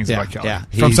great awesome. things Yeah, about Kelly yeah.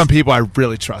 from He's- some people I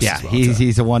really trust. Yeah, as well, he's too.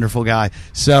 he's a wonderful guy.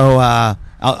 So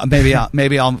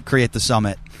maybe I'll create the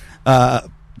summit. I'll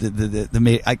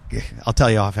tell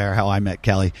you off air how I met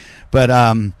Kelly. But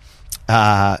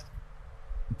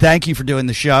thank you for doing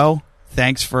the show.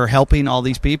 Thanks for helping all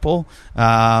these people.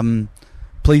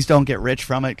 Please don't get rich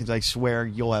from it, because I swear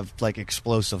you'll have like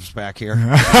explosives back here.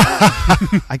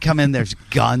 I come in, there's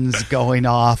guns going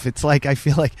off. It's like I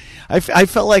feel like I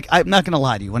felt like, I'm not going to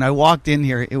lie to you. When I walked in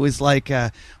here, it was like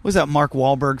what was that Mark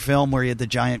Wahlberg film where he had the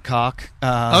giant cock?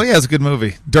 Oh yeah, it's a good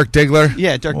movie. Dirk Diggler.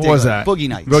 Yeah, Dirk What Diggler. was that? Boogie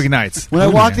Nights. Boogie Nights. When I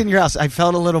Boogie walked Nights. in your house, I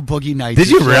felt a little Boogie Nights. Did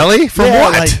you really? From Yeah,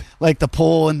 what? Like the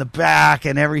pool in the back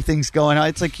and everything's going on.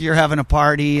 It's like you're having a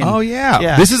party. And, Oh yeah.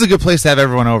 yeah. This is a good place to have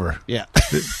everyone over. Yeah.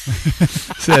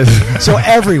 Says, So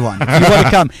everyone, if you want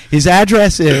to come, his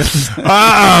address is.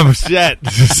 shit.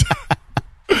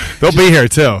 They'll be here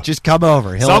too. Just come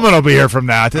over. Someone will be here from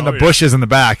that in the yeah. bushes in the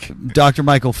back. Dr.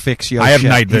 Michael fix your I have shit.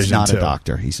 night He's vision, not too. a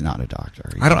doctor. He's not a doctor.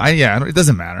 It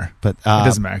doesn't matter. But It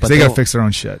doesn't matter but because they got to they'll- fix their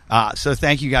own shit. So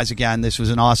thank you guys again. This was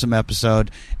an awesome episode,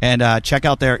 and check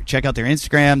out their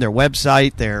Instagram, their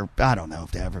website, their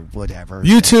whatever.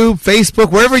 YouTube,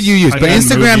 Facebook, wherever you use, but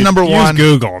Instagram number Use one.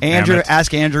 Google. damn Andrew, it.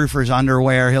 ask Andrew for his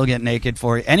underwear. He'll get naked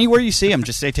for you. Anywhere you see him,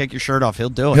 just say take your shirt off. He'll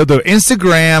do it. He'll do it.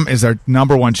 Instagram is our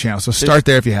number one channel, so start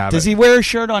there if you have Does it. he wear a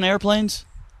shirt on airplanes?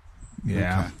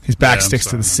 Yeah, his back Yeah, I'm sticks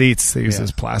to the sorry. seats. They use Yeah.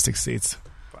 those plastic seats.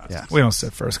 Yeah. We don't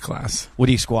sit first class. What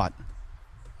do you squat?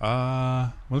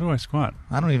 What do I squat?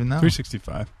 I don't even know.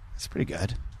 365. That's pretty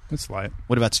good. It's light.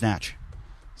 What about snatch?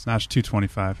 Snatch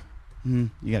 225. You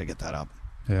got to get that up.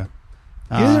 Yeah.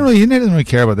 He doesn't really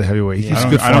care about the heavyweight. He's I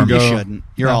good don't form. You go- shouldn't.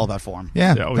 You're all about form.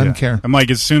 Yeah, Yeah, doesn't care. I'm like,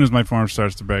 as soon as my form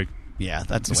starts to break, Yeah,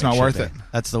 that's the It's way not it should worth be. it.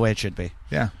 That's the way it should be.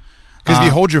 Yeah, because if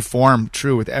you hold your form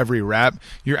true with every rep,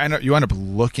 you end up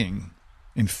looking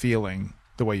and feeling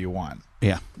the way you want,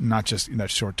 Yeah. not just in that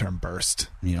short-term burst.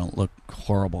 You don't look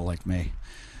horrible like me.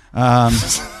 I'm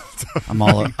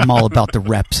all about the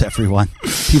reps, everyone.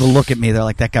 People look at me, they're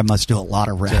like, that guy must do a lot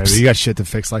of Yeah, reps. you got shit to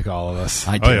fix like all of us.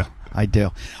 I do. Oh, yeah. I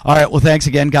do. All right. Well, thanks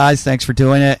again, guys. Thanks for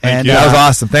doing it. Thank and you. That was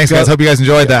awesome. Thanks, guys. Hope you guys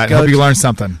enjoyed that. go Hope you to- learned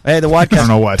something. Hey, the I podcast. don't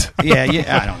know what. Yeah,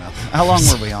 I don't know. How long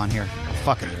were we on here? A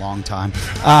fucking long time.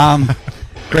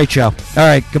 Great show. All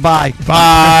right. Goodbye.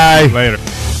 Bye. later.